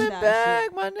FaceTime and him that back,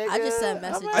 shit. my nigga. I just sent I'm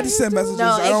messages. out I just here sent doing- messages. no,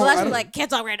 I don't- English I was don't- like, can't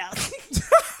talk right now.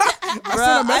 I Bruh, sent a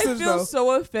I message, feel though.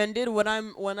 so offended when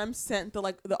I'm sent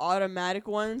the automatic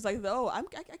ones like I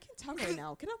can't talk right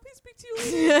now. Can I please speak to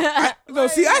you? No,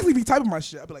 see, I actually be typing my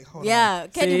shit. I be like, hold on. Yeah,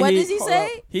 Kenny, See, what he- does he hold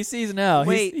say? He sees now.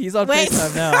 Wait, he's on wait.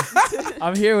 FaceTime now.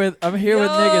 I'm here with niggas,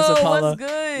 Yo, Apollo. What's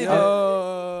good?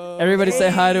 Yo. Everybody say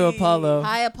hi to Hey. Apollo.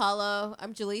 Hi, Apollo.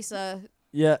 I'm Jaleesa.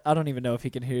 Yeah, I don't even know if he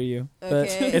can hear you. But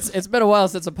Okay. it's been a while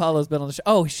since Apollo's been on the show.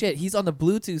 Oh shit, he's on the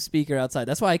Bluetooth speaker outside.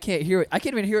 That's why I can't hear it. I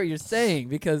can't even hear what you're saying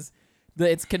because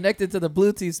it's connected to the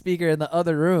Bluetooth speaker in the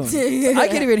other room. So I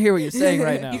can't even hear what you're saying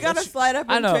right now. You gotta slide up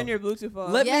I and know. turn your Bluetooth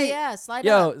off. Let me- Yeah, slide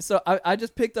up. Yo, so I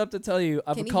just picked up to tell you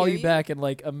I'm Can gonna he call hear you you? back in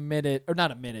like a minute, or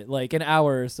not a minute, like an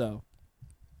hour or so.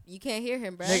 You can't hear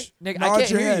him, bro. Nick, I Nod can't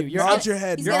your hear head. you. You're Nod out- your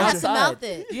head. He's You're gonna Nod have your, to outside. mouth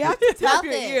it. You have to tap Mouth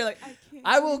your it. ear. Like I can't.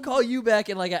 I will call you back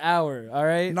in like an hour. All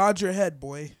right. nod your head,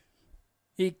 boy.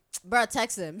 Bro,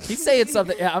 text him. He's saying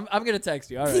something. Yeah, I'm gonna text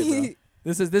you. All right, bro.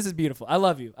 This is beautiful. I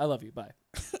love you. Bye.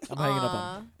 I'm hanging up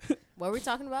on you. What were we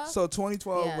talking about? So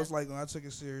 2012 Yeah. was like when I took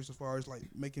it serious as far as like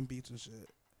making beats and shit.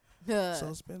 So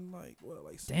it's been like what,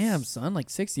 like Damn, son, like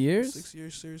 6 years. 6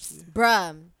 years seriously.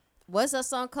 Bruh, what's that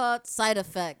song called? Side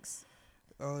Effects.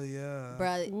 Oh yeah.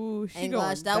 Bruh, Ooh, she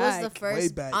English. going That was the back. Way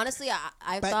first. back. Honestly,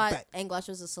 I Back, thought back. English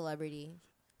was a celebrity.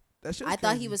 That shit I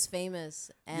thought he crazy. was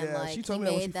famous, and Yeah, like she he told me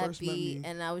that when she made that first met beat, me.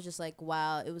 and I was just like,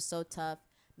 wow, it was so tough.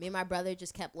 Me and my brother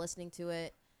just kept listening to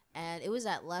it, and it was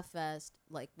at Left Fest.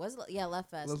 Like, was it? Yeah, Left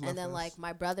Fest. Was And Left then Fest. like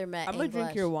my brother met. I'm gonna English.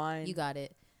 drink your wine. You got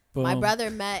it. Boom. My brother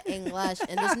met English,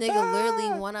 and this nigga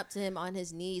literally went up to him on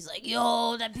his knees, like,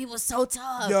 "Yo, that beat was so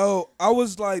tough." Yo, I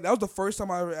was like, that was the first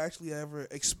time I ever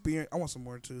experienced. I want some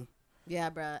more too. Yeah,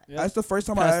 bruh. Yep. That's the first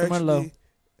time Pass I the Merlot. actually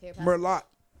Here, pass- Merlot.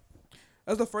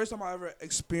 That's the first time I ever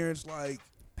experienced like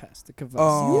Pass the Kvass.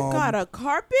 You got a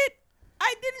carpet?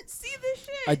 I didn't see this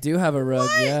shit. I do have a rug.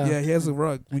 Yeah. yeah, he has a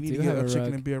rug. I We need do to get have a a chicken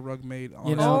rug. and beer rug made.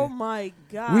 You know- Oh honestly. my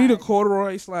god. we need a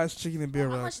corduroy / chicken and beer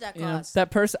How rug. much that You know, cost?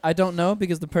 that person I don't know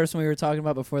because the person we were talking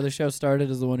about before the show started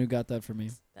is the one who got that for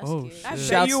me. That's Oh, cute. shit. I bet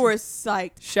Shouts- you were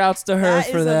psyched. Shouts to her That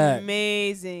for is that.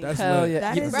 amazing. That's Hell lit. yeah.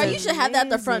 That You- is Bro, you should have that at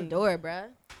the front amazing. door, bruh.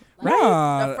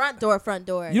 Nah, The front door, front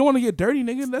door. you don't want to get dirty,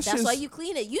 nigga. That's why you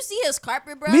clean it. You see his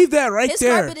carpet, bro. leave that right his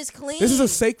there. carpet is clean. This is a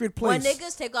sacred When place.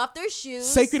 niggas take off their shoes.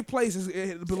 Sacred place.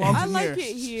 It belongs I in like here.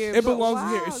 it here. It but belongs wow,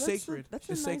 here. It's that's sacred. That's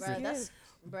a It's nice sacred. Bruh, gift.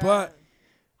 that's, bruh. But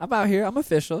I'm out here. I'm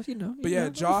official. You know. But yeah,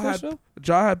 I'm Ja official.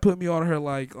 had put me on her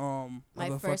like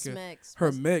My first mix.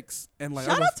 her mix and like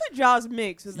Shout out to Jaws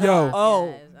mix. Was Yo. that, oh,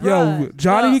 Yes. yo bruh.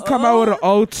 Johnny come out with an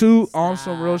O2 on Stop.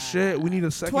 some real shit. We need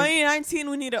a second. 2019,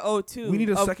 we need an O2. We need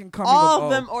a of second coming all of of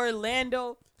them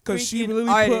Orlando. because she freaking literally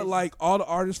artists. put like all the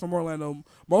artists from Orlando,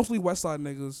 mostly West Side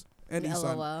niggas and East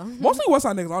Side. LOL. Mostly West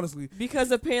Side niggas, honestly.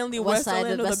 Because apparently West West Side,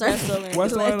 Orlando the the best best Orlando. Orlando.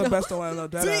 West Orlando, best Orlando,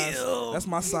 dead ass. That's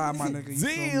my side, my nigga. You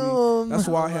feel me? That's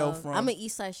where I hail from. I'm an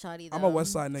East Side shawty though. I'm a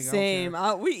West Side nigga. Same.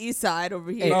 We East Side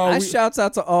over here. Hey, No, I we- shouts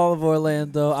out to all of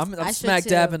Orlando. I'm I should smack too.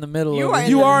 dab in the middle. You over are here.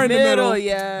 You are in the middle,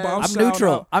 yeah. but I'm shouting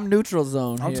neutral. out- I'm neutral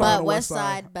zone. I'm here. talking- But West West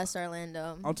Side. Side, best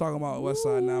Orlando. I'm talking about West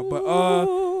Side now,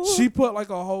 but she put like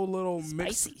a whole little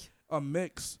Spicy.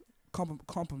 mix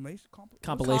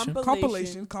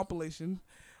compilation.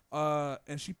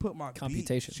 And she put my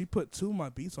Computation. beat. She put 2 of my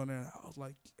beats on there, and I was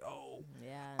like, yo.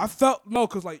 Yeah. I felt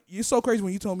cause like you're so crazy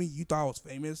when you told me you thought I was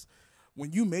famous.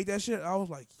 When you made that shit, I was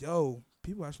like, yo,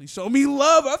 people actually show me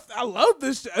love. I love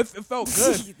this shit. It felt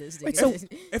good. This Wait, nigga. so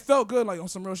it felt good, like on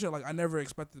some real shit. Like I never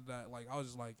expected that. Like I was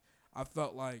just like, I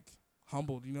felt like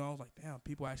humbled. You know, I was like, damn,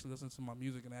 people actually listen to my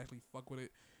music and actually fuck with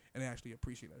it, and they actually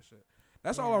appreciate that shit.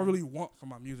 That's all I Yeah. really want from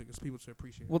my music is people to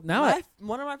appreciate it. Well, now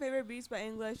One of my favorite beats by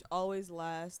English, Always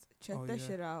Last. Check Oh, that yeah.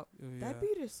 shit out. Yeah. That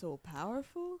beat is so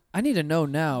powerful. I need to know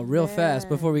now, real fast,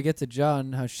 before Man. we get to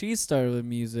John, how she started with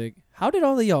music. How did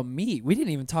all of y'all meet? We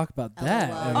didn't even talk about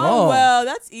that LOL. at Oh, all. well,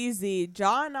 that's easy.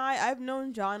 John and I've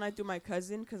known John and I through my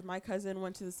cousin because my cousin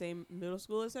went to the same middle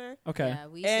school as her. Okay. Yeah,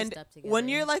 we used And to step together. when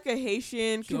you're like a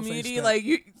Haitian She don't say community, step. like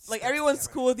Step everyone's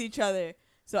together. cool with each other.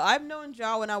 So I've known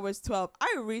Ja when I was 12.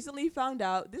 I recently found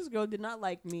out this girl did not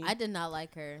like me. I did not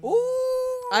like her.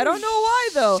 I don't know why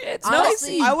though. Shit, No,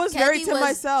 Honestly, I was very Kenny to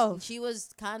myself. She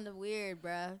was kind of weird,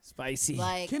 bruh. Spicy.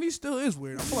 Like, Kenny still is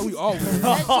weird. I feel like we all weird.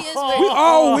 that she is weird. We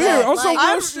all weird. Yeah, On some like,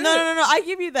 real I'm, shit. no. I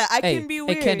give you that. I hey, can be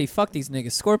weird. hey, Candy, fuck these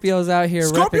niggas. Scorpios out here.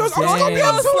 Scorpios? I'm repping Scorpio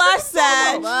gang. too. Slash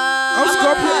Sag. I'm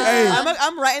Scorpio. Hey.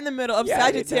 I'm right in the middle of Yeah,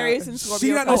 Sagittarius and She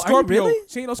Scorpio. not no Oh, are you Scorpio. really?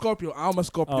 She ain't no Scorpio. I'm a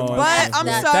Scorpio. Oh, man. But I'm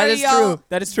That- sorry, That is y'all. true.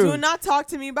 That is true. Do not talk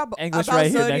to me about English about right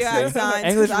here next zodiac to you. signs.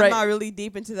 English 'Cause right- I'm not really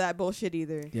deep into that bullshit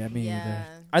either. Yeah, me Yeah. either.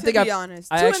 I think to be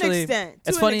honest, I to actually- an extent. It's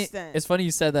to an funny. extent. It's funny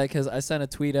you said that because I sent a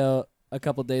tweet out a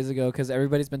couple days ago because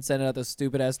everybody's been sending out those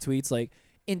stupid ass tweets like,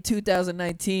 in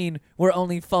 2019 we're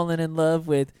only falling in love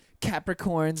with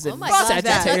Capricorns Oh and my god,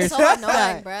 Sagittarius. that's so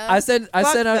annoying, bruh. I sent Fuck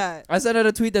out that. I sent out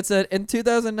a tweet that said in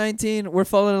 2019 we're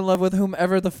falling in love with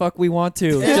whomever the fuck we want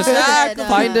to. Yeah. Just Exactly.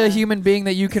 find a human being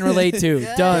that you can relate to.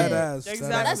 Good. Done. Deadass, Exactly.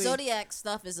 That deadass. zodiac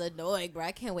stuff is annoying, bro.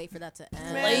 I can't wait for that to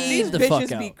end. Man, Played these the bitches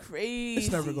fuck be out. crazy.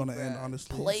 It's never gonna end, bruh.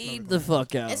 honestly. Played the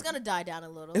fuck out. It's gonna die down a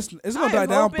little. It's I gonna die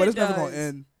down, hope but it it's never gonna does.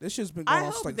 end. This shit's been going I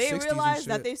on since hope like they 60s realize and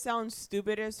that shit. they sound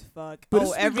stupid as fuck. But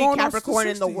it's been Every going on since the Capricorn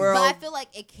in the 60s. world. but I feel like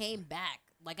it came back,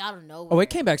 like out of nowhere. Oh, it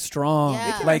came back strong. Yeah.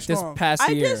 It came Like back this strong. past I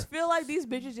year. just feel like these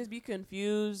bitches just be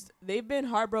confused. They've been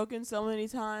heartbroken so many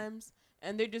times,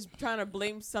 and they're just trying to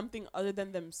blame something other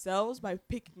than themselves by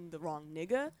picking the wrong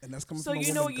nigga. And that's coming So from a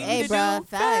you know woman, what you guys. Hey, need to bruh, do?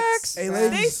 facts. Hey, bruh.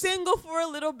 ladies. Stay single for a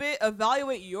little bit.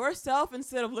 Evaluate yourself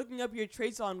instead of looking up your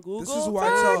traits on Google. This is what I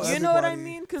tell You know what I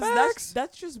everybody. mean? Because Facts.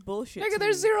 that's just bullshit. Nigga, to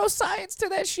there's me. zero science to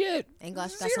that shit.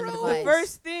 English got some Zero. The advice.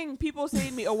 first thing people say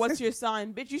to me, "Oh, what's your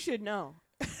sign?" Bitch, you should know.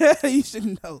 You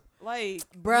should know. Like,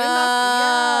 Bruh. you're not-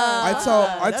 yeah, I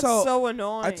tell- that's tell- so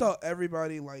annoying. I tell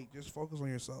everybody like just focus on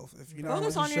yourself. If you're not in a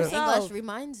Focus on relationship, yourself. English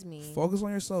reminds me. focus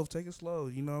on yourself. Take it slow.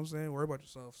 You know what I'm saying? Worry about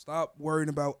yourself. Stop worrying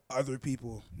about other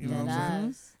people. You know what I'm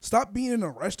saying? Deadass. Stop being in a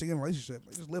rush to get in a relationship.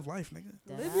 Like, just live life, nigga.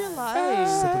 Live your Deadass. life.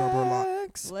 Sip it up,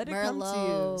 Merlot. Let it come to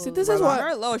Merlot. you. See, this is why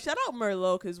Merlot. Shout out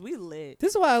Merlot because we lit.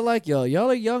 this is why I like y'all.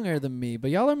 Y'all are younger than me, but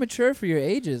y'all are mature for your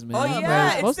ages, man. Oh Like,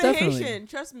 yeah, it's most the definitely. Haitian.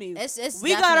 Trust me. It's We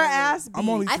got our definitely- ass beat. I'm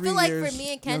only I 3 feel like years for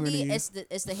me and younger than Kendi, you.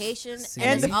 it's the Haitian See,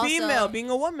 and it's the also, female being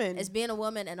a woman. it's being a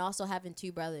woman and also having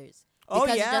 2 brothers. Oh,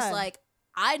 Because yeah. it's just like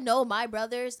I know my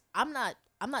brothers. I'm not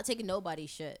taking nobody's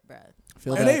shit, bruh.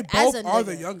 Feel And that. they As both a are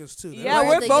the nigga. youngest too. They're yeah, like-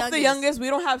 we're the both youngest. the youngest. We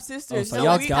don't have sisters, Oh, so so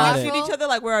y'all we got treat it. each other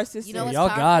like we're our sisters. You know what's Y'all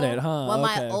got powerful? it, huh? When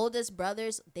Okay. my oldest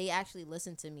brothers, they actually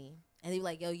listen to me. And they be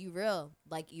like, yo, you real.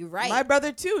 Like, you right. My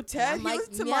brother too, Ted. I'm He like,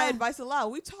 listens to my yeah. advice a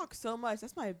lot. We talk so much.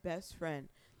 That's my best friend.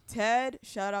 Ted,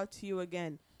 shout out to you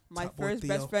again. My Top boy first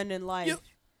Theo. best friend in life. Yep.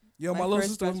 Yo, My my little first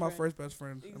sister was best my friend. first best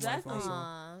friend. in life Exactly. also.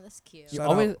 Aw, that's cute. You Shout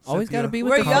always out, always got to Cynthia. be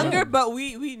with We're the calm. younger, but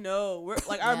we know. We're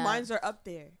like our Yeah. minds are up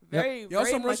there. Very, Yo, very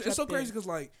some real much shit. It's so up there. crazy because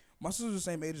like my sister's the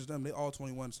same age as them. They all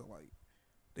 21, so like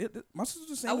my sister's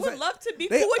the same. I as would that. love to be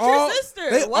They cool with all- your sister.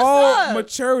 They What's all up?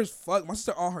 mature as fuck. My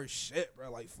sister on her shit, bro.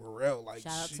 Like for real. Like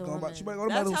Shout out she to going back. women. She might go to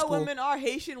That's medical how school. women are.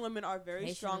 Haitian women are very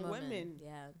Haitian strong women.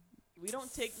 Yeah. We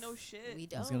don't take no shit. We I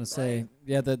don't. was gonna bro. say,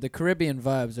 yeah, the Caribbean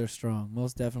vibes are strong,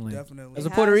 most definitely. Definitely. As a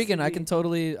It Puerto has Rican, to I be. can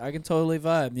totally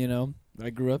vibe. You know, I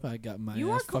grew up, I got my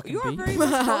You ass are fucking you are beat. very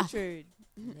much cultured.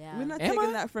 Yeah. We're not Am taking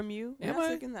I? that from you. We're Am not I?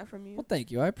 taking that from you. Well,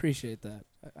 thank you. I appreciate that.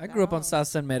 I grew up on No.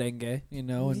 salsa and merengue, you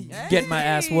know, and Hey. getting my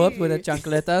ass whooped with a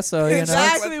chancleta. So you know,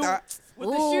 Exactly. With With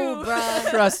the Ooh, shoe. bruh.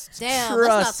 trust, Damn, trust,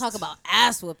 let's not talk about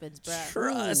ass whoopings, bruh.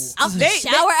 trust. I'm They-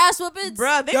 shower ass whoopings.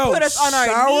 Bruh, they Yo, put us on our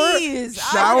shower- knees.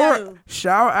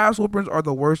 Shower ass whoopings are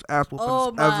the worst ass whoopings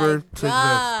Oh my ever to exist.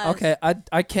 gosh. Okay,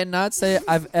 I cannot say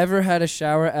I've ever had a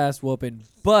shower ass whooping,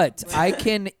 but I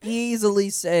can easily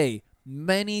say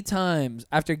many times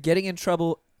after getting in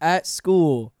trouble at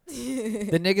school,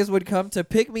 the niggas would come to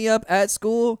pick me up at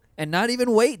school and not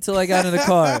even wait till I got in the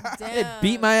car. They Damn.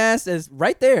 beat my ass as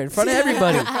right there in front of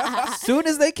everybody. Soon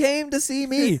as they came to see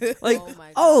me, like, Oh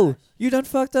my oh, gosh. you done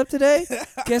fucked up today?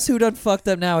 Guess who done fucked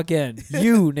up now again?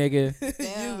 You, nigga. You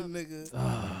Damn.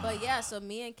 nigga. But yeah, so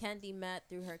me and Kendi met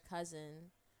through her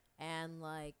cousin, and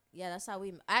like, yeah, that's how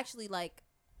we actually like.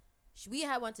 We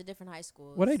had went to different high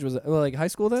schools. What age was it? Well, like high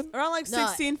school then? Around like No,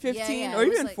 16, 15, yeah, or it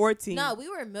was even like- 14. No, we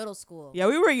were in middle school. Yeah,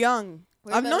 we were young.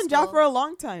 We were I've middle known Ja school, for a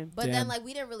long time. but Damn. then like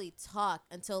we didn't really talk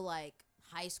until like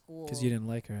high school. Because you didn't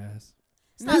like her ass.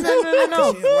 It's No, not no, no, no, She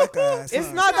no. didn't like her ass, It's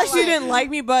huh? not that not she like- didn't like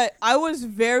me, but I was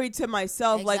very to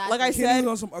myself. Like I Exactly. said, Kenny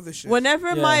was on some other shit.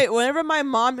 whenever Yeah. my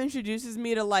mom introduces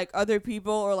me to like other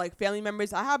people or like family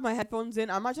members, I have my headphones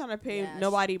in. I'm not trying to pay Yeah,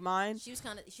 nobody mind. She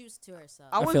was to herself.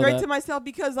 I was feel very that. to myself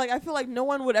because like I feel like no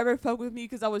one would ever fuck with me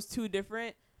because I was too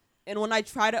different. And when I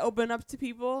try to open up to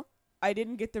people, I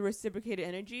didn't get the reciprocated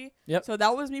energy. Yep. So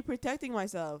that was me protecting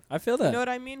myself. I feel that. You know what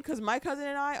I mean? Because my cousin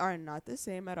and I are not the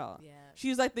same at all. Yeah.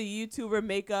 She's like the YouTuber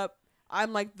makeup.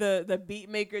 I'm like the beat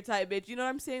maker type bitch. You know what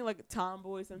I'm saying? Like a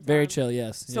tomboy sometimes. Very chill,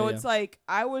 yes. So Yeah, it's like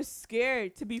I was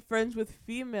scared to be friends with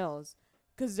females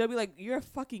because they'll be like, "You're a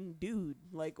fucking dude.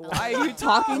 Like, why are you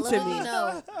talking to me?"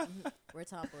 No, we're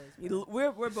tomboys. bro.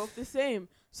 We're both the same.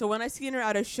 So when I seen her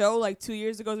at a show like 2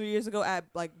 years ago, 3 years ago at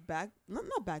like back not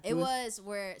back. It was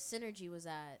where Synergy was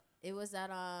at. It was at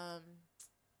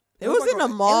It was like in a a-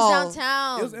 It mall. was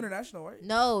downtown. It was international, right?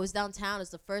 No, it was downtown. It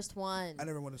was the first one. I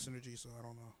never went to Synergy, so I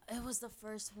don't know. It was the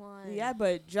first one. Yeah,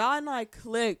 but John and I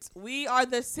clicked. We are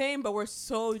the same, but we're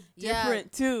so Yeah.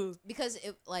 different too. Because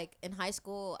it like in high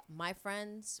school, my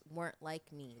friends weren't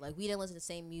like me. Like we didn't listen to the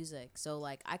same music, so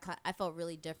like I felt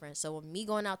really different. So when me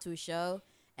going out to a show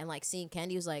and like seeing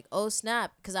Kendi was like, oh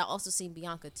snap, because I also seen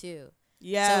Bianca too.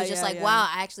 Yeah. So it was just yeah, like, yeah. wow,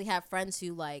 I actually have friends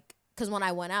who like, because when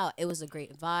I went out, it was a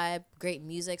great vibe, great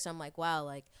music. So I'm like, wow,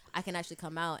 like I can actually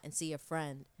come out and see a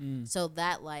friend. Mm. So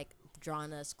that like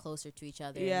drawn us closer to each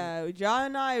other. Yeah, John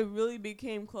and I really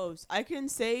became close. I can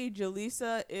say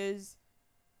Jaleesa is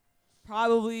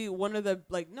probably one of the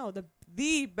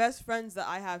the best friends that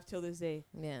I have till this day.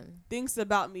 Yeah. Thinks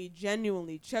about me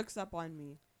genuinely, checks up on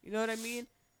me. You know what I mean?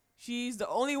 She's the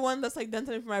only one that's like done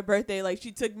something for my birthday. Like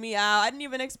she took me out. I didn't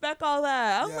even expect all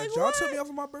that. I was Yeah, like, John what? took me out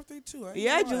for my birthday too. I ain't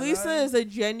Yeah, gonna lie, Jaleesa man. is a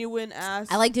genuine ass.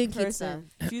 I like doing cute stuff.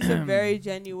 person. She's a very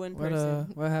genuine What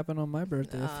person. what happened on my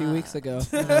birthday a few weeks ago?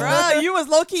 Bruh, you was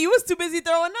low key. You was too busy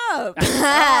throwing up.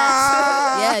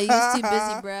 Yeah, you was too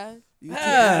busy, bruh. You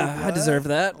I deserve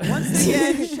that. Once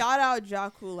again, shout out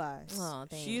Jakulai. Oh,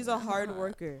 dang. She's a hard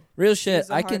worker. Real shit. She's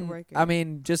a I hard can. worker. I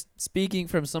mean, just speaking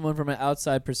from someone from an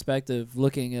outside perspective,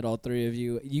 looking at all three of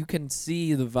you, you can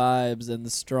see the vibes and the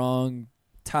strong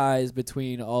ties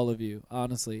between all of you.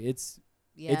 Honestly, it's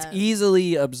Yeah.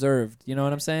 easily observed. You know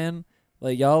what I'm saying?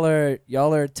 Like y'all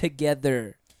are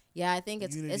together. Yeah, I think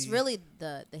it's Unity. really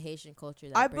the Haitian culture.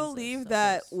 That I brings us believe so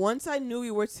that close. once I knew we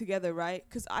were together, right?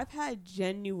 Because I've had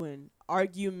genuine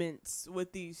arguments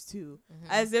with these two, Mhm.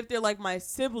 as if they're like my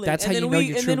siblings. That's and how then you know we,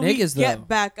 you're and true then we niggas, get though.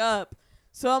 back up.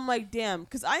 So I'm like, damn,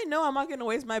 because I know I'm not gonna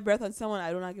waste my breath on someone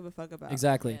I do not give a fuck about.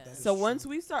 Exactly. Yeah. So once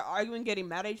we start arguing, getting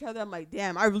mad at each other, I'm like,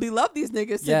 damn, I really love these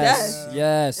niggas to Yes. death.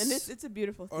 Yes. And it's a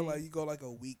beautiful Or thing. like you go like a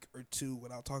week or two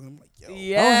without talking. I'm like, yo.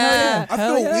 yeah. Oh, hell yeah. I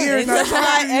Hell feel yeah. weird And not Glitch and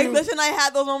talking to I, you. Glitch and I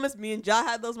had those moments. Me and Ja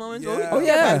had those moments. Where we Yeah. could Oh, get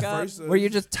yeah. back up. Versus- Where you're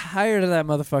just tired of that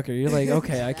motherfucker. You're like,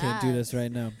 okay, I can't do this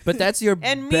right now. But that's your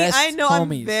And me, best I know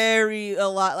homies. I'm very a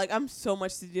lot. Like I'm so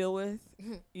much to deal with.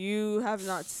 You have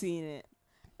not seen it,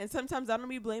 and sometimes I don't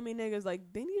be blaming niggas. Like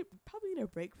they probably need a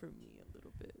break from me a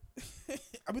little bit.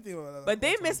 I've been thinking about that. But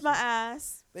they sometimes. miss my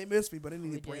ass. They miss me, but they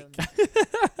need We a break. do.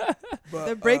 But,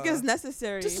 The break is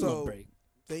necessary. Just a so- little break.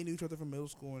 They knew each other from middle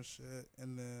school and shit,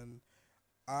 and then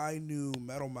I knew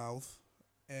Metal Mouth,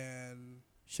 and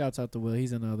Shouts out to Will.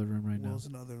 He's in the other room right now. Will's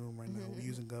in another room right now. We're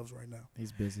using Govs right now.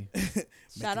 He's busy.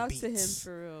 Shout out Making to him beats.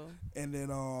 for real. And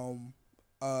then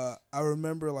I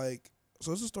remember like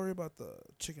So is the story about the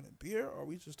chicken and beer, or are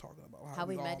we just talking about how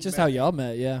we met all each Just met? how y'all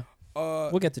met, yeah. Uh,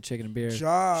 We'll get to chicken and beer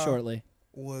Ja shortly.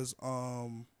 was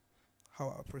how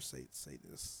I per se say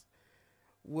this,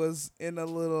 was in a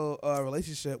little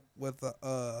relationship with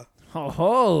a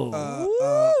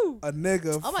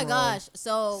nigga. Oh my from- gosh!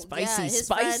 So Spicy, yeah, his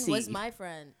spicy. friend was my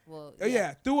friend. Well, Oh,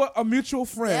 yeah, through a mutual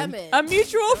friend. Damn it. A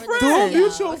mutual Remember Through a friend. that?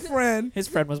 mutual friend. His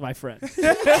friend was my friend.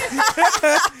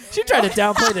 She tried to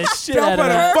downplay the shit Don't out of put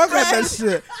that. a fuck at that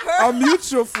shit. A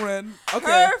mutual friend. Okay.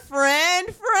 Her friend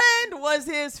was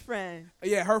his friend.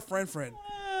 Yeah, her friend. My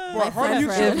But her friend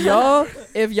mutual friend.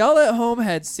 If y'all at home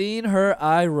had seen her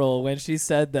eye roll when she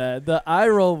said that, the eye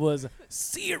roll was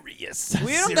serious.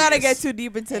 We don't gotta get too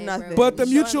deep into Hey, bro. nothing. But the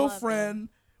We showing mutual love, friend,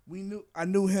 I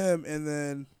knew him, and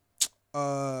then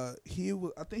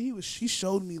she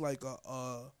showed me like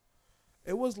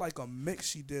it was like a mix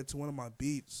she did to one of my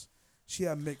beats. She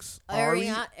had mixed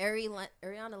Ariana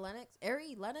Lennox.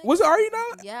 Ari Lennox. Was it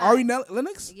Ariana? Yeah. Ariana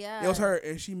Lennox? Yeah. It was her,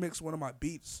 and she mixed one of my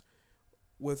beats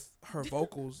with her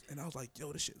vocals, and I was like,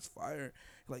 yo, this shit is fire.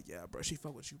 Like, yeah, bro, she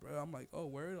fuck with you, bro. I'm like, oh,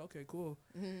 word? Okay, cool.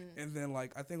 Mhm. And then,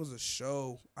 like, I think it was a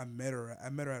show. I met her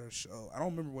at a show. I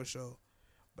don't remember what show,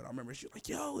 but I remember she was like,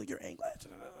 yo, you're English.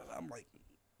 I'm like,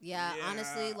 Yeah,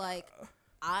 honestly, like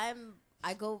I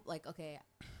go like okay,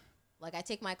 like I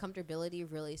take my comfortability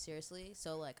really seriously.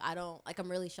 So like I'm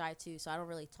really shy too. So I don't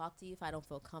really talk to you if I don't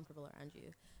feel comfortable around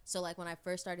you. So like when I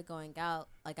first started going out,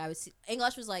 like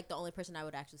English was like the only person I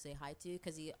would actually say hi to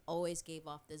because he always gave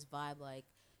off this vibe like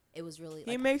it was really.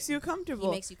 He Like, makes you comfortable.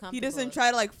 He makes you comfortable. He doesn't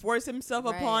try to like force himself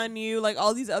Right. upon you like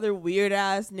all these other weird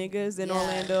ass niggas in Yeah.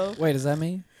 Orlando. Wait, is that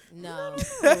me? No.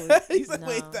 he's like, No.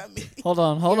 wait, that me. Hold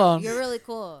on. You're really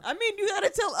cool. I mean, you gotta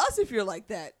tell us if you're like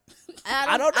that.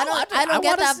 I don't get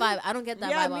wanna that see- vibe. I don't get that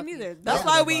Yeah, vibe. me off you. neither. That's Yeah.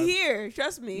 why That we vibe. here.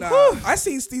 Trust me. Nah, I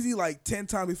seen Steezy like 10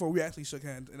 times before we actually shook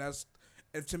hands,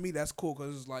 and to me that's cool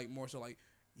because it's like more so like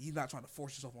you're not trying to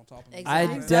force yourself on top of me. I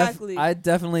Exactly. I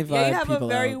definitely vibe Yeah, you have a people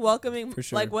very out. welcoming. for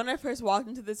sure. Like when I first walked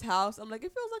into this house, I'm like,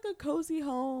 it feels like a cozy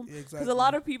home. Yeah, Because exactly. a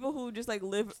lot of people who just like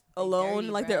live alone, dirty,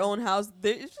 like their bro. own house,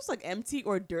 it's just like empty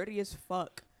or dirty as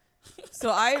fuck. So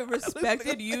I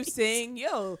respected you saying,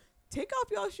 "Yo, take off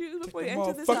y'all shoes before you them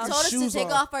enter this motherfucking You house." told us to shoes take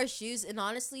off. off our shoes, and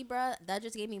honestly, bruh, that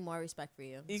just gave me more respect for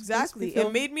you. Exactly. Makes me feel-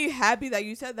 It made me happy that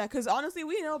you said that because honestly,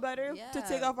 we know better Yeah. to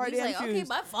take off our He's damn like, shoes. okay,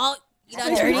 my fault. You know,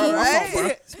 Oh, dirty. bro, Right? bro.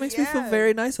 This makes me feel Yeah.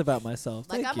 very nice about myself.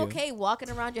 Like Thank I'm you. okay walking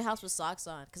around your house with socks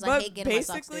on because I But hate getting my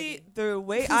socks basically, dirty. the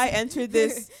way I entered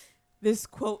this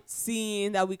quote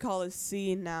scene that we call a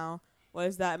scene now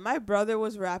was that my brother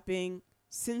was rapping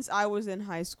since I was in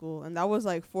high school, and that was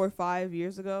like 4 or 5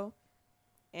 years ago.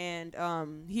 And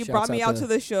he Shouts brought me out out to- to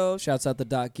the show. Shouts out the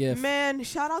dot gif. Man,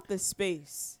 shout out the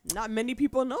space. Not many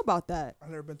people know about that. I've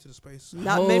never been to the space.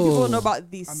 Not many people know Oh.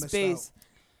 about the I missed space.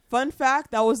 Fun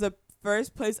fact, that was the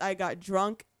first place I got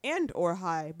drunk and or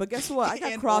high. But guess what? I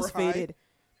got And or high? crossfaded.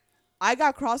 I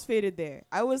got crossfaded there.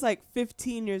 I was like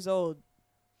 15 years old.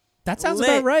 That sounds lit.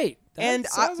 about right. That And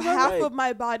sounds about half right. of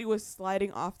my body was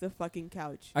sliding off the fucking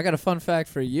couch. I got a fun fact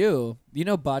for you. You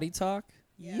know Body Talk?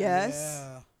 Yes.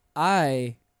 Yeah.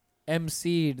 I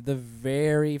emceed the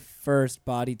very first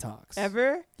Body Talks.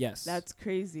 Ever? Yes. That's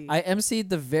crazy. I emceed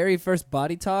the very first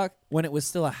Body Talk when it was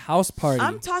still a house party.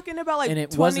 I'm talking about like And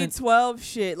it wasn't- 2012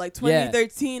 shit, like Yeah.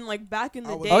 2013, like back in I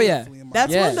the was day. Oh, yeah. definitely in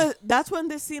my- That's when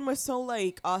this scene was so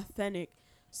like authentic.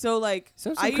 So like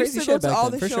So some I used crazy to go shit to back all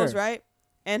then, the for shows, sure. right?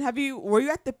 And were you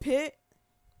at the pit?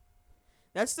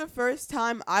 That's the first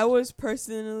time I was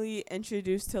personally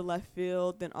introduced to Left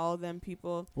Field and all them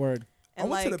people. Word. I And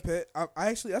went like to the pit. I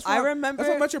actually that's I where remember- that's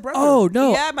where I met your brother. Oh,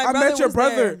 no. yeah, my I brother met your was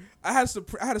brother. there. I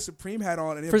had a Supreme hat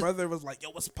on, and his For- brother was like, "Yo,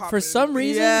 what's poppin'?" For some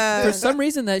reason, Yeah.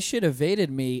 that shit evaded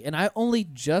me, and I only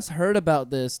just heard about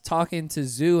this talking to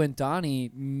Zoo and Donnie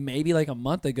maybe like a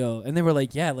month ago, and they were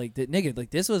like, "Yeah, like nigga,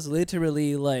 like this was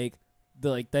literally like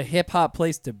the hip hop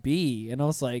place to be," and I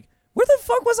was like, "Where the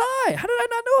fuck was I? How did I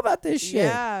not know about this shit?"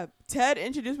 Yeah, Ted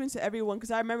introduced me to everyone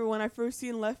because I remember when I first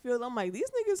seen Left Field, I'm like, these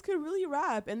niggas could really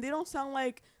rap, and they don't sound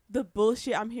like the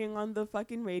bullshit I'm hearing on the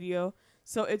fucking radio.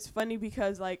 So it's funny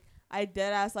because like I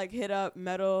dead ass like hit up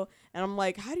Metal, and I'm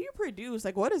like, how do you produce?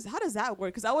 Like, how does that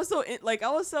work? Because I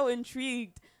was so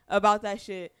intrigued about that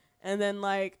shit. And then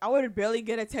like I would barely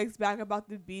get a text back about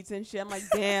the beats and shit. I'm like,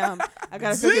 damn, I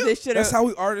gotta figure this shit out. That's how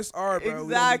we artists are, bro. Exactly.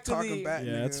 We don't be talking back,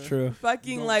 Yeah, nigga. that's true.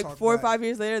 Fucking Don't like talk 4 or back. 5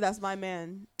 years later, that's my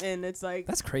man, and it's like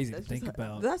That's crazy to that's think just-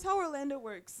 about. That's how Orlando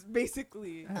works,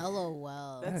 basically.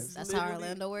 LOL. That's That's how literally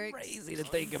Orlando works. Crazy to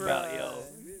think Bruh.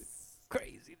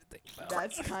 Crazy to think about.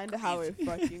 That's kind of how it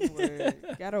fucking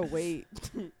works. Gotta wait.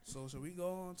 So should we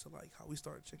go on to like how we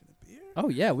started chicken and beer? Oh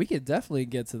yeah, we could definitely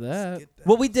get to that. get that.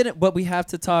 Well, we didn't, but we have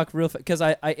to talk real because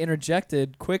I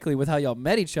interjected quickly with how y'all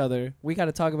met each other. We got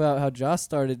to talk about how Josh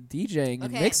started DJing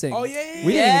and Okay. mixing. Oh yeah.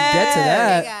 We didn't even get to Hey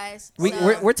that. guys.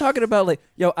 We're talking about like,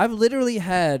 yo, I've literally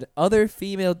had other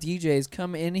female DJs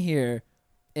come in here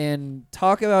and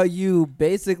talk about you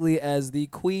basically as the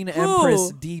Queen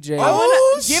Empress DJ I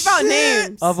want to give out shit.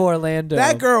 names. of Orlando.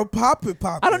 That girl poppin'.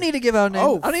 I don't need to give out names.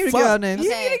 Oh, I don't need to fuck. give out names. You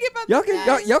Okay. need to give out Y'all the can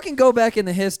names. y'all can go back in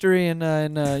the history and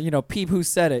you know peep who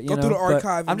said it. You Go know, through the but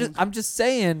archive and- I'm just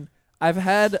saying I've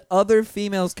had other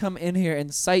females come in here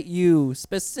and cite you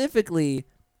specifically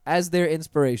as their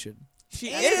inspiration. She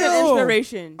Ew. is an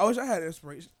inspiration. I wish I had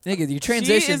inspiration. Nigga, your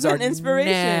transitions an are inspiration.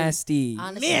 nasty.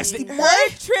 Honestly, Nasty.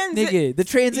 What Nigga, the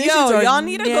transitions Yo, are y'all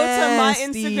need to go to my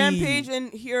nasty. Instagram page and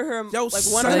hear her Yo, like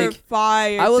one of son. her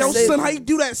fire. I will Yo, say- son, how you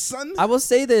do that, son? I will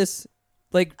say this,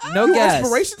 like no You gas.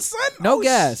 inspiration, son? No Oh,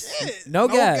 gas. shit. No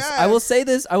gas. I will say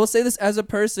this as a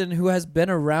person who has been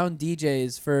around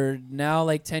DJs for now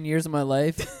like 10 years of my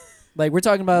life. Like we're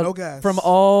talking about No gas. from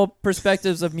all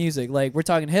perspectives of music. Like we're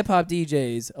talking hip hop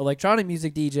DJs, electronic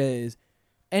music DJs,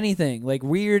 anything, like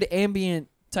weird ambient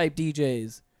type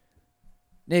DJs.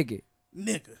 Nigga.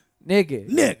 Nigga.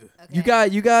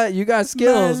 You got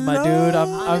skills, my dude.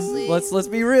 Honestly, let's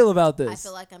be real about this. I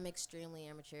feel like I'm extremely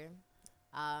amateur.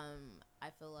 I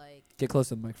feel like Get close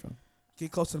to the microphone.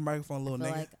 Get close to the microphone, I little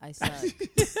feel nigga. like I suck.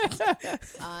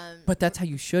 But that's how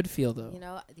you should feel though. you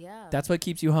know, yeah. That's what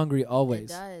keeps you hungry It always.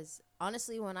 does.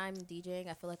 Honestly, when I'm DJing,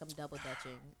 I feel like I'm double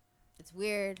dutching. It's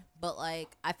weird, but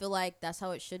like I feel like that's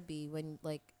how it should be when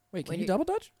like Wait, can when you you're- double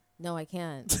dutch? no, I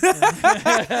can't. Metaphors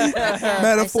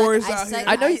out here.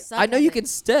 I know you can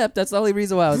step. That's the only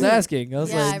reason why I was asking. I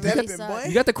was Yeah, I like, really Stepping, suck. boy.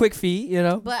 you got the quick feet, you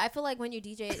know. But I feel like when you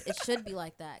DJ, it should be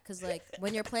like that. Because, like,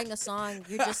 when you're playing a song,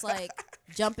 you're just, like,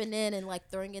 jumping in and, like,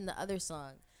 throwing in the other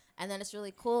song. And then it's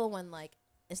really cool when, like,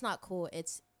 it's not cool.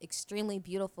 It's extremely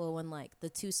beautiful when, like, the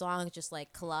two songs just,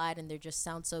 like, collide and they just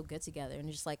sound so good together. And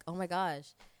you're just like, oh, my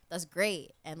gosh, that's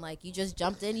great. And, like, you just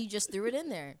jumped in, you just threw it in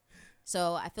there.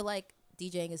 So I feel like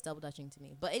DJing is double dutching to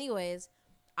me. But anyways,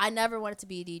 I never wanted to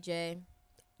be a DJ.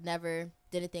 Never.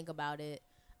 Didn't think about it.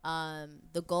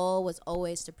 The goal was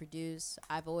always to produce.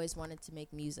 I've always wanted to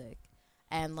make music.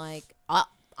 And like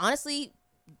honestly,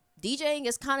 DJing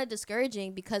is kind of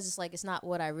discouraging because it's like it's not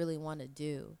what I really want to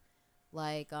do.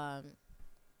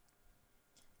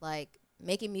 Like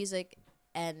making music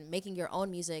and making your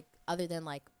own music other than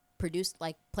like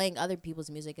playing other people's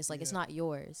music, it's like it's not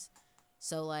yours.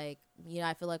 So like, you know,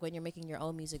 I feel like when you're making your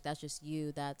own music, that's just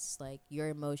you. That's like your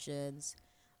emotions.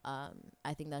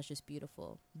 I think that's just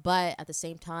beautiful. But at the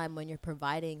same time, when you're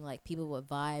providing like people with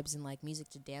vibes and like music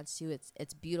to dance to,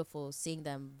 it's beautiful seeing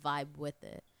them vibe with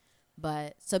it.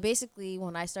 But so basically,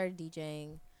 when I started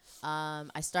DJing,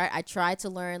 I tried to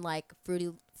learn like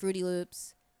Fruity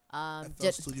Loops.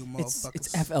 FL Studio It's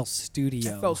motherfuckers. FL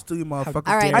Studio. FL Studio motherfuckers.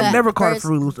 All right, I but never called it first-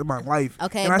 Fruity Loops in my life.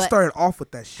 Okay, and I but- started off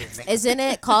with that shit. nigga. Isn't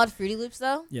it called Fruity Loops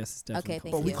though? Yes, it's definitely. Okay,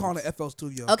 cool. thank But we you. calling it FL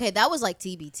Studio. Okay, that was like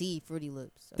TBT Fruity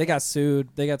Loops. They got sued.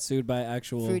 They got sued by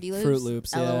actual Fruity Loops. Fruit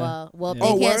Loops. Yeah. LOL. Well, Yeah. they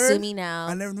Oh, can't word? sue me now.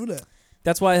 I never knew that.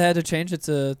 That's why I had to change it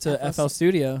to FL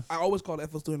Studio. I always called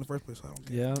it FL Studio in the first place. So I don't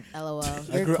care. Yeah. LOL. I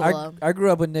You're grew, cool. I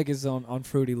grew up with niggas on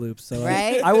Fruity Loops, so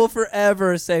Right? I will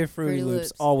forever say Fruity Fruity Loops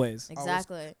Loops. always.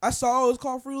 Exactly. I saw it was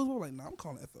called Fruity Loops. I was like, nah, I'm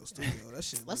calling it FL Studio. That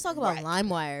shit. Let's look talk about whack.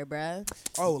 LimeWire, bruh.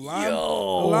 Oh,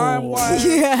 Yo.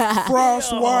 LimeWire. Yeah.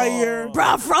 Frostwire. Bro,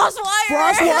 Frostwire.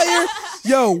 Frostwire.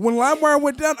 Yo, when LimeWire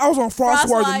went down, I was on Frostwire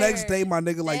the Frostwire. next day, my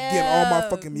nigga, like getting all my Damn.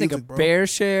 fucking music, Nigga, bro. Bear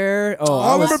Share. Oh,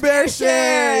 I I was, remember Bear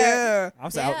Share, yeah. I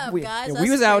was Damn, out. We, guys, yeah, that's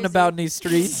we was out and crazy. about in these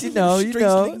streets, you know. Streets,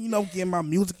 nigga, you know, getting my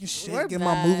music and shit, We're getting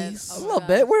bad. my movies. A Oh, little God.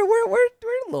 bit. We're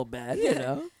a little bad, you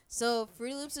know. So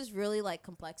Fruity Loops is really like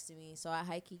complex to me. So I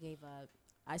high-key gave up.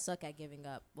 I suck at giving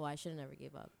up. Well, I should have never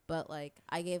gave up. But like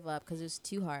I gave up because it was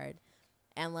too hard.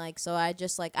 And like so I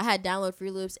just like I had download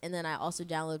Fruity Loops and then I also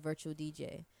downloaded Virtual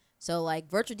DJ. So like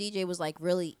Virtual DJ was like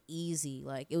really easy.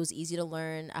 Like it was easy to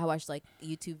learn. I watched like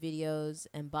YouTube videos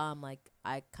and bomb like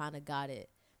I kind of got it.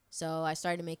 So I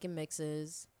started making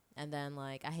mixes and then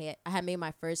like I had made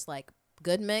my first like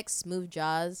good mix, Smooth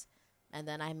Jaws, and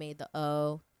then I made the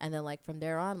O and then like from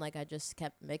there on like I just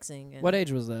kept mixing. And What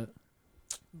age was that?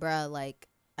 bruh, like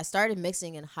I started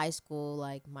mixing in high school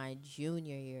like my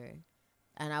junior year.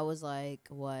 And I was like,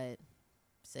 what,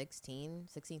 16,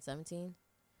 17?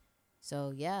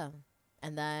 So, yeah.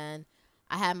 And then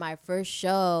I had my first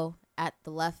show at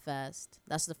the Left Fest.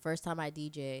 That's the first time I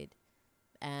DJ'd.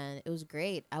 And it was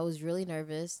great. I was really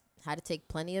nervous. Had to take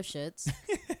plenty of shits.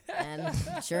 And sure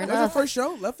That's your enough, first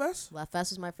show, Left Fest? Left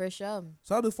Fest was my first show.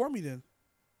 So I'll do for me then.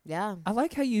 Yeah. I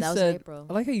like how you That was said. April.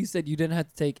 I like how you said you didn't have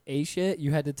to take a shit.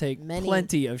 You had to take Many.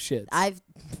 plenty of shits.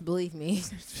 Believe me,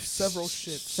 Several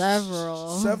shits.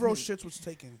 several Shits was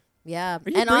taken. Yeah, you and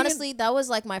bringing- honestly, that was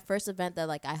like my first event that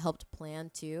like I helped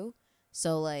plan too.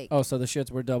 So like, Oh, so the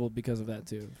shits were doubled because of that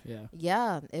too. Yeah.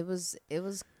 yeah, it was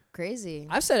crazy.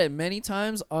 I've said it many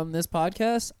times on this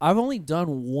podcast. I've only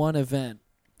done one event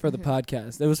for the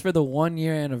podcast. It was for the 1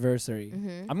 year anniversary.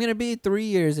 I'm gonna be 3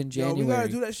 years in Yo, January. we gotta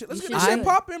do that shit. Let's You get this should shit do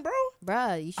it. popping, bro.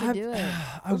 Bruh, you should do it.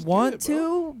 I Let's want get it,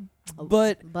 bro. to,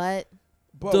 but But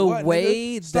But The what,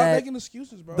 way nigga? Stop that- making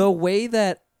excuses, bro. the way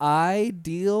that I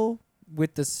deal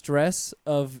with the stress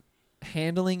of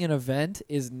handling an event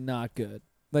is not good.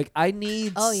 Like I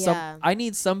need yeah. I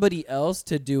need somebody else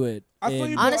to do it. I feel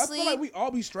And- you, bro. I Honestly, feel like we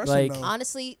all be stressing like- though.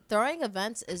 honestly, throwing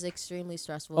events is extremely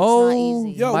stressful. Oh, It's not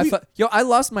easy. Yo, yo, I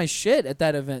lost my shit at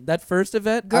that event. That first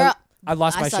event, Girl, I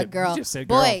lost my I said shit. girl. You just said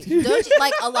girl. Boy, don't you,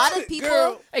 like a lot of people.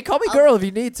 Girl. Hey, call me a- girl if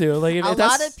you need to. Like A that's,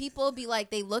 lot of people be like,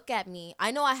 they look at me.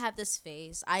 I know I have this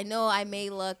face. I know I may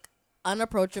look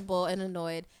unapproachable and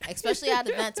annoyed, especially at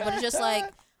events. But it's just like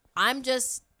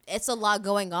it's a lot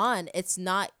going on. It's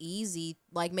not easy.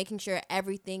 Like making sure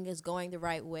everything is going the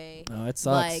right way. No, it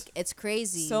sucks. Like it's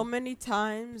crazy. So many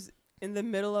times in the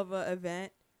middle of an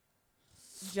event,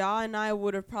 Ja and I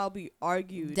would have probably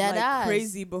argued Dead like ass.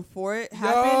 crazy before it Yo,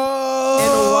 happened.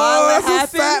 And while it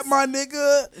that's a fact, happens- my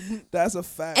nigga. That's a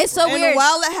fact. It's bro. so And weird.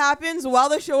 while it happens, while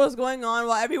the show is going on,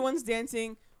 while everyone's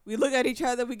dancing, we look at each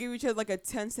other, we give each other like a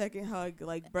 10-second hug.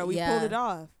 Like, bro, we Yeah. pulled it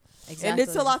off. exactly. And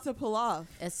it's a lot to pull off.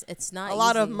 It's not A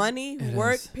lot of easy. money, It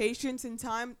work, is. patience, and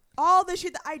time. All the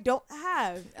shit that I don't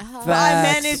have. Uh-huh. But I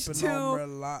Facts. managed Sipping on to. red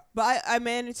lot. But I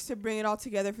managed to bring it all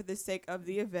together for the sake of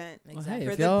the event, Well, Exactly. hey,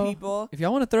 for if the y'all, people. if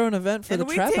y'all want to throw an event for And the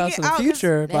we trap take house it in the out 'cause-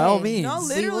 future, by all Hey, means. No, We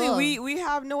literally, will. we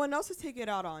have no one else to take it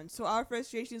out on. So our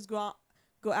frustrations go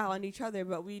out on each other,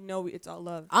 but we know it's all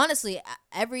love. Honestly,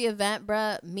 every event,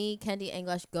 bruh, me, Kendi,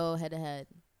 English go head to head.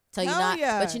 Tell you Hell not,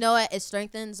 yeah. but you know what? It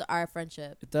strengthens our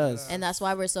friendship, It does. and that's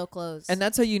why we're so close. And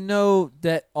that's how you know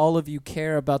that all of you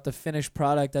care about the finished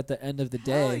product at the end of the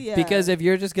Hell day. yeah. Because if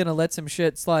you're just going to let some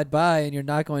shit slide by and you're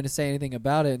not going to say anything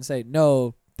about it and say,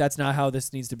 no, that's not how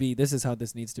this needs to be. This is how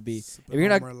this needs to be. Sipping If you're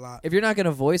on not red lot. if you're not going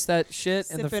to voice that shit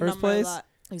in the Sipping first on my place, lot.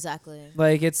 exactly.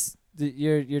 like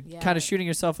you're Yeah. kind of shooting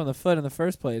yourself in the foot in the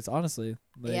first place, honestly.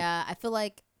 Like, Yeah, I feel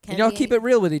like And y'all keep it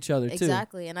real with each other too.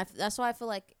 exactly, and that's why I feel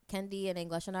like Kendi and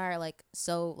English and I are like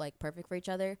so like perfect for each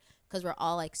other because we're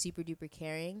all like super duper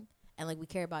caring and like we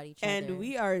care about each other. And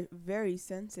we are very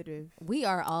sensitive. we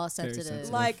are all Very sensitive.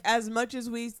 sensitive. Like, as much as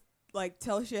we like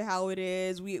tell shit how it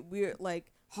is, we're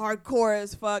like hardcore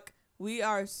as fuck. We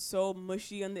are so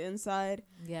mushy on the inside,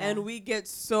 yeah, and we get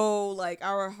so like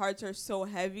our hearts are so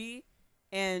heavy,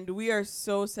 and we are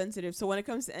so sensitive. So when it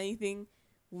comes to anything,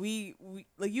 we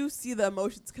like you see the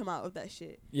emotions come out of that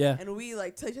shit, Yeah. and we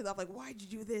like tell each other off like, why'd you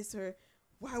do this, or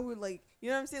why would like, you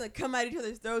know what I'm saying, like come at each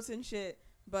other's throats and shit.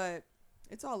 But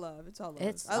it's all love. It's all love.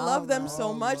 It's I all love them love. so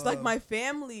All much, like love. my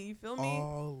family. You feel me?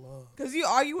 All love. Because you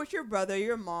argue with your brother,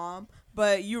 your mom,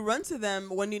 but you run to them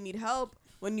when you need help,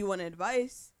 when you want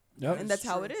advice, Yep. and that's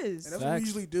how true. it is. And that's what we Facts.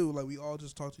 usually do. Like we all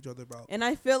just talk to each other about. And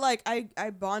I feel like I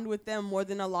bond with them more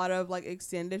than a lot of like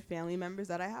extended family members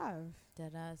that I have.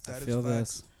 Deadass. That I is feel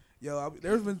facts. this. Yo,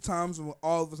 there's been times when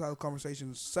all of us have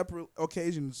conversations, separate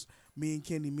occasions. Me and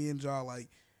Kenny, me and Ja, like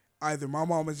either my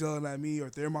mom is yelling at me or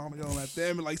their mom is yelling at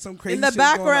them, and like some crazy the shit's going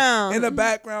on. background. In the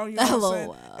background, you know what I'm saying?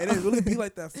 LOL. And it really be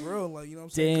like that for real, like you know what I'm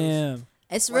saying? 'Cause, Damn.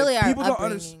 It's like, really our people don't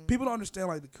upbringing. people don't understand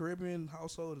like the Caribbean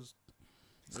household is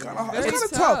it's kind Yeah. of Very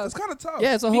tough. tough. It's kind of tough.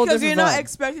 Yeah, it's a whole Because different you're not vibe.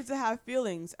 expected to have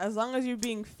feelings as long as you're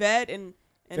being fed and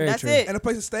Very that's true. it. And a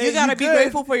place to stay. You gotta be good.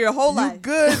 grateful for your whole You life.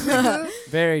 good, nigga.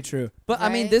 Very true. But I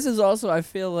mean, Right? this is also, I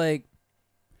feel like,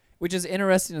 which is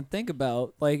interesting to think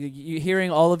about. Like you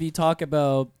hearing all of you talk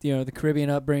about, the Caribbean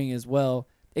upbringing as well.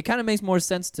 It kind of makes more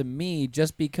sense to me,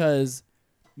 just because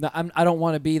I don't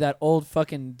want to be that old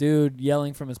fucking dude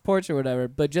yelling from his porch or whatever.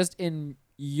 But just in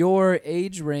your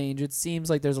age range, it seems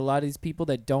like there's a lot of these people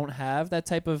that don't have that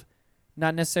type of,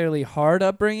 not necessarily hard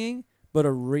upbringing, but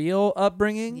a real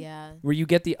upbringing. Yeah. Where you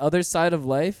get the other side of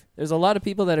life. There's a lot of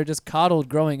people that are just coddled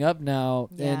growing up now,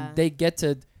 Yeah. and they get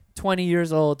to 20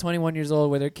 years old, 21 years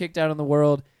old, where they're kicked out in the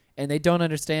world, and they don't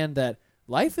understand that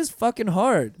life is fucking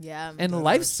hard, Yeah. and That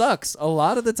life is. sucks a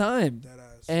lot of the time. That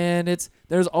ass. And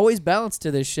there's always balance to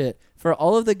this shit. For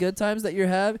all of the good times that you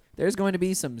have, there's going to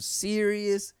be some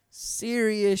serious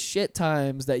shit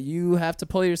times that you have to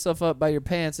pull yourself up by your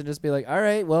pants and just be like, all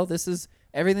right, well, this is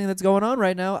everything that's going on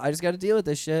right now. I just got to deal with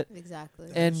this shit. Exactly.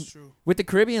 And That's true. with the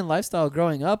Caribbean lifestyle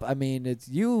growing up, I mean, it's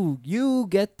you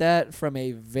get that from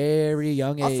a very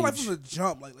young I age. feel like from the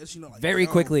jump, like let you know, like Very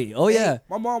yo, quickly. Oh, hey, yeah.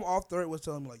 My mom off the rip was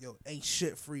telling me like, yo, ain't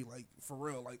shit free, like for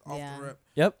real, like off Yeah. the rip.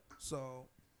 Yep. So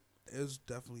it's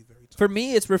definitely very tough. For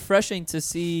me, it's refreshing to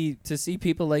see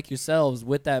people like yourselves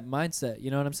with that mindset.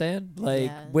 You know what I'm saying?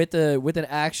 Like Yeah. with an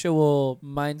actual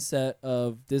mindset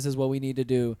of this is what we need to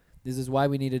do. This is why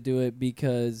we need to do it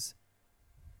because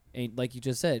ain't like you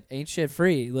just said, ain't shit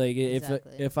free. Like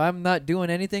Exactly. if I'm not doing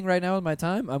anything right now with my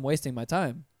time, I'm wasting my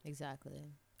time. Exactly.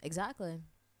 Exactly.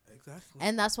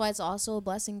 And that's why it's also a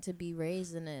blessing to be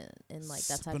raised in like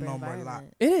that type of Sipping on my lap.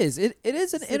 environment. It is. It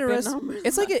is an Sipping interesting. on my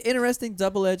It's like an interesting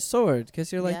double-edged sword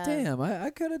because you're like, Yeah. damn,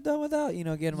 I could have done without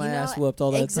getting my You know, ass whooped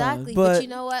all that exactly. time. But you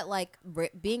know what? Like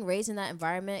being raised in that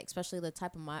environment, especially the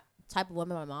type of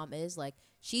woman my mom is, like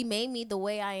she made me the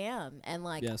way I am, and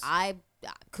like Yes. I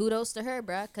kudos to her,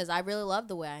 bruh, because I really love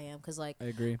the way I am, because like I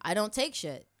agree. I don't take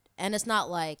shit, and it's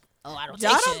not like I don't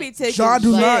Y'all take don't shit. be taking Ja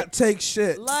do shit. not take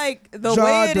shit. Like the Ja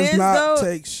way it does is not though.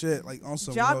 take shit. Like on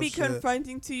some Ja real be shit.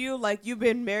 confronting to you like you've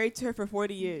been married to her for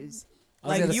 40 years. I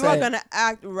was Like gonna you say- are gonna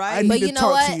act right. need But to you know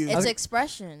talk to what? you. It's I-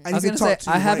 expression. I I was need gonna to say talk to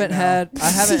you I right haven't now.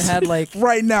 had like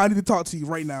Right now, I need to talk to you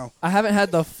right now. I haven't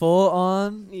had the full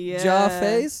on jaw Yeah.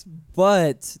 face,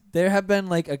 but there have been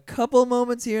like a couple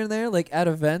moments here and there, like at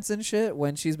events and shit,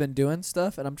 when she's been doing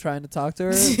stuff and I'm trying to talk to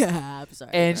her. Yeah, I'm sorry.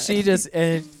 And bruh. she just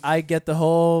and I get the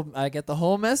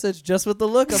whole message just with the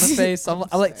look on the face. I'm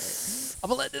like, I'm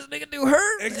gonna let this nigga do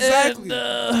her. Exactly.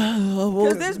 And, Because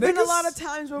well, there's been a niggas- lot of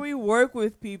times where we work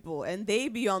with people and they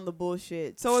be on the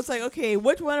bullshit. So it's like, okay,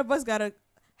 which one of us gotta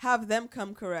have them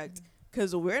come correct?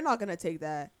 Because we're not gonna take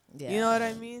that. Yeah. You know what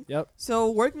I mean? Yep. So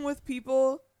working with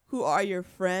people who are your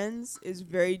friends is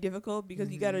very difficult because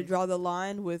you Mm-hmm. gotta draw the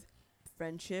line with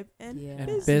friendship and Yeah. and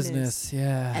business. business,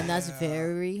 yeah. And that's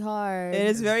very hard. It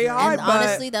is very And hard,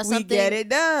 honestly, but that's we something- get it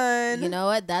done. You know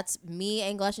what? That's me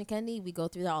and Glash and Kennedy. We go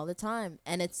through that all the time,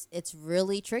 and it's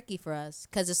really tricky for us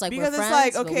because it's like Because we're it's friends,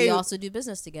 like, but okay, we also do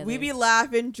business together. we be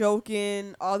laughing,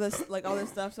 joking, all this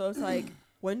stuff. So it's like,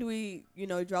 when do we,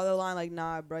 draw the line? Like,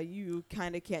 nah, bro, you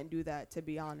kind of can't do that, to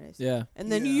be honest. Yeah.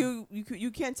 And then Yeah.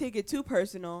 you can't take it too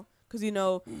personal because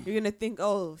you're gonna think,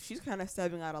 oh, she's kind of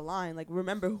stepping out of line. Like,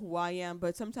 remember who I am.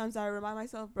 But sometimes I remind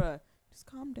myself, bro, just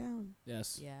calm down.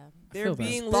 Yes. Yeah. They're feel that.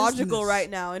 being It's logical business. right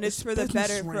now, and it's It's for the business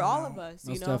better right for all now. of us.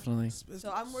 Most You know. definitely.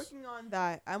 So I'm working on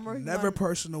that. I'm working Never on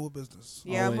personal with business.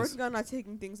 Yeah, I'm Always. working on not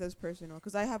taking things as personal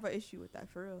because I have an issue with that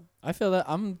for real. I feel that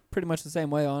I'm pretty much the same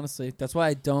way, honestly. That's why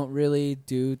I don't really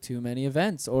do too many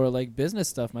events or like business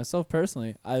stuff myself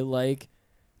personally. I like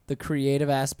the creative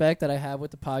aspect that I have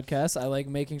with the podcast. I like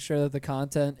making sure that the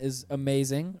content is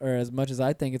amazing, or as much as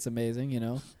I think it's amazing.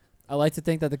 I like to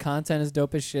think that the content is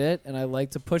dope as shit, and I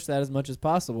like to push that as much as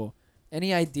possible.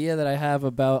 Any idea that I have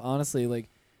about, honestly, like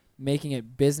making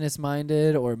it business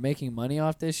minded or making money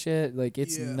off this shit, like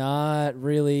it's Yeah. not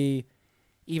really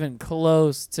even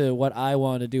close to what I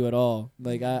want to do at all.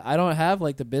 Like I don't have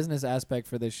like the business aspect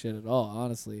for this shit at all,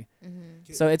 honestly.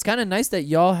 Mm-hmm. So it's kind of nice that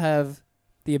y'all have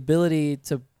the ability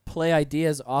to play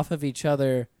ideas off of each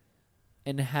other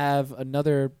and have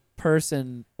another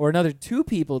person or another two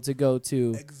people to go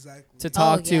to Exactly. to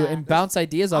talk to yeah. and bounce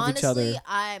ideas off each Honestly,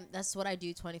 other. that's what I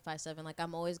do 24/7. Like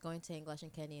I'm always going to English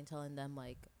and Kenny and telling them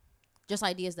like just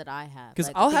ideas that I have. Because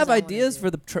like, I'll things have I wanna ideas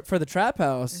do. for the trap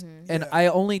house, Mhm. and Yeah. I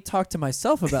only talk to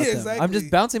myself about them. I'm just Exactly.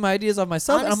 bouncing my ideas off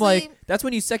myself, and I'm like, Honestly- that's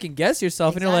when you second guess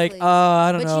yourself, and you're like, Exactly.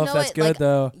 I don't But know you if know that's what? good Like,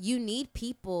 though. You need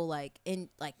people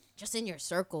just in your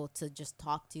circle to just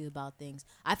talk to you about things.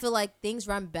 I feel like things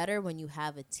run better when you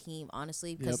have a team,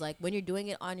 honestly, because Yep. like when you're doing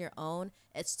it on your own,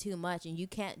 it's too much, and you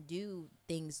can't do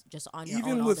things just on your own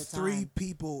Even all with the time. 3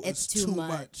 people, It's it's too much.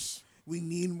 much. We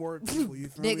need more people. You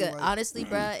feel me? Nigga, Like, honestly,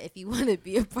 bruh, if you want to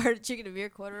be a part of Chicken and Beer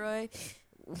Corduroy,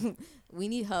 we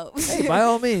need help. Hey, by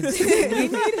all means. We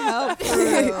need help. For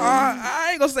real. I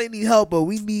ain't gonna say need help, but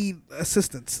we need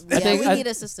assistance. Yeah, think we I- need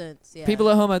assistance. Yeah. People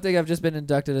at home, I think I've just been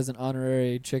inducted as an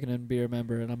honorary Chicken and Beer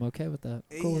member, and I'm okay with that.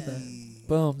 Cool with that. Hey.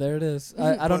 Boom, there it is.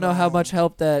 I don't But, know how much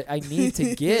help that I need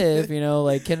to give.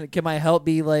 Like, can my help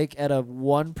be like at a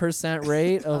 1%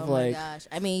 rate Oh of my like? gosh.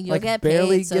 I mean, you'll like, get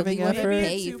barely paid, so giving we want to effort?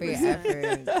 pay you for your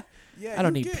 2%. effort. Yeah, I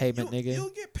don't you need payment, you'll, nigga. You'll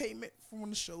get payment from when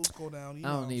the shows go down. You I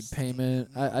know don't what need I'm saying? payment.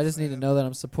 You know I just need to what I'm know that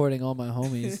I'm supporting all my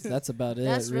homies. That's about it.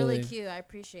 That's really really cute. I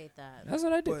appreciate that. That's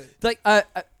what I do. But- Like,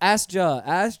 ask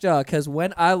Ja, because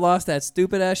when I lost that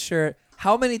stupid ass shirt,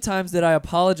 how many times did I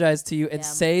apologize to you and Yeah,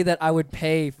 say that I would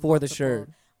pay for the Multiple. shirt?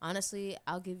 Honestly,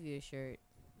 I'll give you a shirt.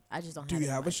 I just don't. Do have you it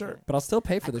in have my a shirt? trunk. But I'll still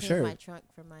pay for I the cleaned my shirt. trunk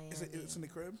from Miami. It's in the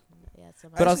crib. Yeah, it's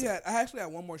in my But I I'll actually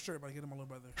had one more shirt, but I get it to my little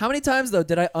brother. How many times though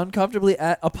did I uncomfortably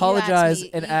apologize me-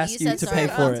 and you ask you said to sorry pay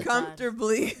about for it. it?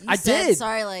 Uncomfortably. You I said did.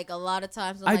 sorry like a lot of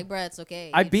times. I'm I- like, bruh, it's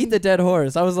okay. I beat the dead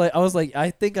horse. I was like,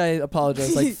 I think I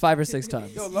apologized like 5 or 6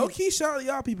 times. Yo, low key shout out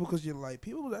y'all people because you're like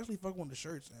people was actually fucking with the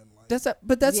shirts and like That's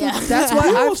Yeah. that's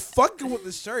people why was fucking with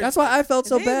the shirts. that's why I felt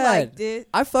so They bad. liked it.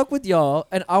 I fuck with y'all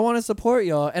and I want to support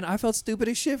y'all and I felt stupid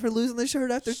as shit for losing the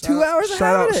shirt after 2 hours of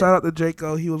having it. Shout out to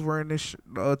Jaco. He was wearing this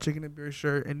chicken and beer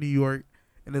shirt in New York,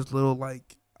 and this little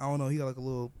like I don't know. He got like a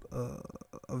little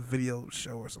a video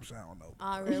show or some shit. I don't know.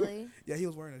 Oh, really? Yeah, he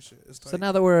was wearing this shit. It's So tight.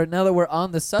 now that we're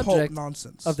on the Pulp subject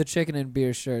nonsense of the chicken and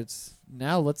beer shirts,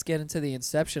 now let's get into the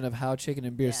inception of how chicken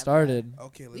and beer Yeah, started.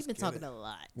 Okay, let's We've been get talking it. a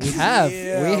lot. We have I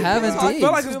indeed.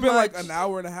 feel like it's Too been like much. an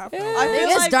hour and a half. Yeah. now. I I think feel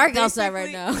it's like dark outside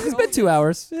right basically- now. It's been 2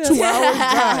 hours. Yeah. 2 hours.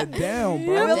 God damn, I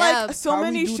bro. feel Yeah. like so How we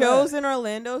many do shows that? in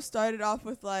Orlando started off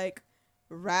with like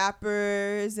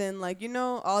rappers and like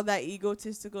all that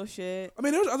egotistical shit. I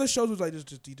mean, there was other shows with like just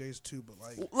DJs too, but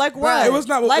like Like Bruh, what? it was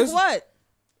not- like it's- what?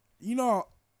 you know,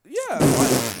 yeah,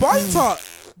 like, body talk.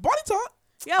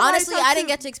 Yeah, Honestly, Body Talk I didn't too.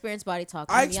 get to experience body talk.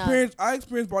 I I'm young.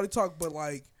 experienced body talk, but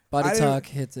like Body I didn't- talk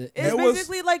hits it. It's It was-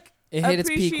 basically like It hit its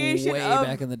peak appreciation way of-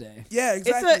 back in the day. yeah,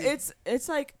 exactly. it's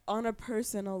like on a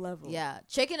personal level. Yeah,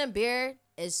 chicken and beer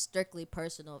is strictly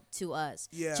personal to us.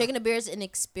 Yeah. Chicken and beer is an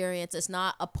experience. It's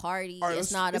not a party. All right,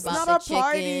 it's let's- not It's about not the a chicken.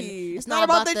 party. It's not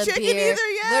about the chicken beer.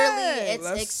 either, yeah.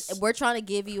 Literally, we're trying to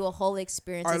give you a whole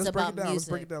experience. All right, It's let's break about it down.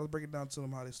 music. Let's break it down to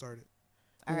them how they started.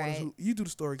 All right. You do the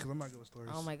story because I'm not good with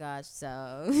stories. Oh my gosh.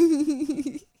 So,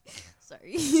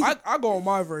 sorry. I go on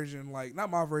my version, like not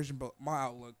my version, but my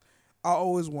outlook. I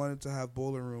always wanted to have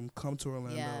Boiler Room come to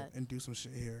Orlando Yeah. and do some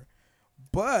shit here,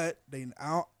 but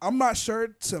I'm not sure.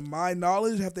 To my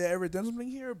knowledge, have they ever done something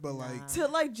here? But Nah. like, To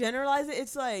like generalize it,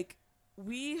 it's like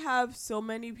we have so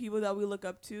many people that we look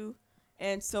up to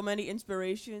and so many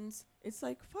inspirations. It's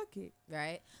like fuck it.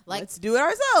 Right? Like Let's do it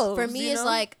ourselves. for me, you it's know?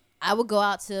 like I would go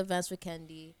out to events with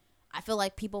Kendi. I feel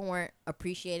like people weren't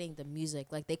appreciating the music.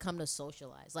 Like they come to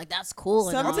socialize. Like that's cool.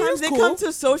 and all. mean, sometimes it's they cool. come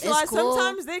to socialize. It's cool.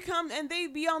 Sometimes they come and they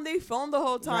be on their phone the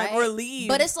whole time Right? or leave.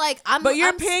 But it's like but you're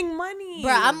I'm paying money,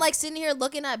 Bruh, I'm like sitting here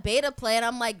looking at Beta play, and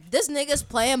I'm like, this nigga's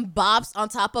playing bops on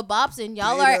top of bops, and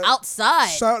y'all Beta- are outside.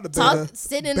 shout out to Beta.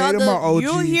 Sitting Beta on the. my OG.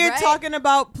 You here Right? talking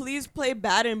about please play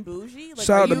Bad and Bougie? Like,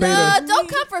 Shout are out to you Beta. Nah, kidding don't me?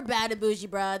 come for Bad and Bougie,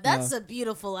 bruh. That's a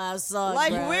beautiful ass song.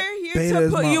 Like bruh. we're here Beta to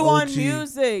is put my you on OG.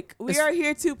 music. We It's- are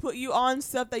here to put you on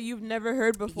stuff that you've never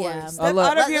heard before. Yeah. Step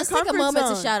love- out of your Let's take comfort a moment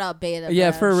zone. to shout out Beta.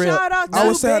 Yeah, bruh. for real. Shout out to I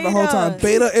was saying the whole time,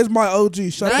 Beta is my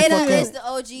OG. Shut the Beta fuck is up. the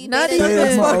OG. Not Beta even- is the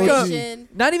Beta is my inspiration.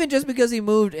 Not even just because he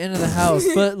moved into the house,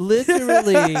 but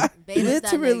literally, Beta's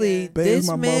that literally, nigga. Beta is this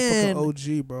my man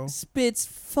motherfucking OG, bro. spits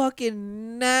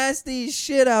fucking nasty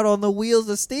shit out on the wheels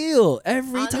of steel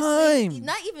every Honestly, time.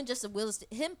 Not even just a Will,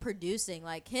 him producing,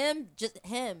 like him.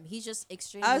 He's just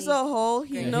extremely. As a whole,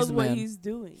 he Yeah, he's knows the what man. he's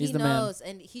doing. He's he the man. knows,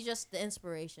 and he's just the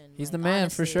inspiration. He's like, the man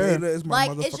for honestly. sure. Beta is my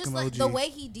Like motherfucking it's just like OG. the way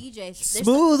he DJs. There's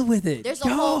Smooth with it. There's a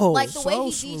Yo, whole like the way so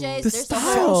he smooth. DJs. The There's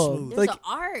style. there's Like, an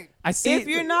art. I see. If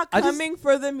you're not I just- coming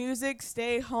for the music,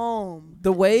 stay home.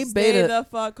 the way Stay Beta, the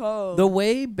fuck home. the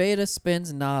way Beta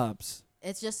spins knobs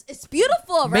It's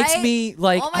beautiful, right? makes me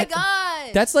like. Oh my I- god.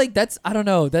 That's I don't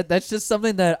know that's just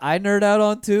something that I nerd out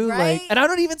on too. Like, Right? and I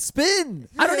don't even spin.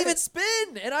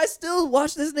 And I still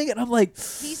watch this nigga, and I'm like,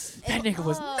 that nigga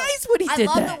was nice when he I did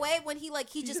love that. the way when he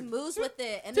just moves with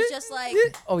it, and it's just like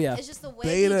Oh yeah, it's just the way.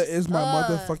 Beta he just, is my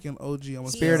motherfucking OG. I'm gonna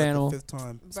say Spirit it like animal. the 5th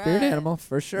time. spirit bruh. animal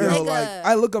for sure. Yo, Nigga. like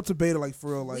I look up to Beta like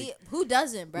for real, like Who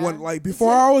doesn't, bro? when like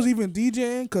before I was even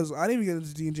DJing, cause I didn't even get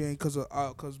into DJing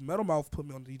cause Metal Mouth put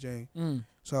me on DJing. Mm.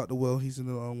 Shout out to Will, he's in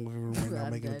the living room right now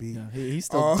I'm making a dead. beat. Yeah, he's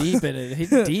still deep in it. He's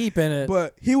deep in it.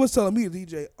 But he was telling me to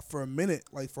DJ for a minute,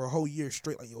 like for a whole year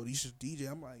straight. Like, yo, you should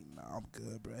DJ. I'm like, nah, I'm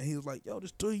good, bro. And he was like, yo,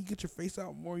 just do it. You get your face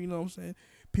out more. You know what I'm saying?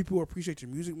 People will appreciate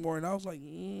your music more. And I was like,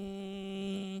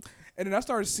 And then I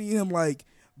started seeing him like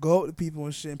go up to people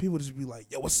and shit. And people just be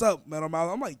like, yo, what's up, Metal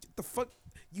Mouth? I'm like, what the fuck?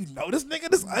 You know this nigga?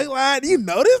 This line? You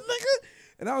know this nigga?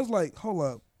 And I was like, hold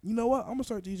up. You know what? I'm gonna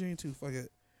start DJing too. Fuck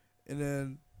it. And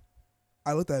then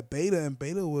I looked at Beta, and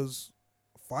Beta was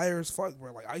fire as fuck,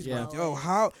 bro. Like I used to be Yeah. like, yo,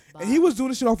 how? And he was doing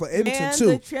this shit off of Ableton Man, too.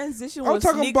 the transition I'm was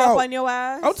talking sneak about- up on your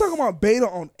ass. I'm talking about Beta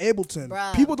on Ableton.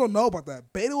 Bruh. People don't know about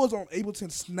that. Beta was on Ableton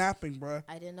snapping, bro.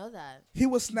 I didn't know that. He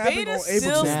was snapping Beta on still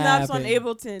Ableton. snaps on Snapping.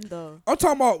 Ableton though. I'm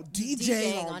talking about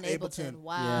DJing on Ableton. Ableton.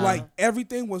 Wow. Yeah. Like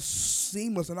everything was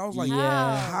seamless, and I was like,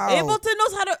 Yeah. how? Ableton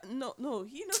knows how to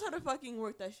he knows how to fucking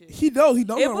work that shit. He knows how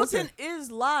to work Ableton it.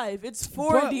 is live. It's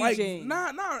for But, DJing.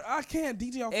 like, nah, I can't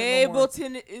DJ off it no more.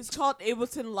 Ableton is called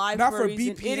Ableton Live Not for for a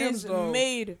reason. It BPMs is though.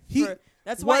 made He- for.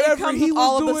 That's why it whatever comes he with was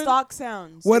all of the doing- stock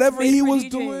sounds. Whatever It's made he for was DJing.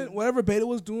 doing, whatever Beta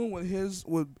was doing with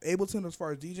Ableton as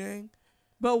far as DJing,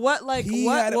 But what like He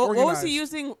what had it what was organized. he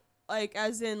using like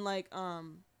as in like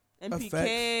MPK?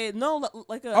 Effects. No,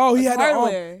 like a oh, he like had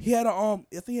hardware. I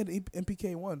think he had the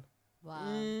MPK one. Wow.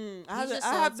 I He's just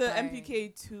have so the inspiring.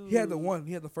 MPK 2. He had the one.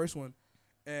 He had the first one,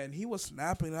 and he was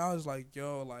snapping. And I was like,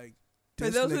 yo, like. For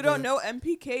this those who nigga- don't know,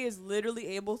 MPK is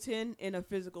literally Ableton in a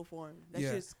physical form. That's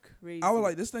Yeah. just crazy. I was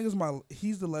like, this thing is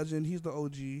he's the legend. He's the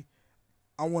OG.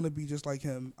 I want to be just like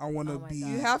him. I want to Oh my be God.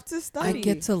 you have to I study.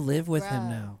 get to live with him Bruh.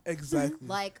 now. exactly.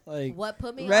 Like, Like- what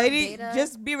put me on ready. Beta?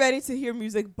 Just be ready to hear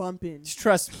music bumping. Just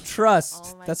trust.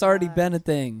 Oh my That's already God. been a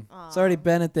thing. It's already Aw.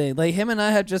 been a thing. Like him and I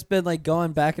have just been like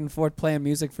going back and forth playing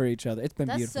music for each other. It's been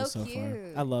That's beautiful so so far.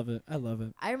 cute. I love it. I love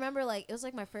it. I remember like it was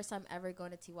like my first time ever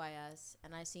going to TYS,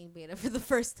 and I seen Beta for the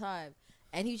first time,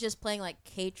 and he was just playing like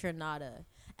K Tronada,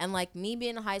 and like me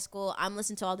being in high school, I'm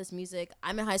listening to all this music.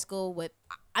 I'm in high school with,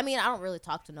 I mean, I don't really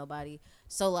talk to nobody,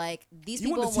 so like these you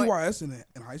people went to weren't- TYS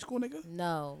in high school, nigga?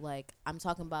 No, like I'm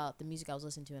talking about the music I was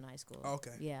listening to in high school.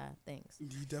 Okay. Yeah, thanks. You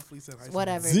definitely said high school.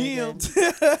 Whatever. Damn.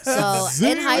 nigga. So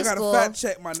in high I got school, a fat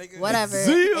check, my nigga. whatever.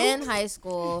 In high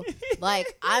school, like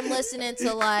I'm listening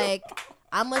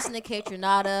to K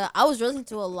Tronada. I was listening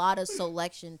to a lot of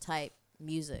selection type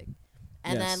music.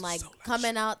 And Yes. then like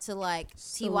coming out to like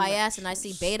TYS and I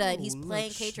see Beta and he's playing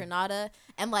K Tronada,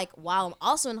 and like while I'm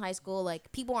also in high school,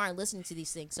 like people aren't listening to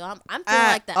these things. So I'm feeling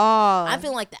like that. I'm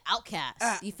feeling like the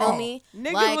outcast. You feel me?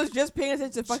 Nigga Like, was just paying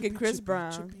attention to fucking Chris chippy,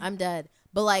 Brown. chippy. I'm dead.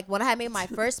 But like when I had made my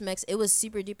first mix, it was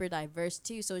super duper diverse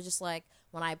too. So it's just like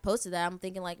when I posted that, I'm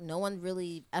thinking like no one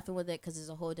really effing with it because it's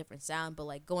a whole different sound. But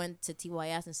like going to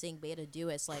TYS and seeing Beta do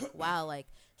it, it's like wow, like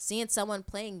seeing someone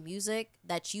playing music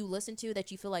that you listen to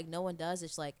that you feel like no one does.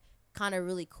 It's like kind of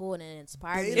really cool and it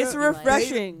inspired me. Beta- It's to be like-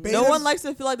 refreshing. Beta- no one likes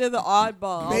to feel like they're the oddball.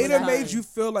 all the Beta time. made you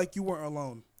feel like you weren't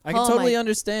alone. I can Oh totally my-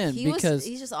 understand because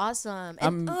he's just awesome.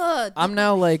 I'm- And, I'm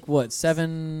now like what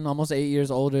 7, almost 8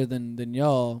 years older than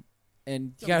y'all,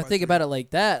 and you gotta about think you. about it like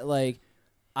that. Like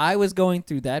I was going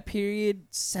through that period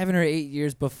 7 or 8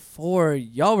 years before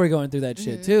y'all were going through that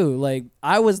shit too. Like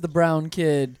I was the brown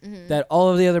kid that all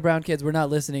of the other brown kids were not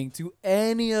listening to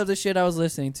any of the shit I was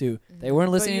listening to. They weren't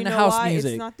But listening you to know house why?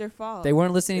 music. It's not their fault. They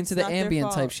weren't listening It's to the not their ambient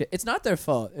type fault. shit. It's not their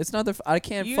fault. It's not their. I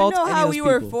can't You fault know any how of those we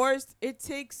were people. forced? It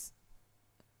takes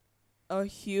a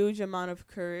huge amount of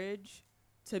courage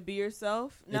to be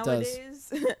yourself It does.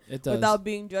 nowadays It does. without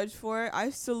being judged for it. I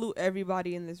salute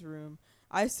everybody in this room.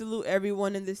 I salute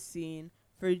everyone in this scene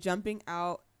for jumping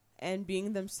out and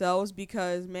being themselves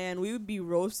because, man, we would be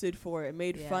roasted for it,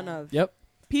 made fun Yeah. of. Yep.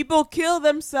 People kill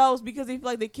themselves because they feel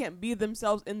like they can't be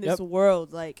themselves in this Yep.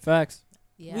 world. Like, Facts.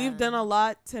 yeah. we've done a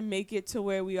lot to make it to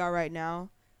where we are right now.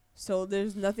 So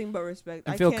there's nothing but respect.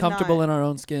 And I feel cannot- comfortable in our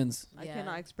own skins. I Yeah.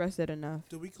 cannot express it enough.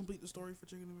 Did we complete the story for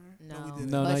Chicken and Bear? No. we didn't.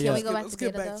 No, But not can yet. we go back Let's to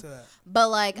get Beta back though? to that. But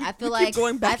like I feel we keep like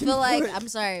going back I feel and like forth. I'm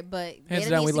sorry, but Hands Beta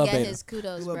down, we needs to love get Beta. his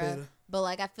kudos, We love bro. Beta. But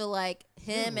like I feel like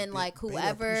him Yeah, and like Beta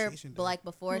whoever, Appreciation but Day. like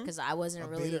before, because I wasn't A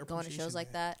really Beta going to shows Appreciation like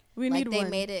Day. that. We Like need they one.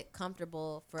 made it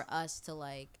comfortable for us to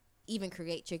like even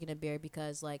create Chicken and Beer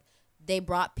because like they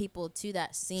brought people to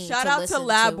that scene. Shout to out to listen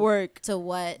lab work. to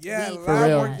what Yeah, we For Lab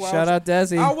real. work, wow. Shout out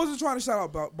Desi. I wasn't trying to shout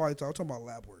out Body Talk. I'm talking about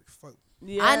lab work. Fuck.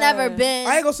 Yeah. I never been.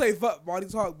 I ain't gonna say fuck Body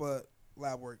Talk, but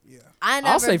lab work. Yeah. I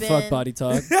never I'll say been, fuck body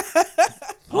talk.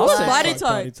 I'll Who's say Body fuck Talk?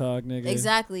 body talk, nigga.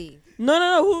 Exactly.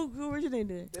 No. Who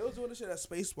originated it? They was doing this shit at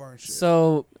Space Bar and shit.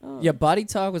 So Oh. yeah, body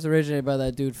talk was originated by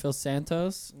that dude Phil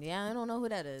Santos. Yeah, I don't know who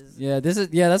that is. Yeah,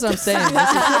 that's what I'm saying.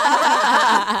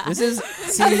 This is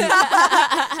see.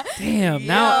 Damn,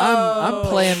 now I'm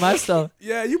playing myself.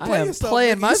 yeah, you I play am yourself.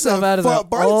 playing nigga. You myself said out of fuck the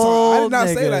Body Talk. I did old not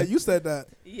say nigga. that. You said that.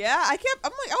 Yeah, I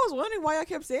was wondering why I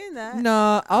kept saying that.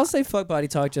 No, I'll say fuck body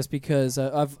talk just because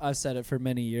I've said it for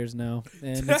many years now,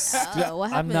 and it's, What I'm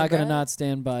happened, not gonna bruh? not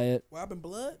stand by it. What happened,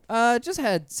 blood? Just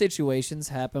had situations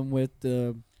happen with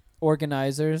the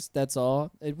organizers. That's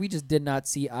all. We just did not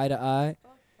see eye to eye.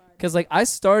 Cause like I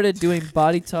started doing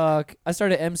body talk. I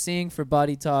started emceeing for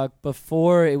body talk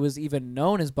before it was even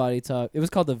known as body talk. It was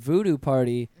called the Voodoo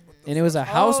Party, And it was a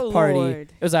house Oh, party.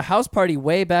 Lord. It was a house party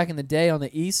way back in the day on the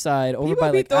east side, over People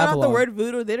by be like throwing out Avalon. the word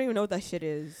voodoo. They don't even know what that shit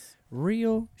is.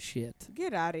 Real shit.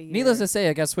 Get out of here. Needless to say,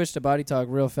 I got switched to Body Talk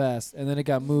real fast, and then it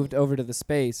got moved over to the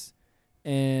Space.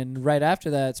 And right after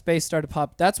that, Space started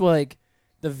pop. That's like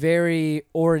the very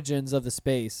origins of the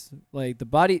Space. Like the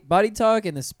Body Talk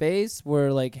and the Space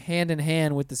were like hand in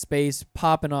hand with the Space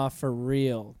popping off for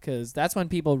real, because that's when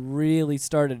people really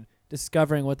started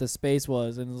discovering what the Space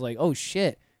was, and it was like, oh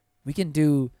shit, we can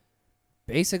do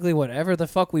basically whatever the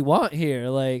fuck we want here.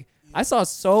 Like, I saw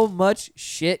so much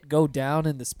shit go down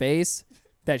in the Space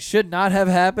that should not have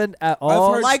happened at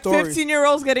all. heard like stories.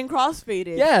 15-year-olds getting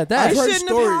crossfaded. Yeah, that I've heard shouldn't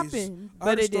stories. have happened, I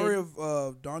heard but a it story did.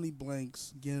 of Donnie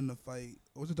Blanks getting in a fight.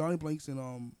 Was it Donnie Blanks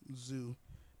in Zoo?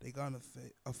 They got in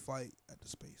a fight at the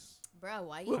Space. Bro,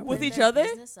 why you With putting each their other?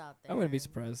 business out I wouldn't be there?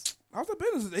 surprised. How's the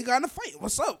business? They got in a fight.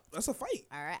 What's up? That's a fight.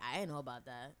 All right, I didn't know about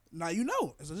that. Now you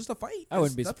know. It's just a fight. I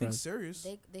wouldn't be It's nothing surprised.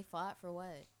 serious. They fought for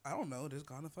what? I don't know. They just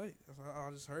got in a fight. That's all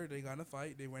I just heard. They got in a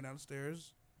fight. They went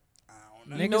downstairs. I don't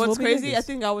know. Niggas You know will what's be crazy? niggas. I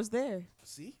think I was there.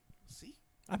 See?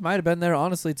 I might have been there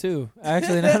honestly too.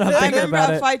 Actually, now that I'm I thinking remember about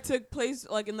that it. fight took place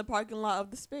like in the parking lot of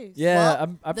the Space. Yeah,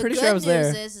 Well, I'm the pretty good sure I was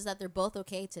there. news is that they're both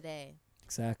okay today.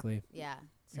 Exactly. Yeah.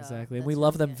 So Exactly. And that's we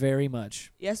love really them good. very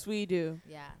much. Yes, we do.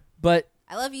 Yeah. But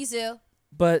I love you, Zoo.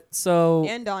 so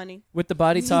And Donnie. with the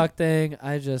Body Talk thing,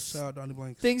 I just Shout out Donnie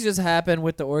Blanks. things just happen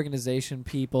with the organization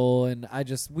people, and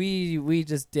we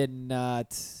just did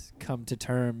not come to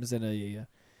terms in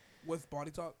With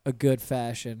Body Talk. a good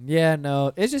fashion. Yeah,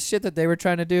 no, it's just shit that they were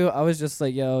trying to do. I was just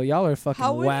like, yo, y'all are fucking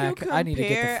How would whack. you I need to get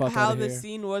the compare fuck how out of the here.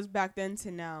 scene was back then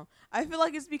to now? I feel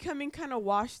like it's becoming kind of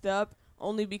washed up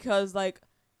only because like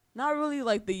not really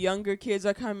like the younger kids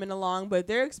are coming along, but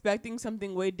they're expecting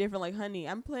something way different. Like, honey,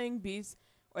 I'm playing beats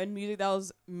and music that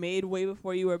was made way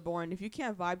before you were born. If you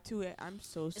can't vibe to it, I'm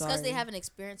so It's sorry. because they haven't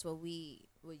experienced what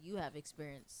you have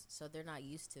experienced, so they're not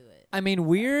used to it. I mean,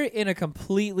 we're in a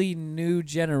completely new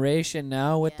generation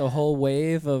now with the Yeah. whole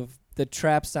wave of the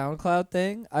trap SoundCloud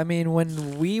thing. I mean,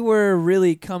 when we were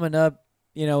really coming up,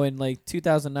 in like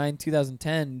 2009,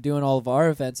 2010, doing all of our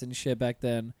events and shit back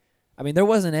then, I mean, there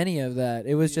wasn't any of that.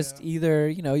 It was just Yeah. either,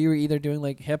 you were either doing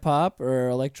like hip hop or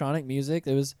electronic music.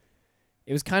 It was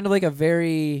kind of like a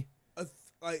very,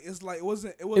 It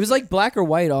wasn't. it was like black or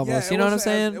white almost. Yeah, you know what I'm wasn't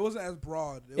saying? It wasn't as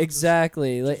broad. It was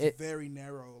Exactly. Just, Like just it, very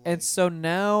narrow. Like, and so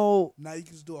now, now you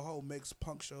can just do a whole mix,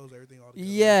 punk shows, everything all together.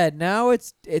 yeah, now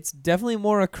it's definitely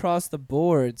more across the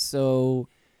board. So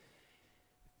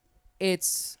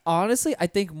it's honestly, I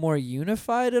think, more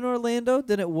unified in Orlando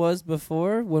than it was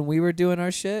before when we were doing our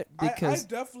shit, I because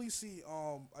definitely see.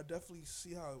 I definitely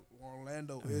see how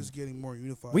Orlando is getting more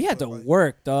unified. we had to but, like,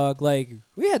 work, dog. Like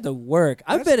we had to work.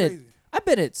 I've that's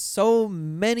been at crazy. so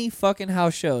many fucking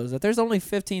house shows that there's only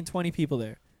 15, 20 people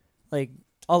there. Like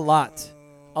a lot.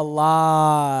 A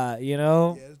lot, Yeah,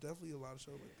 there's definitely a lot of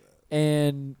shows like that.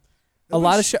 And a There's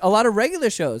lot been of a lot of regular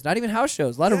shows, not even house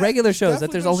shows. A lot of Yeah, regular there's shows that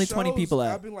definitely there's been only 20 shows people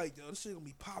I've at. been like, yo, this shit gonna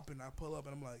be popping. I pull up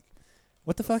and I'm like,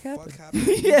 What the fuck fuck happened? happened?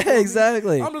 You Yeah, feel me?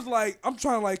 exactly. I'm just like, I'm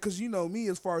trying to like, cause you know me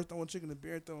as far as throwing chicken and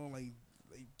beer, throwing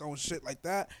shit like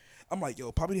that. I'm like,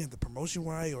 yo, probably didn't have the promotion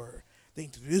right or they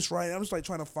didn't do this right. I'm just like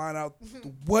trying to find out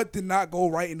what did not go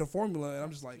right in the formula, and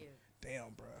I'm just like, damn,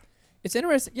 bro. It's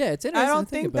interesting. Yeah, it's interesting. I don't to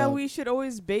think think that about. we should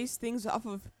always base things off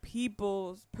of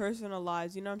people's personal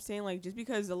lives. You know what I'm saying? Like, just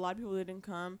because a lot of people didn't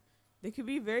come, there could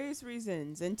be various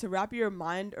reasons. And to wrap your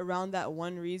mind around that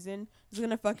one reason is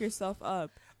going to fuck yourself up.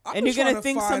 I'm And you're just going trying to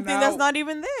think find something that's out- not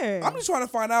even there. I'm just trying to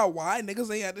find out why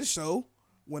niggas ain't at this show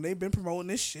when they've been promoting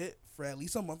this shit for at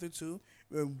least a month or two.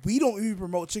 When we don't even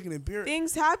promote chicken and beer.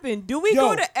 Things happen. Do we Yo.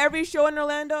 go to every show in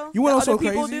Orlando? You wanna that know other so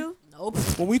people crazy? do? Nope.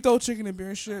 When we throw chicken and beer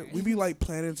and shit, we be like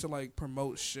planning to like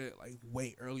promote shit like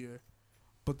way earlier,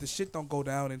 but the shit don't go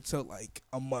down until like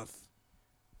a month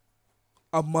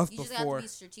You just have before. to be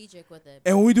strategic with it.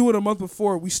 And when we do it a month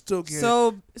before, we still get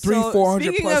So, 400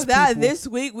 speaking plus of that, people. this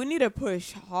week we need to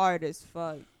push hard as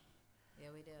fuck Yeah,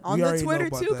 we do. on We the already know Twitter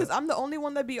about too, that. because I'm the only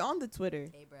one that be on the Twitter.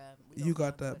 Hey, bro. You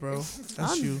got that, bro. That's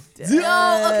I'm you. dead. Yo,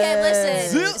 okay,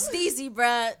 listen. Steezy,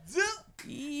 bruh.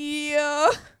 Yeah.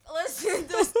 Listen,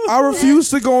 this, I refuse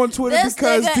to go on Twitter this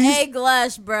because nigga these.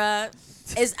 A-Glash,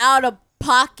 bruh, is out of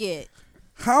pocket.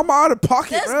 How am I out of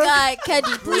pocket, This bro? guy,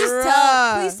 Keddy, please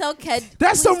Bruh. tell Keddy.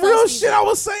 That's please some tell real Steezy. shit I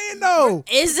was saying though.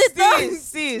 Is it though?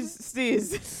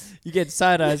 Steez. You get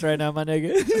side eyes right now, my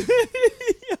nigga.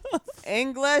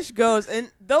 English goes,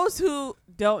 and those who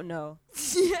don't know,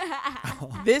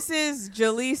 this is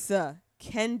Jaleesa,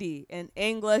 Kendi, and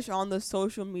English on the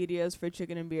social medias for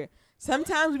Chicken and Beer.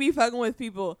 Sometimes we be fucking with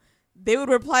people they would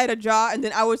reply to Ja, and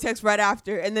then I would text right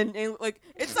after, and then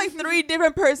it's like 3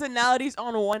 different personalities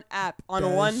on one app on That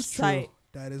one is site. true.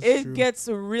 That is It true. gets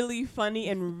really funny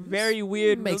and very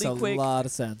weird Makes really a quick. lot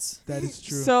of sense. That is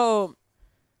true. So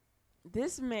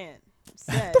this man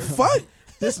said, the fuck?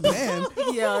 This man.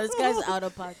 Yo, this guy's out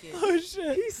of pocket. Oh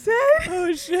shit. he said,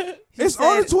 Oh shit. It's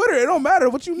on Twitter. It don't matter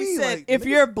what you he mean. said, Like, if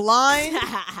you're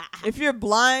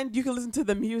blind, you can listen to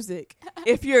the music.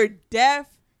 If you're deaf,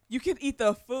 you can eat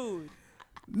the food.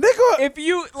 nigga, If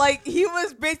you he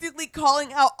was basically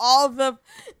calling out all the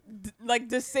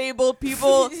disabled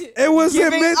people. it wasn't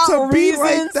Giving meant out to be reasons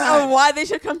like of that. why they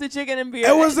should come to Chicken and Beer.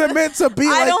 It wasn't meant to be I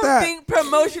like don't that. think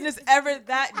promotion is ever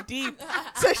that deep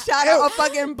to shout out a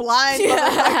fucking blind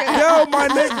motherfucker. Yo, my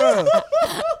nigga.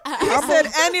 He said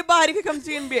anybody could come to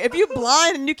Chicken and Beer. If you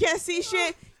blind and you can't see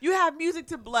shit, you have music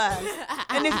to blast.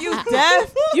 And if you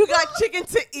deaf, you got chicken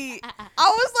to eat. I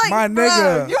was like, My bro,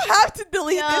 nigga. you have to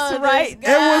delete Yo, this this right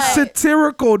guy- It was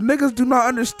satirical. Niggas do not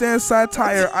understand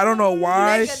satire. I don't know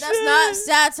why. Nigga, that's not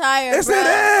satire, Yes, bruh.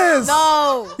 it is.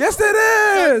 No. Yes, it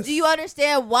So, is. do you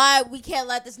understand why we can't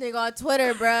let this nigga on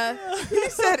Twitter, bruh? He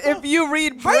said if you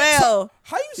read How you Braille,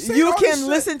 How you say you all this can shit?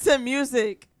 listen to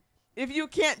music. If you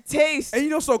can't taste, And you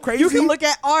know so crazy? you can look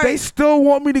at art. They still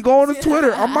want me to go on the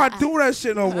Twitter. I'm not doing that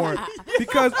shit no more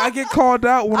because I get called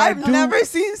out when I I've do. never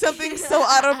seen something so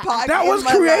out of pocket. That was in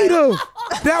my life. creative.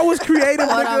 That was creative,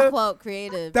 Quote nigga. unquote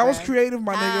creative. That was bruh. creative,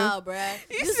 my nigga. How, bruh?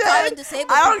 He You just said, calling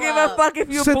disabled I don't people give a out. fuck if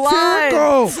you're blind.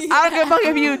 Satirical. I don't give a fuck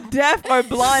if you deaf or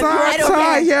blind. I don't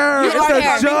care. Satire. You You It's don't are a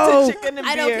care. coming to joke. Chicken and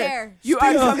I Beer. don't care. You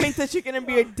are Steezy. coming to Chicken and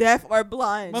Beer deaf or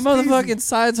blind. My motherfucking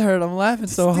sides hurt. I'm laughing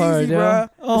so Steezy, hard, yo. bruh.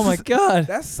 Oh my god.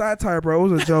 That's satire, bro. It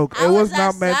was a joke. How It was that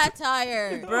not meant.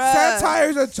 satire. Bruh.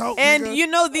 Satire's a joke. And nigga. you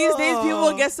know these days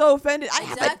people get so offended.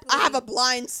 Exactly. I have a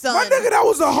blind son. My nigga, that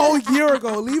was a whole year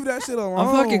ago. Leave that shit alone.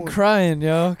 I'm fucking crying,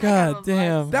 yo. God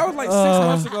damn. That was like 6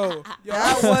 months ago. Yo,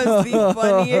 That was the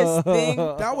funniest thing.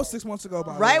 that was 6 months ago,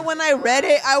 by the way. Right when I read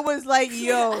it, I was like,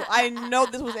 yo, I know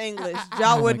this was English.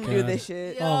 Ja Oh my wouldn't do God. this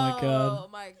shit. Yo, Oh my God. Oh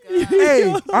my god.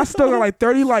 Hey, I still got like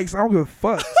 30 likes. I don't give a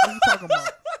fuck. What are you talking about?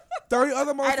 30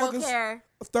 other I don't motherfuckers. care.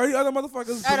 30 other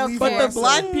motherfuckers. I don't believe But what care. I the said.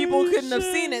 blind people couldn't have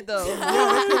seen it though.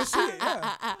 Yeah, they couldn't see it.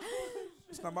 Yeah,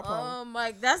 it's not my problem. Oh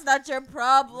my, that's not your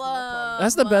problem.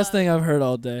 That's the best thing I've heard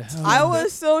all day. I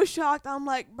was so shocked. I'm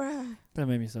like, bruh, That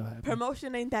made me so happy.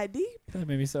 promotion ain't that deep. That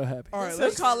made me so happy. All right, So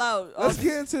let's call out. let's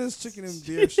get into this chicken and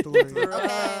beer story.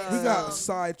 Okay. We got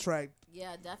so- sidetracked.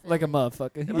 Yeah, definitely. Like a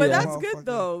motherfucker. But Yeah. that's Motherfucker. good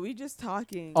though. We just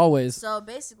talking. Always. So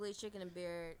basically, Chicken and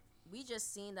Beer, we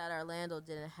just seen that Orlando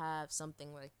didn't have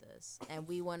something like this, and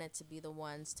we wanted to be the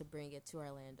ones to bring it to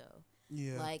Orlando.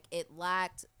 Yeah. Like, it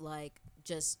lacked, like,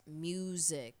 just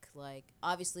music. Like,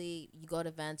 obviously, you go to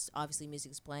events, obviously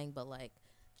music is playing, but, like,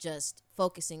 just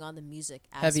focusing on the music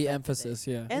aspect Heavy of it. emphasis,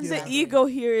 yeah. And Yeah. the ego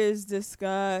here is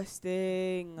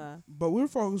disgusting. But we were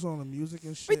focused on the music and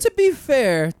I mean, shit. to be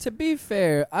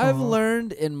fair, I've Uh-huh.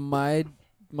 learned in my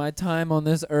time on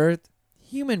this earth,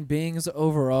 human beings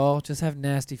overall just have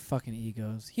nasty fucking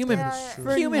egos. Human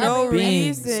For human no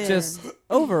beings reason. just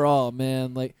overall,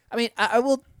 man. Like, I mean, I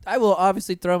will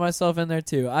obviously throw myself in there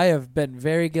too. I have been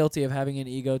very guilty of having an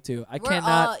ego too. I We're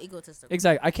cannot all egotistical.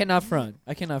 exactly. I cannot front.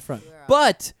 I cannot front. We're all-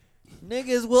 But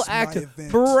niggas will It's my act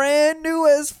event. brand new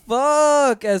as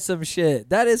fuck as some shit.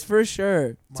 That is for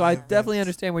sure. So My I event. definitely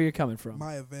understand where you're coming from.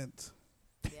 My event.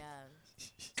 Yeah.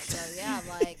 So yeah,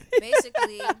 like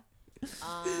basically,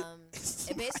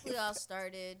 it basically all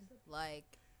started like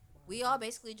we all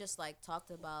basically just like talked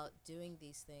about doing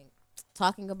these things,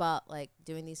 talking about like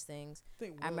doing these things.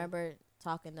 I remember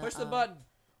talking to Push the button.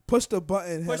 Push the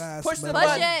button, Push- head ass. push the man. Push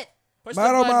button. it. Push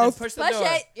Metal the button and mouth. push the Push door.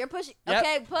 it. You're pushing. Yep,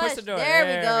 Okay, push push. the door. There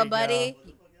we There go, we buddy.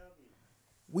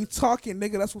 We talking,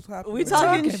 nigga. That's what's happening. We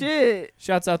talking shit.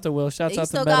 Shouts out to Will. Shouts You out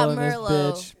still to Metal got in this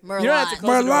Merlot. bitch. Merlot. You don't have to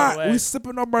close the door all the Merlot. way. We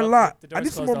sipping on Oh, Merlot. the door's I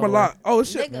need some more closed all the way. Merlot. Oh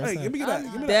shit! Nigga. Hey, give me that.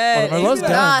 Give me that. Dead. Oh, Merlot's Give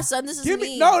me done. Nah, son, this is Give me.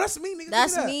 me. No, that's me, nigga.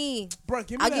 That's give me. me. That. Bro,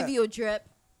 give me I'll that. give you a drip.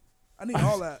 I need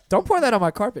all that. Don't pour that on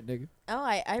my carpet, nigga. Oh,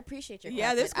 I appreciate your Yeah,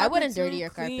 carpet. this I wouldn't carpet's dirty too your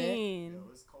carpet. clean.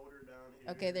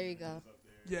 Okay, there you go.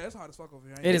 Yeah, it's hot as fuck over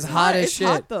here. It is hot as It's shit.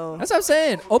 hot though. That's what I'm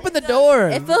saying. Open the door.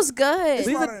 It feels good. It's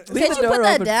leave not the, a- leave Can't the you door put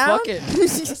that open. down? Fuck it.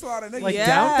 That's a lot of niggas. Like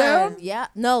Yeah. down? Yeah,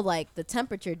 no, like the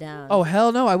temperature down. Oh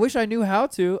hell no! I wish I knew how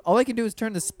to. All I can do is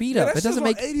turn the speed Yeah, up. that It doesn't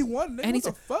shit's make on 81, nigga. any What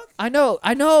the sense. fuck? I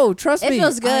know. Trust It me.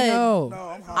 feels good. I know. No,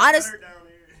 I'm hot. Honest.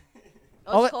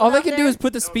 All, it's cold all I out can do there? is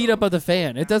put the speed up of the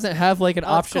fan. It doesn't have like an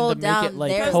Oh, it's option to cold make down it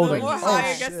like there. Because colder. the more Oh, higher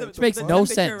it shit. gets, the, Which makes the no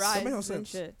temperature sense. rises That makes no and sense.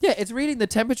 shit. Yeah, it's reading the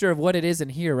temperature of what it is in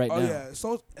here right Oh now. yeah,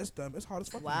 so it's dumb. It's hot as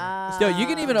fuck. Wow. Yo, you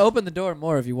can even open the door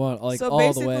more if you want, like So all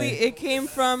basically, the way. it came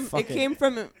from Fuck it.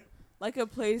 like a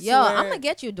place. Yo, where I'm gonna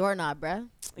get you a doorknob, bruh.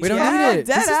 We don't Yeah, need it.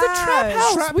 dead This is the trap ass.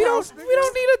 house. Trap we house,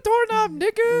 don't need a doorknob,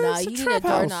 nigga. Nah, It's you a need a trap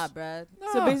house. doorknob, bruh.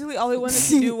 So Nah. basically, all they wanted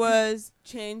to do was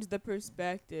change the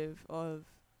perspective of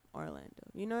Orlando.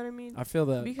 You know what I mean? I feel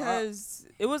that. Because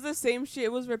it was the same shit.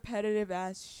 It was repetitive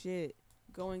ass shit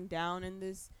going down in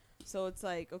this. So it's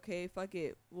like, okay, fuck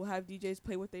it. We'll have DJs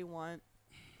play what they want.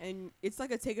 And it's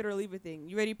like a take it or leave it thing.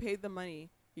 You already paid the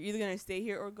money. You're either going to stay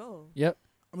here or go. Yep.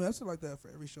 I mean, I said like that for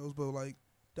every shows, but like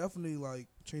definitely like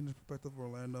changing the perspective of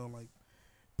Orlando, and like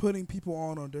putting people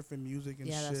on different music and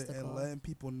Yeah, that's shit, the and goal. letting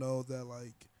people know that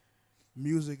like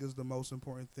music is the most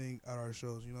important thing at our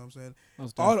shows. You know what I'm saying?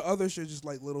 All the other shit just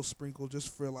like little sprinkle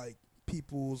just for like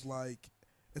people's like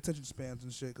attention spans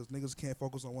and shit, because niggas can't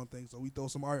focus on one thing. So we throw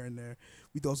some art in there,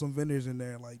 we throw some vendors in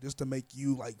there, like just to make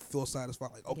you like feel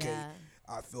satisfied. Like okay, Yeah.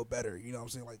 I feel better. You know what I'm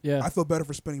saying? Like Yeah. I feel better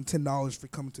for spending $10 for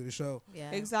coming to the show.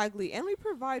 Yeah. Exactly. And we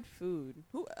provide food.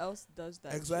 Who else does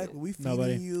that Exactly. shit? We feeding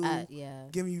Nobody. you, Yeah.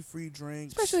 giving you free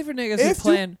drinks. Especially for niggas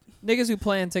If who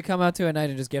plan to come out to a night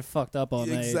and just get fucked up all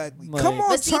night. Exactly. Like, Come on.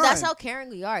 But see, that's time. how caring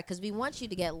we are, because we want you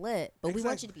to get lit, but we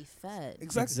want you to Exactly. be fed.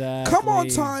 Exactly. Come on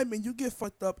Exactly. time and you get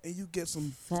fucked up and you get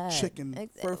some Fed. chicken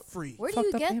for free. Where do Fucked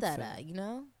you up get and that fed. at, you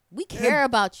know? We care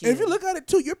about you. If you look at it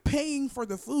too, you're paying for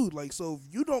the food. Like, so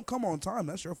if you don't come on time,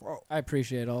 that's your fault. I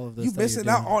appreciate all of this. You that you're missing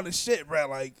out doing. on the shit, bro.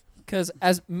 Like, Because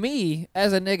as a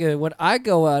nigga, when I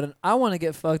go out and I want to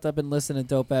get fucked up and listen to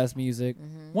dope ass music,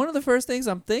 Mhm. one of the first things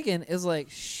I'm thinking is like,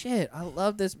 shit, I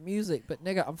love this music, but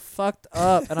nigga, I'm fucked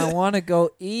up and I want to go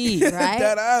eat. Right?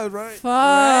 that ass, right?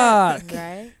 Fuck.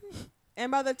 Right? And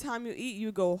by the time you eat,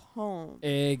 you go home.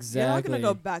 Exactly. You're not going to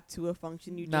go back to a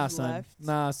function you Nah, just son. left.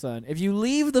 Nah, son. If you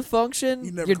leave the function,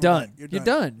 You never you're come done. back. You're You're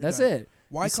done. done. You're That's done. it.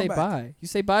 Why You come say back? bye. You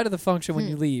say bye to the function when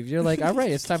you leave. You're like, all right,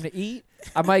 it's time to eat.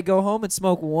 I might go home and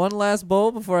smoke one last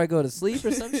bowl before I go to sleep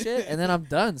or some shit, and then I'm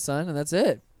done, son, and that's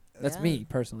it. That's Yeah. me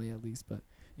personally, at least. But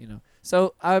you know,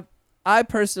 so I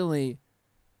personally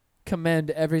commend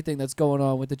everything that's going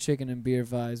on with the chicken and beer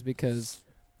vibes, because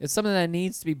it's something that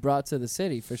needs to be brought to the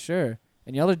city for sure.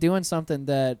 And y'all are doing something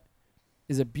that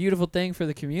is a beautiful thing for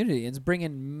the community. It's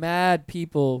bringing mad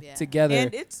people Yeah. together.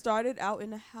 And it started out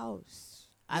in a house.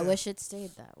 I Yeah. wish it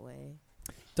stayed that way.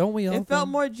 Don't we all? It felt though?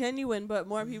 more genuine, but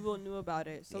more people knew about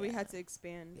it. So we Yeah. had to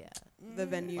expand Yeah. the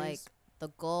venues. Like, the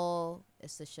goal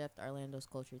is to shift Orlando's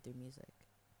culture through music.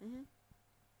 Mhm.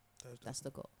 That's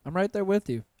the goal. I'm right there with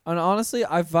you. And honestly,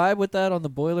 I vibe with that on the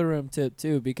boiler room tip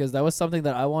too, because that was something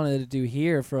that I wanted to do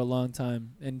here for a long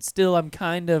time, and still I'm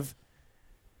kind of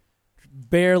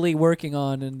barely working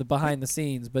on in the behind the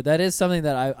scenes. But that is something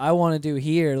that I want to do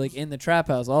here, like in the trap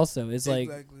house. Also, it's like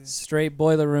Exactly. straight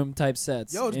boiler room type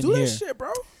sets. Yo, in do here. that shit,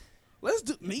 bro. Let's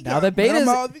do. Now that beta's-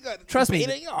 Trust me,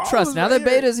 trust. Now that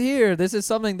beta. beta's here, this is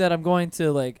something that I'm going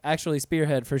to like actually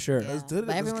spearhead for sure. Let's do it. But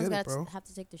Let's everyone's get it, got bro. to have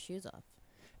to take their shoes off.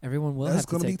 Everyone will That's have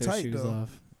to gonna be take their tight, shoes though.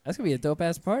 off. That's gonna be a dope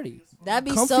ass party. That'd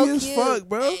be Comfy so as cute. fuck,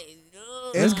 bro. Hey,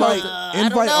 Invite, I don't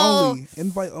invite know. only.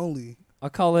 Invite only. I'll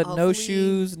call it no Hopefully-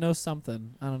 shoes, no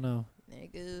something. I don't know.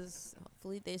 Niggas,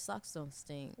 hopefully their socks don't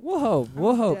stink. Whoa, I'm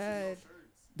whoa. dead.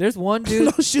 There's one dude.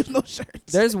 No shoes, no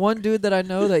shirts. There's one dude that I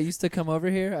know that used to come over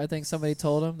here. I think somebody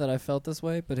told him that I felt this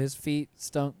way, but his feet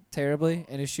stunk terribly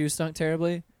and his shoes stunk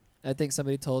terribly. I think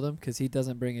somebody told him because he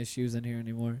doesn't bring his shoes in here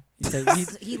anymore.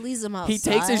 He leaves them outside. He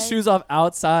takes his shoes off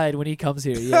outside when he comes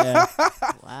here. Yeah.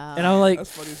 Wow. And I'm like, That's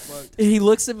funny as fuck. he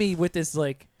looks at me with this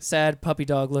like sad puppy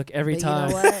dog look every But time.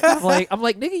 You know what? I'm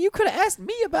like, nigga, you could have asked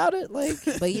me about it. Like,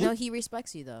 But you know he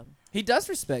respects you though. he does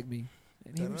respect me.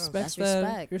 And he That is. respects That's that.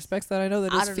 respect. He respects that I know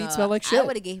that I his don't feet know. smell like I shit.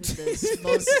 would have gave him the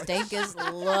most stankest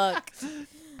look.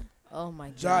 Oh my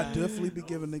Ja god. definitely be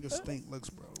giving niggas stink looks,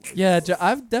 bro. Yeah,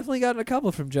 I've definitely gotten a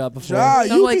couple from Ja before. Ja,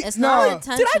 And I'm you like, be It's not nah.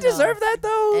 intentional. did I deserve that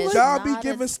though? It's Ja not be a-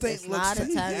 giving it's stink not looks to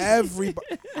intentional. everybody.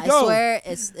 I Yo. swear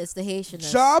it's the Haitian.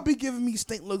 Ja be giving me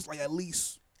stink looks like at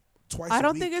least twice. I a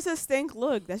don't week. think it's a stink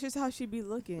look. That's just how she be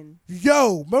looking.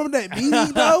 Yo, remember that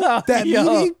meeting though? That Yo.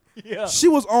 meeting? Yeah. She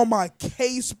was on my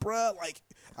case, bruh. Like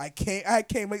I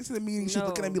came late to the meeting. She's No.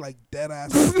 looking at me like dead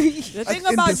ass. The thing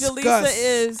in about disgust. Jaleesa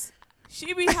is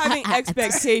she be having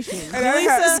expectations. And I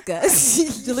had-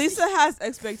 Jaleesa has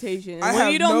expectations. I When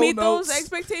have you don't no meet notes. those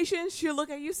expectations, she'll look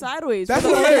at you sideways. That's for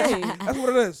the what it whole is. day. That's what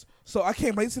it is. So I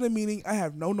came late to the meeting. I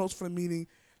have no notes for the meeting.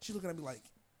 She's looking at me like,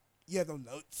 "You have no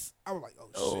notes." I was like,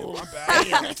 "Oh shit, my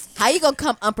bad." How you gonna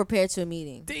come unprepared to a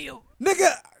meeting? Damn.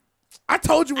 Nigga, I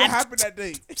told you what happened that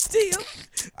day. Damn.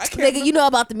 I can't. Nigga, you know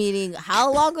about the meeting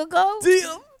how long ago?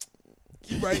 Damn.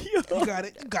 You right. You got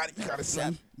it. You got it. You got it,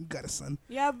 son. You got it, son.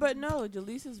 Yeah, but no,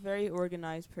 Jaleesa's a very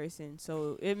organized person,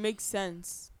 so it makes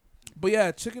sense. But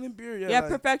yeah, chicken and beer. Yeah, Yeah, like,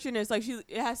 perfectionist. Like it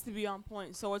has to be on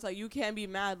point. So it's like you can't be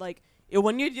mad. Like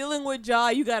when you're dealing with Ja,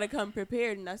 you gotta come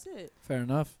prepared, and that's it. Fair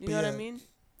enough. You But know what I yeah. mean?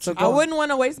 So I wouldn't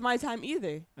want to waste my time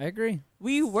either. I agree.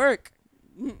 We work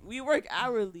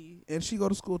hourly. and she go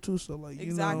to school too, so like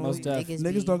Exactly. you know, Most def.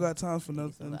 niggas don't got time for Niggas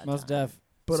don't nothing. got Most time. def.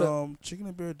 But So- chicken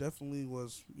and beer definitely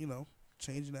was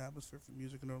changing the atmosphere for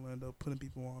music in Orlando, putting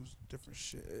people on different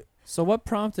shit. So what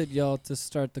prompted y'all to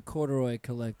start the Corduroy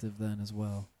Collective then as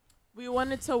well? We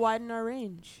wanted to widen our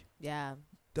range. Yeah,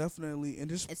 Definitely, and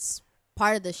just it's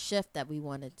part of the shift that we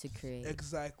wanted to create.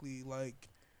 exactly like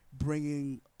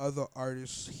bringing other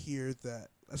artists here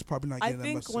that's probably not I getting that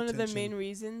think much one attention. of the main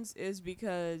reasons is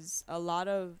because a lot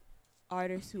of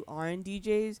artists who aren't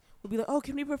DJs will be like, "Oh,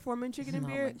 can we perform in Chicken and Oh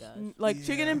my Beer?" gosh. Like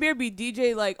Chicken Yeah. and Beer be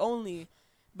DJ like only,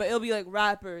 but it'll be like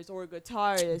rappers or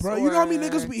guitarists. Bro, or you know how many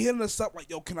niggas be hitting us up like,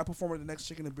 "Yo, can I perform at the next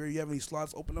Chicken and Beer? You have any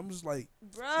slots open?" I'm just like,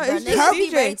 Bruh, Bruh, it's niggas just be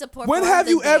ready DJ. to perform when have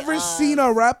the you day ever of. seen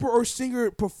a rapper or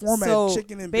singer perform So at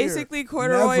Chicken and Beer? basically,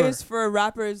 corduroy Never. is for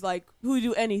rappers like who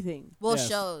do anything. Well, Yes.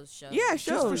 shows. Yeah,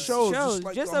 Just for shows, shows, just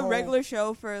like just the a whole- regular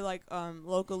show for like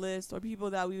localists or people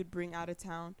that we would bring out of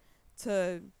town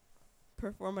to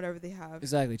perform whatever they have.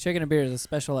 Exactly. Chicken and Beer is a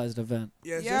specialized event,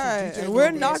 Yeah, it's Yeah, just for DJs and we're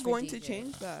only. not for going to DJs.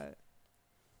 change that.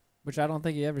 which I don't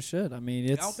think you ever should. I mean,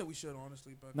 I it's don't think we should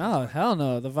honestly, but no, hell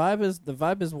no. The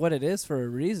vibe is what it is for a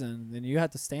reason, and you have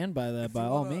to stand by that if by you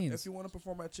all wanna- means. If you want to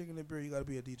perform at Chicken and Beer, you got to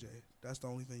be a DJ. That's the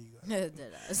only thing you got.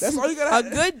 Deadass. That's all you got. A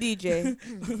good DJ.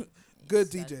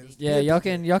 Good Yes, gotta DJs. be. Yeah, Good y'all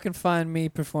DJ. can find me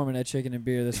performing at Chicken and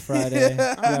Beer this Friday. You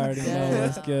already know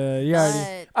what's Yeah. good. You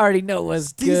But already know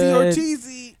what's Steezy or good.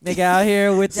 cheesy. Nigga out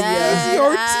here with the Jeezy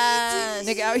or deadass.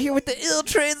 nigga out here with the ill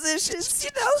transitions. You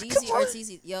know, Jeezy or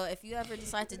Teezy. Yo, if you ever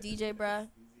decide to DJ, bruh,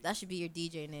 that should be your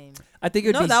DJ name. I think it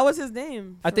would No, be. that was his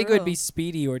name. I for think it would real. be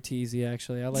Speedy Ortiz.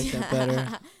 Actually, I like that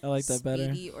better. I like that better.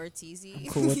 Speedy or Teezy.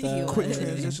 I'm cool with that. You Quick Yeah. would.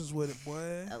 transitions with it,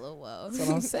 boy. LOL. That's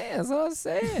what I'm saying. That's what I'm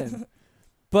saying.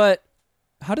 But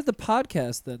how did the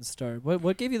podcast then start?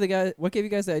 What gave you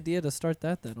guys the idea to start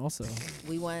that then? Also,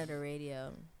 We wanted a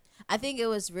radio. I think it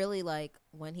was really like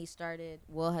when he started.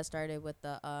 Will had started with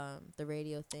the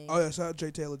radio thing. Oh yeah, shout out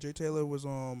Jay Taylor. Jay Taylor was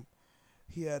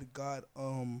he had got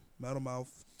Metal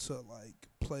Mouth to like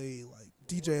play like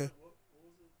DJ.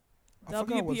 I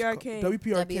forgot what it's called. WPRK.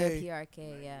 WPRK.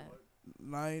 WPRK, yeah.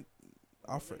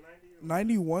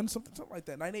 91 something like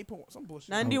that. 98 point some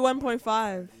bullshit.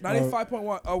 91.5.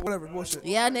 95.1. Oh whatever bullshit.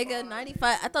 Yeah, nigga,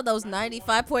 95. I thought that was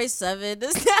 95.7.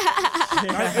 This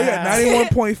Yeah,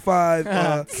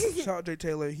 91.5. Shout out Jay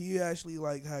Taylor. He actually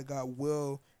like had got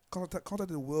Will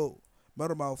contacted Will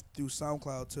Metal Mouth through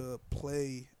SoundCloud to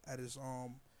play at his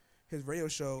radio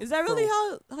show. Is that really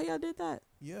for- how y'all did that?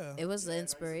 Yeah. It was the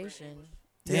inspiration.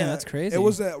 damn, that's crazy. It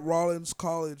was at Rollins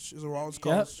College. It was a Rollins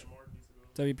College.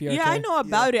 WPRK. Yeah, I know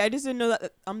about it. I just didn't know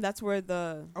that. That's where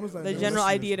the I'm just letting the the general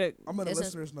listeners- idea to. I'm letting the Isn't-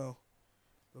 listeners know.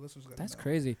 The listeners gotta That's know.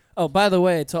 crazy. Oh, by the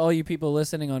way, to all you people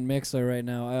listening on Mixer right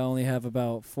now, I only have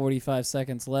about 45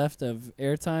 seconds left of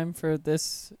airtime for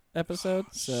this episode.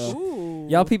 So Ooh.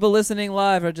 y'all people listening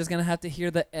live are just going to have to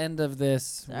hear the end of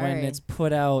this when Sorry. it's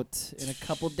put out in a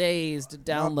couple days to My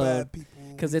download. bad, people.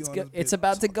 Because We it's on go- this it's bit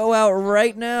about to talking. go out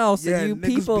right now. So Yeah, you niggas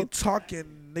people, be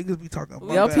talking. Niggas be talking.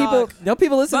 My y'all bad.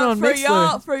 people listening But on for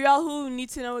Mixer. for y'all who need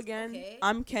to know again, Okay.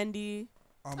 I'm Kendi.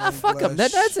 I'm Ah, in fuck them.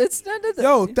 flesh. That's it's not.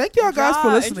 Yo, thank y'all guys for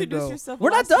Ja, listening introduce though. yourself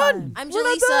We're not last done. time. I'm We're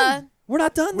not Jaleesa. done. We're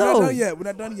not done We're though. not done yet. We're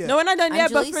not done yet. No, we're not done I'm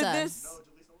yet. But for Jaleesa.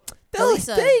 this,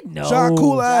 They know. Ja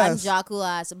cool I'm ass.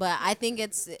 Jaculas, but I think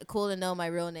it's cool to know my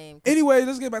real name. Anyway,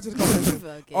 let's get back to the conversation.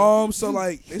 Okay. So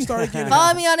like they started getting.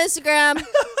 Follow me on Instagram.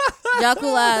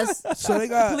 Jaculas. So they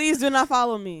got. please do not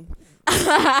follow me.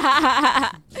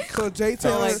 So Jay Oh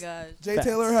Taylor. my gosh. Jay Facts.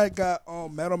 Taylor had got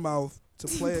Metal Mouth to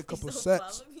play a couple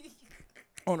sets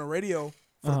on the radio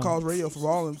for the college radio for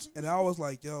Rollins, and I was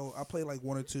like, yo, I played like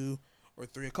 1 or 2 or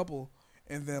 3, a couple,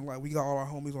 and then like we got all our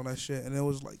homies on that shit, and it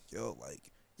was like, yo,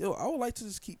 I would like to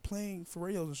just keep playing for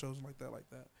radios and shows like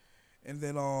that, and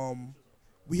then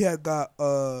we had got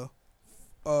a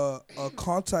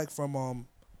contact from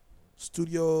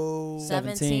Studio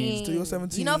 17. Studio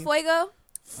 17. You know Fuego?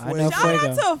 I know Shout Fuego.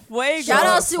 out to Fuego. Shout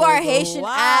out to our Fuego. Haitian Wow.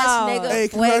 ass nigga. Hey,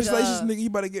 congratulations, Fuego. nigga! You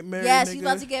about to get married. Yes, nigga. he's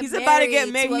about to get He's married. about to get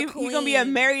to married. a He's gonna be a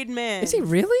queen. married man. Is he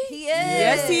really? He is.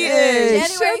 Yes, he is.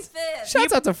 January 5th.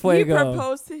 Shouts out to He Fuego.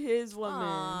 proposed to his woman.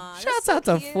 Aw, that's Shouts so out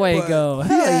to cute. Fuego. But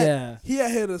Hell he had- yeah. He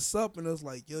had hit us up and it was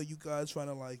like, yo, you guys trying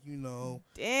to like,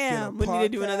 Damn, Get we a need to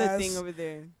do another podcast. thing over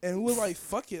there. and we was like,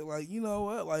 fuck it, like, you know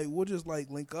what, like we'll just like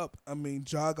link up. I mean,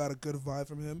 Ja got a good vibe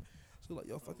from him, so like,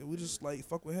 yo, fuck it, we just like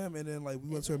fuck with him, and then like we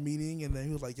went to a meeting, and then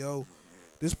he was like, yo,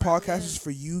 This podcast is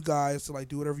for you guys to like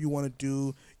do whatever you want to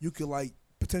do. You could like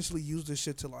potentially use this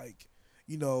shit to like,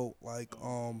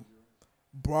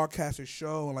 broadcast a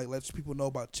show and like let people know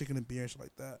about chicken and beer and shit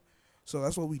like that. So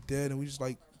that's what we did, and we just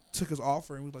like took his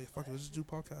offer and we was like, fuck it, let's just do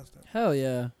podcast then. Hell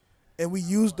yeah. And we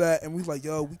used that, and we was like,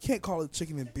 yo, we can't call it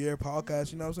chicken and beer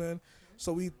podcast. You know what I'm saying?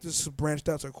 So we just branched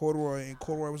out to CRDROY, and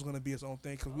CRDROY was going to be its own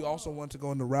thing because we also wanted to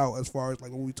go in the route as far as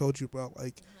like what we told you about,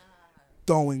 like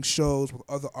throwing shows with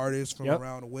other artists from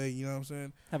around the way. You know what I'm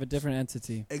saying? Have a different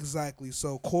entity. Exactly.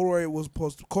 So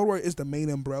CRDROY is the main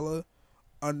umbrella,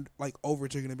 over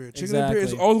chicken and beer. Chicken and beer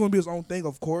is always going to be its own thing,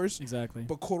 of course. Exactly.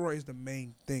 But CRDROY is the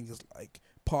main thing. It's like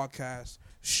podcasts,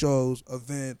 shows,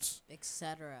 events,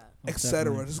 etc.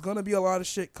 There's gonna be a lot of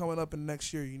shit coming up in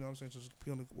next year. You know what I'm saying? So just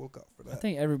be on the lookout for that. I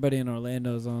think everybody in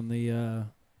Orlando's on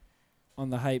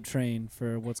the hype train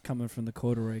for what's coming from the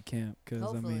CRDROY camp. Because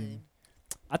I mean,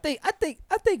 I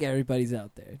think everybody's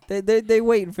out there. They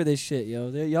waiting for this shit, yo.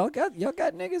 Y'all got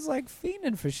niggas like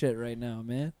fiending for shit right now,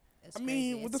 man. It's I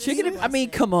mean, crazy. with the Chicken.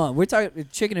 Come on. We're talking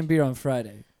chicken and beer on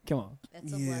Friday. Come on.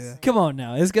 It's a Yeah. blessing. Come on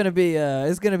now. It's gonna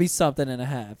be something and a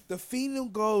half. The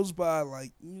Phenom goes by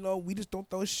like, we just don't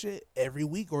throw shit every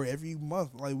week or every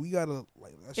month. Like we gotta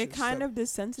like that shit It kind of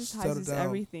settle desensitizes down.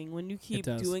 everything when you keep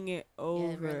does. doing it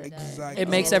over. really does. Exactly. It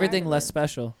makes Oh. everything less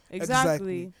special.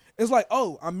 Exactly. It's like,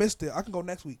 oh, I missed it. I can go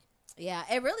next week. Yeah,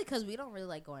 it really because we don't really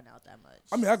like going out that much.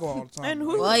 I mean, I go all the time. And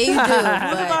like, who- Well, you do. Who's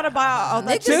but about to buy all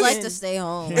that niggas chicken? like to stay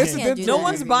home. It's We a can't good- do No that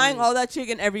one's every buying week. all that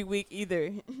chicken every week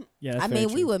either. Yeah. That's I very mean,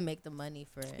 true. we would make the money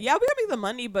for it. Yeah, we gotta make the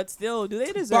money, but still, do they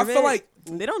but deserve I it? feel like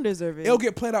They don't deserve it. it'll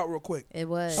get played out real quick. It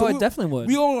would. So Oh, it we- definitely would.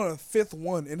 We only on a fifth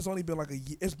one, and it's only been like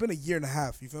it's been a year and a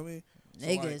half. You feel me? So,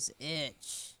 like, Niggas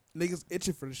itch. niggas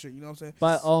itching for the shit. You know what I'm saying?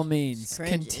 By all means, Cringe.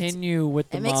 continue with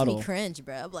the It makes model. me cringe,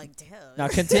 bro. I'm like, damn. Now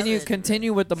it's continue good.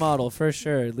 continue with the model for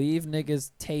sure. Leave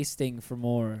niggas tasting for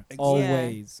more. Exactly.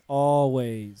 Always.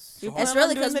 Always. We It's plan on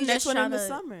really doing 'cause the we next just one in the tryna-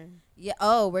 summer. Yeah.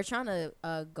 Oh, we're trying to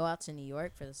go out to New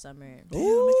York for the summer.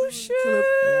 Oh shit.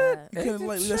 Yeah. You couldn't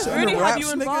like that I shit already in the have raps, you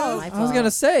nigga. involved. My I was fault.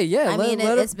 gonna say, yeah. I mean,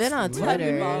 let it's been on We have you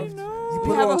Twitter. involved. You We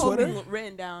put have it a on whole Twitter? thing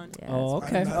written down. Yeah, Oh, it's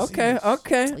okay, I've not okay, seen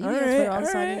okay. You All guys put right, it on all the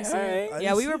side right, and all see right. I Yeah,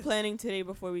 didn't we see were it. planning today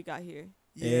before we got here.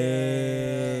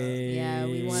 Yeah,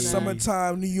 we wanna-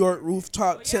 Summertime, New York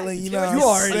rooftop chilling. You know You what I'm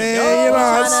already saying? know. You know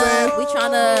what I'm saying? We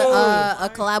trying to a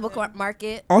collab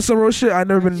market. On some real shit, I've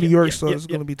never been to New York, yeah, so yeah, it's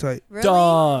yeah. gonna be tight. Really?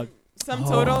 Dog. Sum Oh.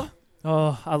 total.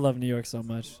 Oh, I love New York so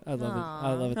much. I love it.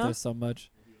 I love it Huh? there so much.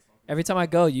 Every time I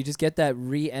go, you just get that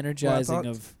re-energizing thought-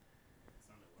 of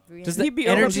Really? just He'd the be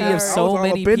energy overpowered. of I was so all many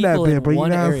up in that people bit, in but you one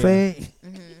know what I'm area. saying?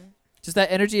 Mhm. Just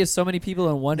that energy of so many people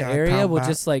in one Yeah, I area come will back.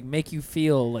 just like make you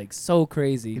feel like so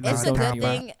crazy. You just It's a know, going I good come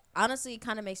anywhere. thing. Honestly, it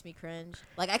kind of makes me cringe.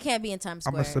 Like I can't be in Times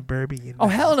I'm Square. a suburban. Oh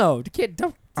hell no! You can't.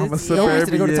 Don't. I'm a no reason to go to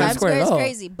suburban. Times Times Square Square at is all.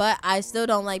 crazy, but I still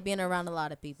don't like being around a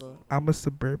lot of people. I'm a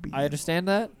suburban. I understand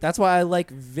that. That's why I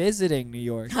like visiting New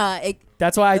York. It,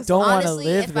 That's why I That's don't want to honestly,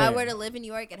 live if there. I were to live in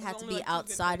New York, it had to only be like 2 good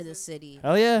outside of the places. city.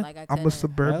 Hell yeah. Like I I'm couldn't. a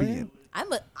suburban.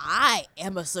 I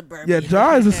am a suburban. Yeah,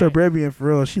 Jar is a suburban for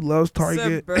real. She loves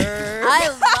Target. Suburb. I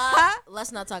love.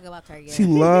 Let's not talk about Target. She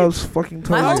loves fucking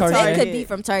My whole Target. Target. thing could be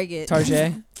from Target.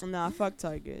 Target. Nah, fuck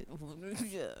Target.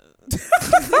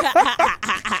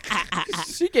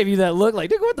 She gave you that look like,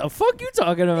 nigga, what the fuck you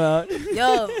talking about?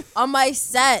 Yo, on my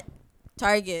set,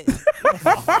 Target.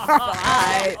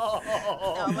 Alright.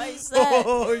 On my set.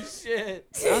 Oh shit.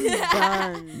 I'm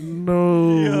done.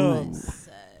 No. My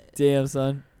set. Damn,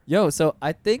 son. Yo, so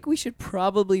I think we should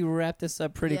probably wrap this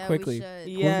up pretty Yeah, quickly. We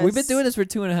should. Yes. We've been doing this for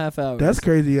 2.5 hours. That's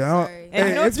crazy. Sorry. And Hey,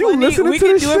 you know if what's you funny? listening We to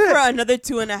can this do shit- it for another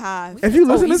 2.5. If you Oh,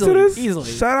 listening easily, to this, easily.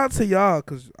 shout out to y'all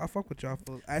because I fuck with y'all.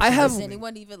 For I have- Is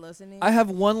anyone even listening? I have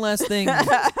one last thing.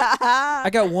 I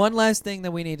got one last thing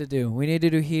that we need to do. We need to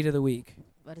do Heat of the Week.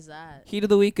 What is that? Heat of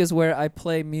the Week is where I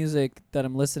play music that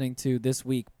I'm listening to this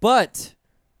week, but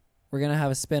we're gonna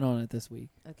have a spin on it this week.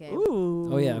 Okay. Ooh.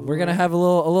 Oh yeah, we're gonna have a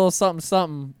little something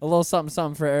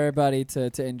for everybody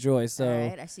to enjoy. So All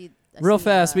right. I see. real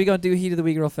fast, we gonna do Heat of the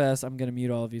Week real fast. I'm gonna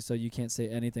mute all of you so you can't say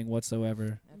anything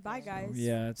whatsoever. Bye, guys.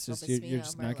 Yeah, it's just Focus me you're on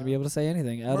just not gonna Merlot. be able to say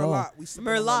anything at all. Merlot. We sipping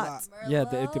on Merlot. Yeah,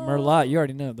 the Merlot. You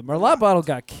already know the Merlot bottle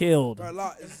got killed.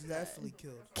 Merlot is definitely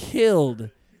killed. Killed.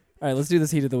 All right, let's do this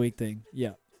Heat of the Week thing.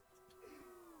 Yeah.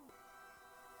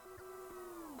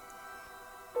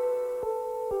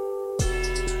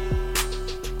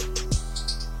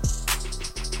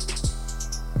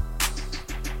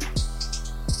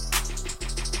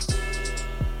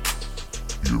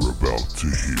 You're about to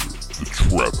hear the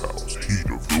Trap House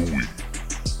Heat of the Week.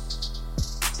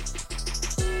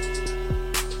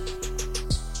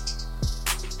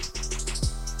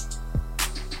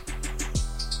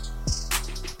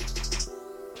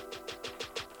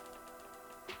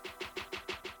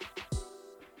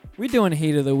 We doing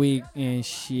heat of the week and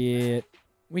shit.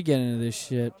 We get into this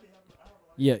shit.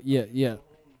 Yeah.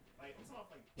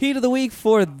 Heat of the week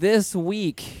for this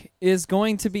week is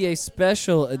going to be a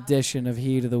special edition of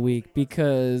Heat of the Week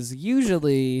because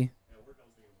usually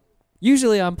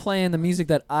I'm playing the music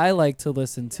that I like to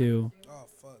listen to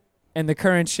and the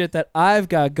current shit that I've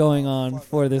got going on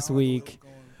for this week.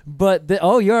 But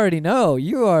you already know.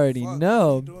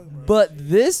 But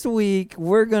this week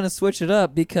we're gonna switch it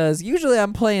up because usually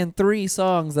I'm playing 3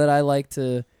 songs that I like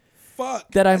to,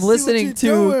 that I'm listening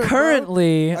to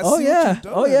currently. Oh yeah.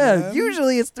 Man.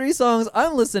 Usually it's 3 songs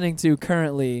I'm listening to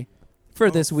currently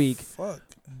for this week.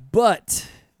 But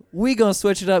we gonna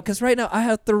switch it up because right now I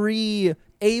have 3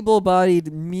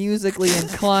 able-bodied, musically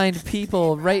inclined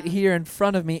people right here in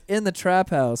front of me in the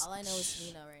trap house. All I know is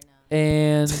Nina right now.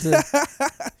 And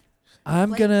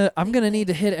I'm gonna need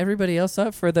to hit everybody else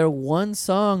up for their one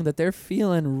song that they're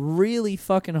feeling really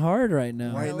fucking hard right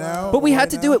now. But we had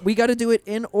to do it. We got to do it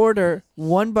in order,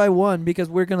 one by one, because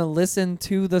we're gonna listen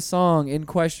to the song in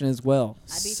question as well.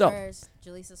 I beat first.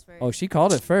 Jaleesa's first. Oh, she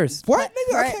called it first. What,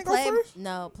 nigga? I can't go first?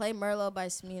 No, play Merlot by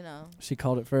Smino. She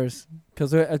called it first,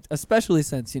 because especially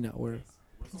since we're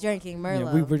drinking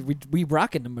Merlot. Yeah, we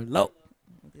rocking the Merlot.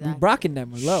 Exactly. We rocking that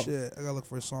Merlot. Shit, I gotta look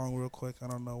for a song real quick. I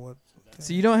don't know what. Okay.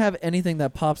 So you don't have anything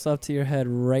that pops up to your head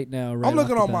right now, right? I'm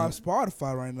looking on my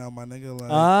Spotify right now, my nigga. Like,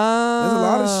 there's a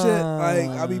lot of shit. Like,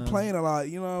 I be playing a lot.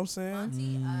 You know what I'm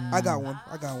saying? I got one.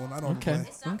 I don't play.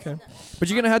 Okay. But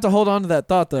you're gonna have to hold on to that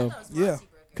thought though. Yeah.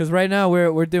 Because right now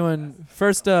we're doing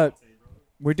first up.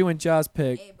 We're doing Jaws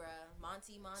pick. Hey, bruh.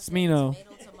 Monty, Smino.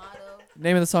 Tomato,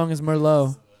 Name of the song is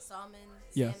Merlot. Salmon.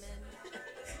 Yeah. Salmon.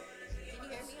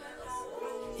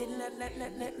 Can you hear me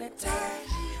on this?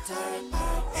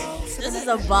 This is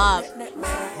a bop.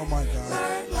 Oh my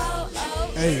god.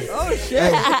 Hey. Oh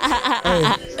shit.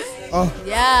 Hey. Oh.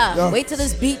 Yeah. Wait till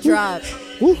this beat drop.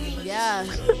 Woo. Yeah.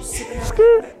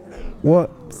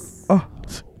 What? Oh.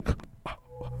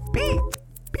 Beat.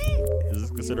 Is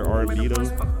this considered R&B though?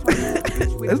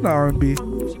 It's not R&B.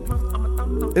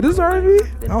 It is R&B?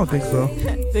 I don't think so.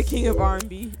 The king of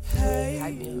R&B.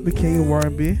 The king of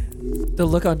R&B. The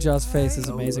look on Jaws' face is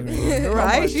amazing right now.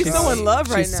 Right? She's so in love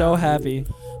right now. She's so happy.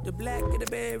 You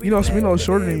know Smino's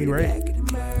shorter than you, right?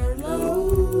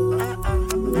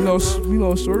 You know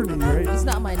Smino's shorter than you, right? He's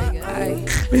not my nigga.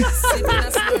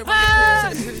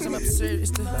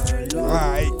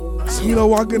 Alright. Smino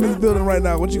walk in this building right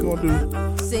now. What you gonna do?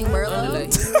 Sing Merlot.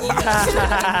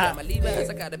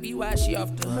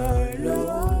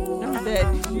 I'm dead.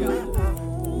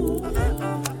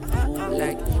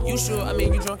 Like, you sure? I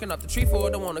mean, you drunken off the tree for her,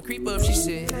 don't wanna creep up, she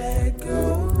said.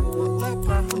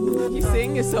 You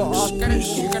sing it so often. I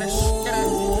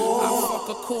fuck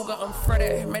a cougar, I'm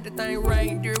Freddy. Made the thing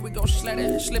rain, dear, we gon' sled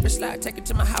it. Slip and slide, take it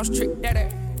to my house, trick daddy.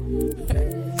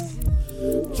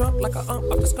 Drunk like a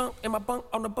off the skunk in my bunk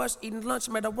on the bus, eating lunch,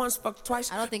 made her once, fuck twice.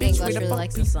 I don't think English really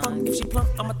likes this song. If she plump,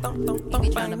 I'm a thump, be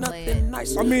trying to play it.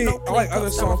 nice. I mean, I like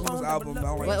other songs from this album. I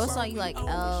don't like What song you like?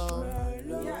 L,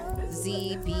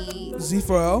 Z, B, Z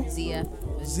for L? ZF.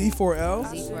 Z4L?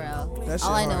 Z4L. That shit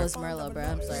All I know hard. is Merlot, bro.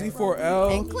 I'm sorry.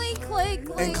 Z4L. And clink, clink,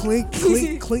 clink.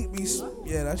 And clink me.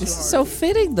 Yeah, that's This is so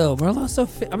fitting though. Merlot's so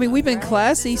fit. I mean, we've been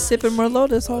classy sipping Merlot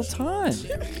this whole time.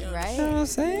 Right? You know what I'm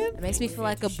saying? It makes me feel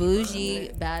like a bougie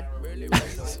bad.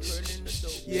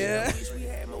 Yeah.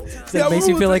 That makes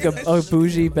you feel like a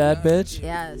bougie bad bitch.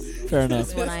 Yes. Fair enough.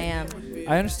 That's what I am.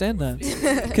 I understand that.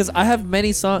 Because I have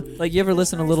many songs. Like, you ever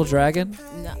listen to Little Dragon?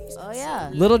 No. Oh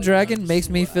yeah. Little Dragon makes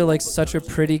me feel like such a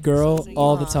pretty girl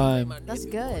all the time. That's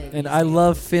good. And I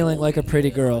love feeling like a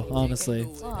pretty girl, honestly.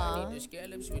 Aw.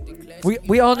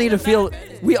 We all need to feel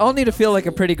like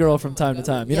a pretty girl from time to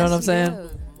time. You know what I'm saying?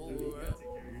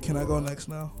 Can I go next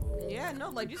now? Yeah, no,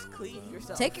 like just clean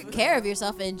yourself. Take care of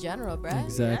yourself in general, bruh.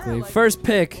 Exactly. Yeah, like, First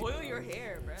pick. Oil your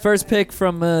hair, bro. First pick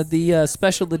from the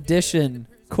special edition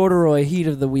Corduroy Heat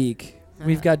of the Week.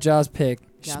 We've got Jaws pick,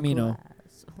 Smino,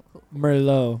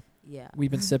 Merlot. Yeah.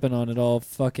 We've been sipping on it all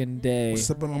fucking day. We're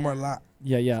sipping on Merlot.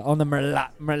 Yeah, on the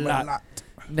Merlot.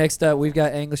 Next up, we've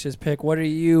got English's pick. What are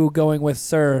you going with,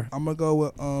 sir? I'm gonna go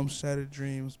with Shattered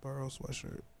Dreams by Earl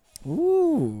Sweatshirt.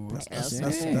 Ooh. That's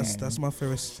my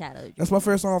favorite. Shadow. That's my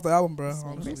favorite song off the album, bro.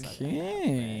 Honestly.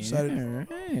 Okay.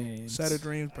 Shattered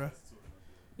Dreams, bro.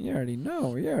 You already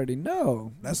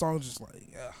know. That song's just like,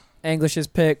 yeah. English's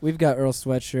pick. We've got Earl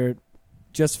Sweatshirt.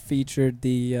 Just featured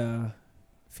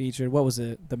what was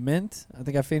it? The Mint? I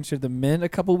think I featured the Mint a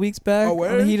couple weeks back Oh,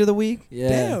 on the Heat of the Week. Yeah.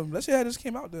 Damn, that shit just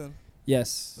came out then.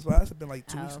 Yes. That's why that's been like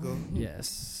 2 weeks ago.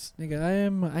 Yes. Nigga, I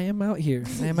am out here.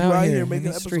 I am You out out here here making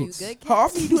in the episodes. streets. How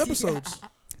often you do episodes?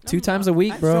 2 times a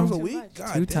week, 2 bro. times a week?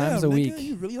 God 2 damn, times a nigga, week.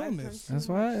 You really on this. That's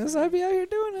why I be out here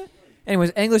doing it.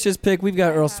 Anyways, English's pick. We've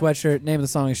got Earl Sweatshirt. Name of the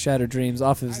song is Shattered Dreams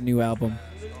off of his new album.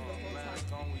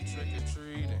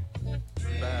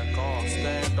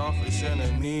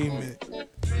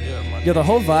 Yo, the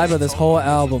whole vibe of this whole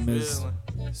album is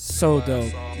so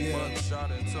dope.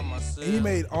 And he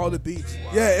made all the beats.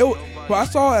 Yeah, but I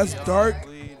saw it as dark.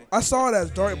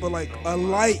 But like a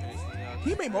light.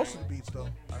 He made most of the beats though.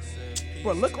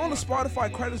 But look on the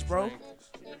Spotify credits, bro.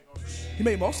 He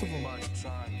made most of them.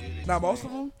 Not most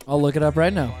of them. I'll look it up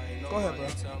right now. Go ahead, bro.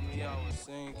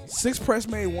 Six Press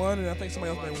made one, and I think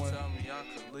somebody else made one.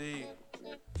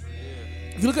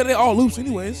 If you look at it, all loops,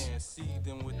 anyways.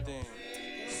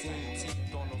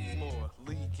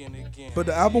 But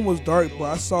the album was dark, but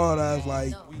I saw it as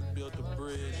like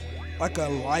a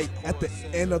light at the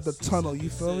end of the tunnel. You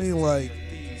feel me? Like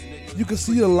you can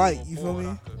see the light. You feel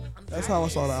me? That's how I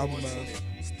saw the album as.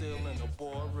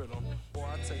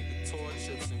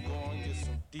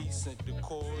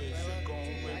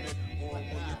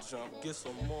 Get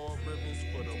some more ribbons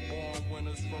for the born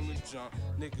winners from the jump.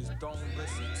 Niggas don't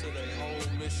listen to their whole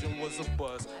mission was a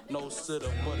bust. No sitter,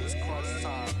 but it's crunch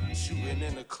time. Shooting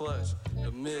in the clutch.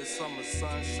 The midsummer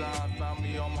sunshine found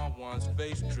me on my ones,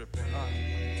 face dripping.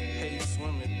 Hate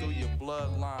swimming through your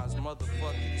bloodlines,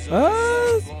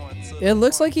 motherfucker. It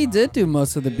looks like he did do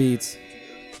most of the beats.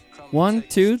 1,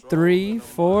 2, 3,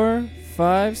 4,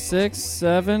 5, 6,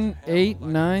 7, 8,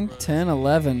 9, 10,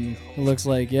 11. It looks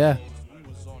like, yeah.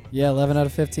 Yeah, 11 out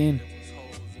of 15.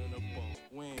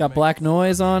 Got Black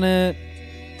Noise on it.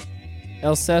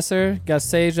 El Cesar. Got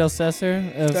Sage El Cesar.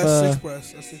 That's Six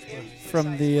Press.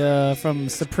 From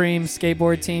Supreme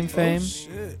Skateboard Team fame. Oh,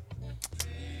 shit.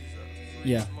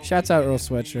 Yeah. Shouts out Earl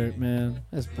Sweatshirt, man.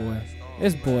 This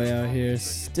boy out here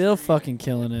still fucking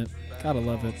killing it. Gotta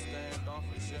love it.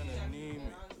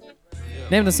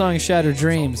 Name of the song is Shattered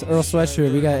Dreams. Earl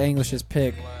Sweatshirt, we got English's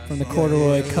pick from the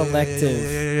CRDROY Collective.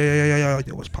 Yeah.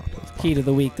 What's poppin'? Heat of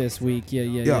the week this week.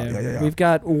 Yeah. We've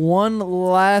got one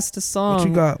last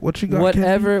song. What you got?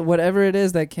 Whatever it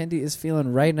is that Kendi is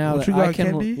feeling right now that I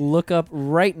can look up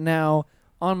right now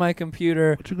on my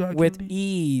computer with Kendi?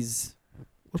 ease.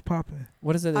 What's poppin'?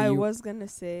 What is it? I was gonna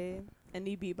say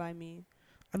any beat by me.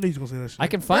 I knew you was gonna say that shit. I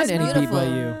can find That's any beat by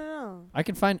beautiful. you. No. I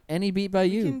can find any beat by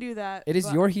You you. can do that. It is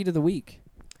but your heat of the week.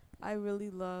 I really,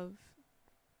 really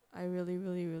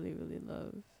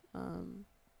love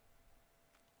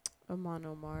Amon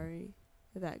Omari,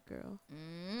 that girl.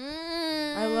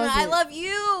 I love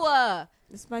you.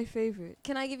 It's my favorite.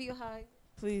 Can I give you a hug?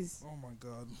 Please. Oh my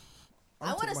god.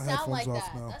 I want to sound like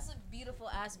that. That's a beautiful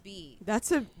ass beat.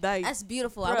 That's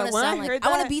beautiful. Bruh, I want to when I sound like. heard I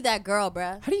want to that- be that girl,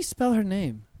 bruh. How do you spell her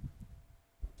name?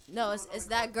 No, it's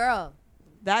that girl.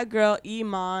 that girl,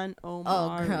 Iman Oh,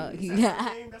 Omari. girl.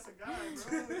 Yeah.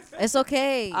 It's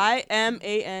okay.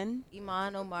 IMAN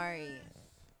Iman Omari.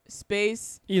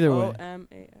 space Either way. OMAR.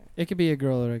 It could be a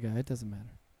girl or a guy. It doesn't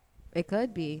matter. It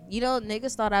could be. You know,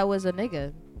 niggas thought I was a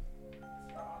nigga.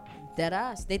 Dead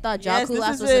ass. They thought Yes, Jacob this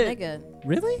Ass is was it. a nigga.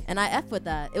 Really? And I F with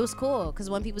that. It was cool. Because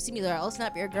when people see me, they're like, oh,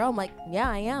 snap, you're a girl. I'm like, yeah,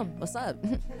 I am. What's up?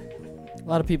 A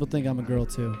lot of people think I'm a girl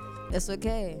too. It's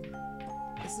okay.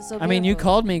 This is so I mean, you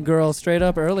beautiful. called me girl straight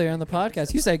up earlier on the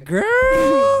podcast. You said girl.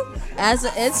 As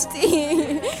an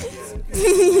instinct.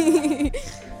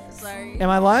 Sorry. Am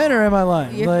I lying or am I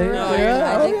lying? You're Like, for real.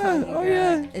 yeah, I did oh call yeah, you oh girl.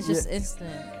 yeah. It's just instant.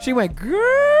 She went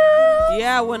girl.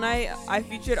 Yeah, when I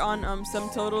featured on Some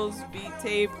Totals beat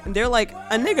tape, and they're like,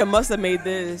 a nigga must have made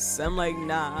this. I'm like,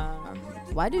 nah.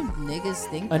 Why do niggas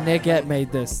think A that? nigga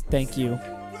made this. Thank you.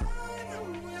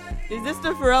 Is this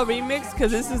the Pharrell remix?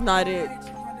 Because this is not it.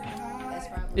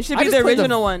 It should I be just the played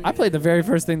original one. I played the very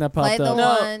first thing that Play popped the up.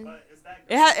 No. one.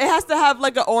 It has to have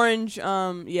like an orange.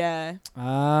 Yeah.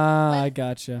 Ah, I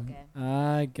gotcha. Okay.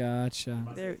 I gotcha.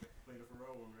 There.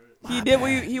 He did.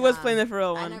 He was playing the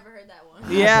Pharrell I one. never heard that one.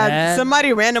 Yeah, bad.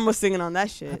 somebody random was singing on that I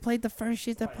shit. played the first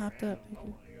shit that popped up.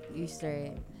 You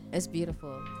straight. It's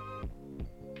beautiful.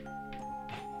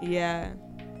 Yeah.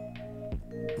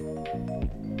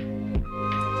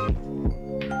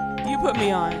 You put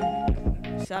me on.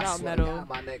 Shout out Metal.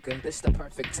 My nigga, this the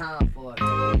perfect time for it.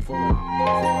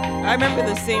 I remember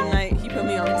the same night he put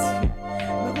me on.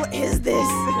 I'm like, what is this?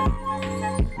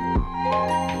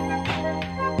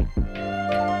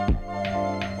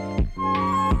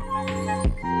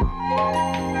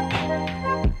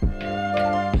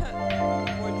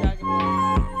 More Dragon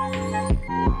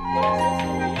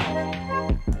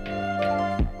Balls.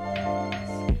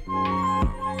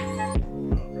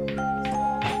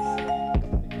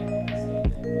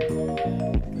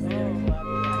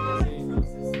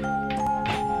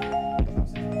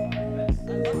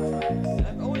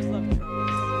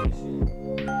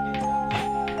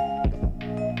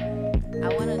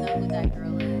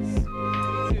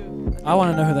 I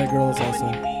want to know who that girl is also.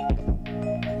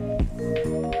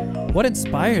 What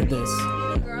inspired this?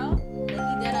 The girl? Like he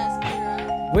dead ass beat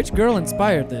her up? Which girl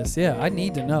inspired this? Yeah, I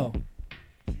need to know.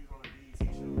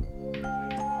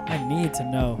 I need to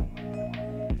know.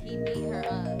 He beat her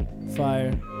up.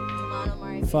 Fire. Mono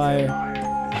Mari.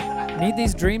 Fire. Need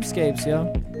these dreamscapes,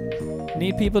 yo.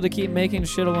 Need people to keep making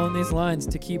shit along these lines,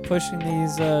 to keep pushing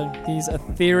these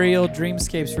ethereal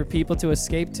dreamscapes for people to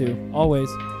escape to. Always.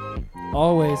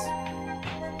 Always.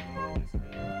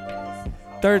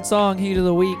 Third song, Heat of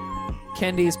the Week.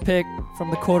 Kendi's pick from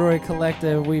the Corduroy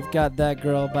Collective. We've got That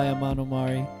Girl by Amano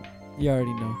Mari. You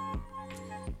already know.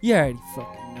 You already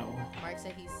fucking know. Mark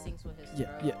said he sings with his Yeah,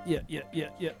 throat.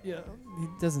 yeah. He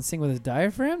doesn't sing with his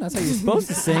diaphragm? That's how you're supposed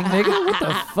to sing, nigga. What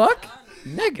the fuck?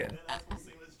 Nigga,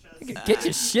 get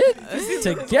your shit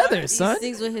together, son. He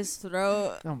sings with his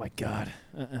throat. Oh my god.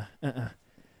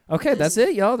 Okay, that's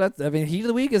it, y'all. Heat of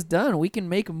the Week is done. We can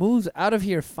make moves out of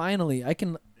here finally. I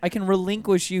can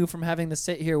relinquish you from having to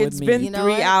sit here with me. It's been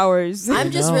 3 hours.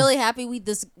 I'm just really happy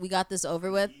we got this over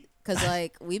with, because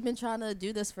like we've been trying to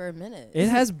do this for a minute. It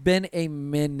has been a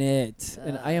minute,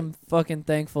 and I am fucking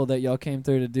thankful that y'all came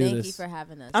through to do this. Thank you for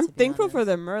having us. I'm thankful for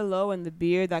the Merlot and the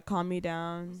beer that calmed me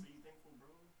down.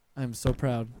 I'm so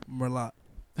proud. Merlot.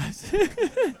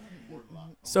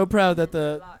 So proud that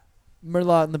the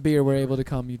Merlot and the beer were able to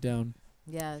calm you down.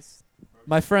 Yes.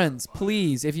 My friends,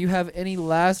 please, if you have any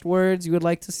last words you would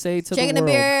like to say to Chicken the and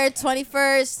world. Beer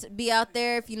 21st. Be out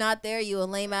there. If you're not there, you a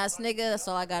lame ass nigga. That's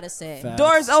all I gotta say. Facts.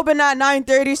 Doors open at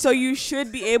 9:30, so you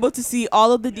should be able to see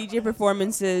all of the DJ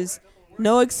performances.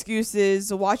 No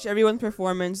excuses. Watch everyone's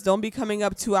performance. Don't be coming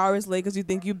up 2 hours late because you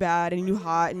think you bad and you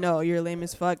hot. No, you're lame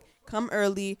as fuck. Come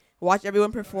early. Watch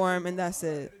everyone perform, and that's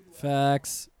it.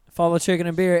 Facts. Follow Chicken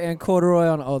and Beer and Corduroy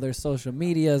on all their social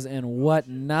medias and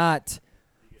whatnot.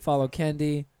 Follow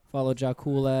Kendi. Follow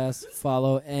Jakulass.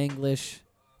 Follow English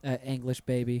at English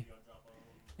Baby.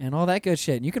 And all that good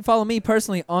shit. And you can follow me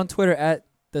personally on Twitter at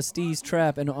The Steez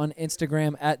Trap and on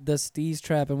Instagram at The Steez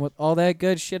Trap. And with all that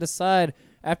good shit aside,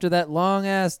 after that long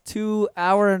ass 2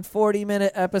 hour and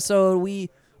 40-minute episode, we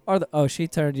are the. Oh, she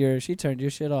turned your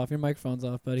shit off. Your microphone's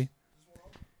off, buddy.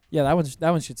 Yeah, that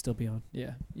one should still be on.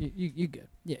 Yeah, you good.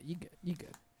 Yeah, you good.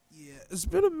 Yeah, it's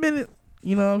been a minute.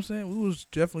 You know what I'm saying? We was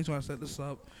definitely trying to set this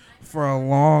up for a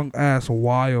long ass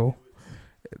while.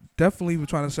 Definitely been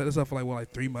trying to set this up for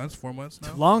like 3 months, 4 months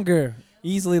now. Longer,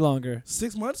 easily longer.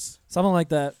 6 months? Something like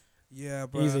that. Yeah,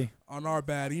 bro. Easy. On our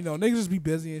bad, niggas just be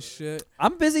busy and shit.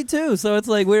 I'm busy too, so it's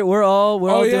like we're all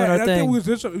doing our and I thing. think we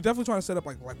definitely trying to set up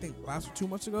I think last or 2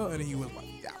 months ago, and then he was like,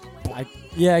 yeah.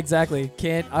 Yeah, exactly.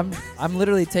 I'm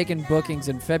literally taking bookings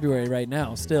in February right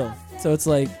now still. So it's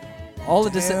like all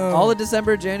of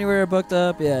December, January are booked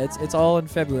up. Yeah, it's all in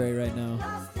February right now.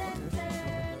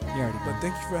 You already know. But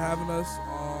thank you for having us.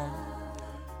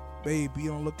 Babe, be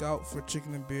on the lookout for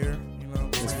Chicken and Beer.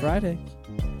 It's Friday.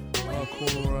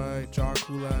 Corduroy,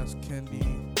 Jakulass, Kendi,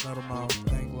 Metal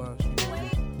Mouth, English.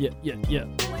 Yeah.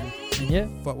 And yeah.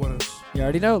 Fuck with us. You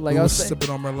already know. Like I was saying. Sipping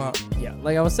on Merlot. Yeah,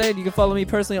 like I was saying, you can follow me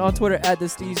personally on Twitter at The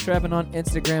Steez Trap and on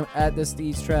Instagram at The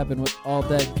Steez Trap. And with all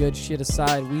that good shit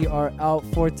aside, we are out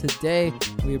for today.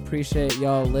 We appreciate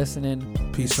y'all listening.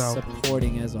 Peace out.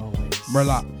 Supporting as always.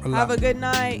 Merlot. Have a good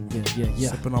night. Yeah.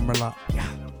 Sipping on Merlot. Yeah.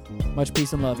 Much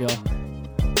peace and love, y'all.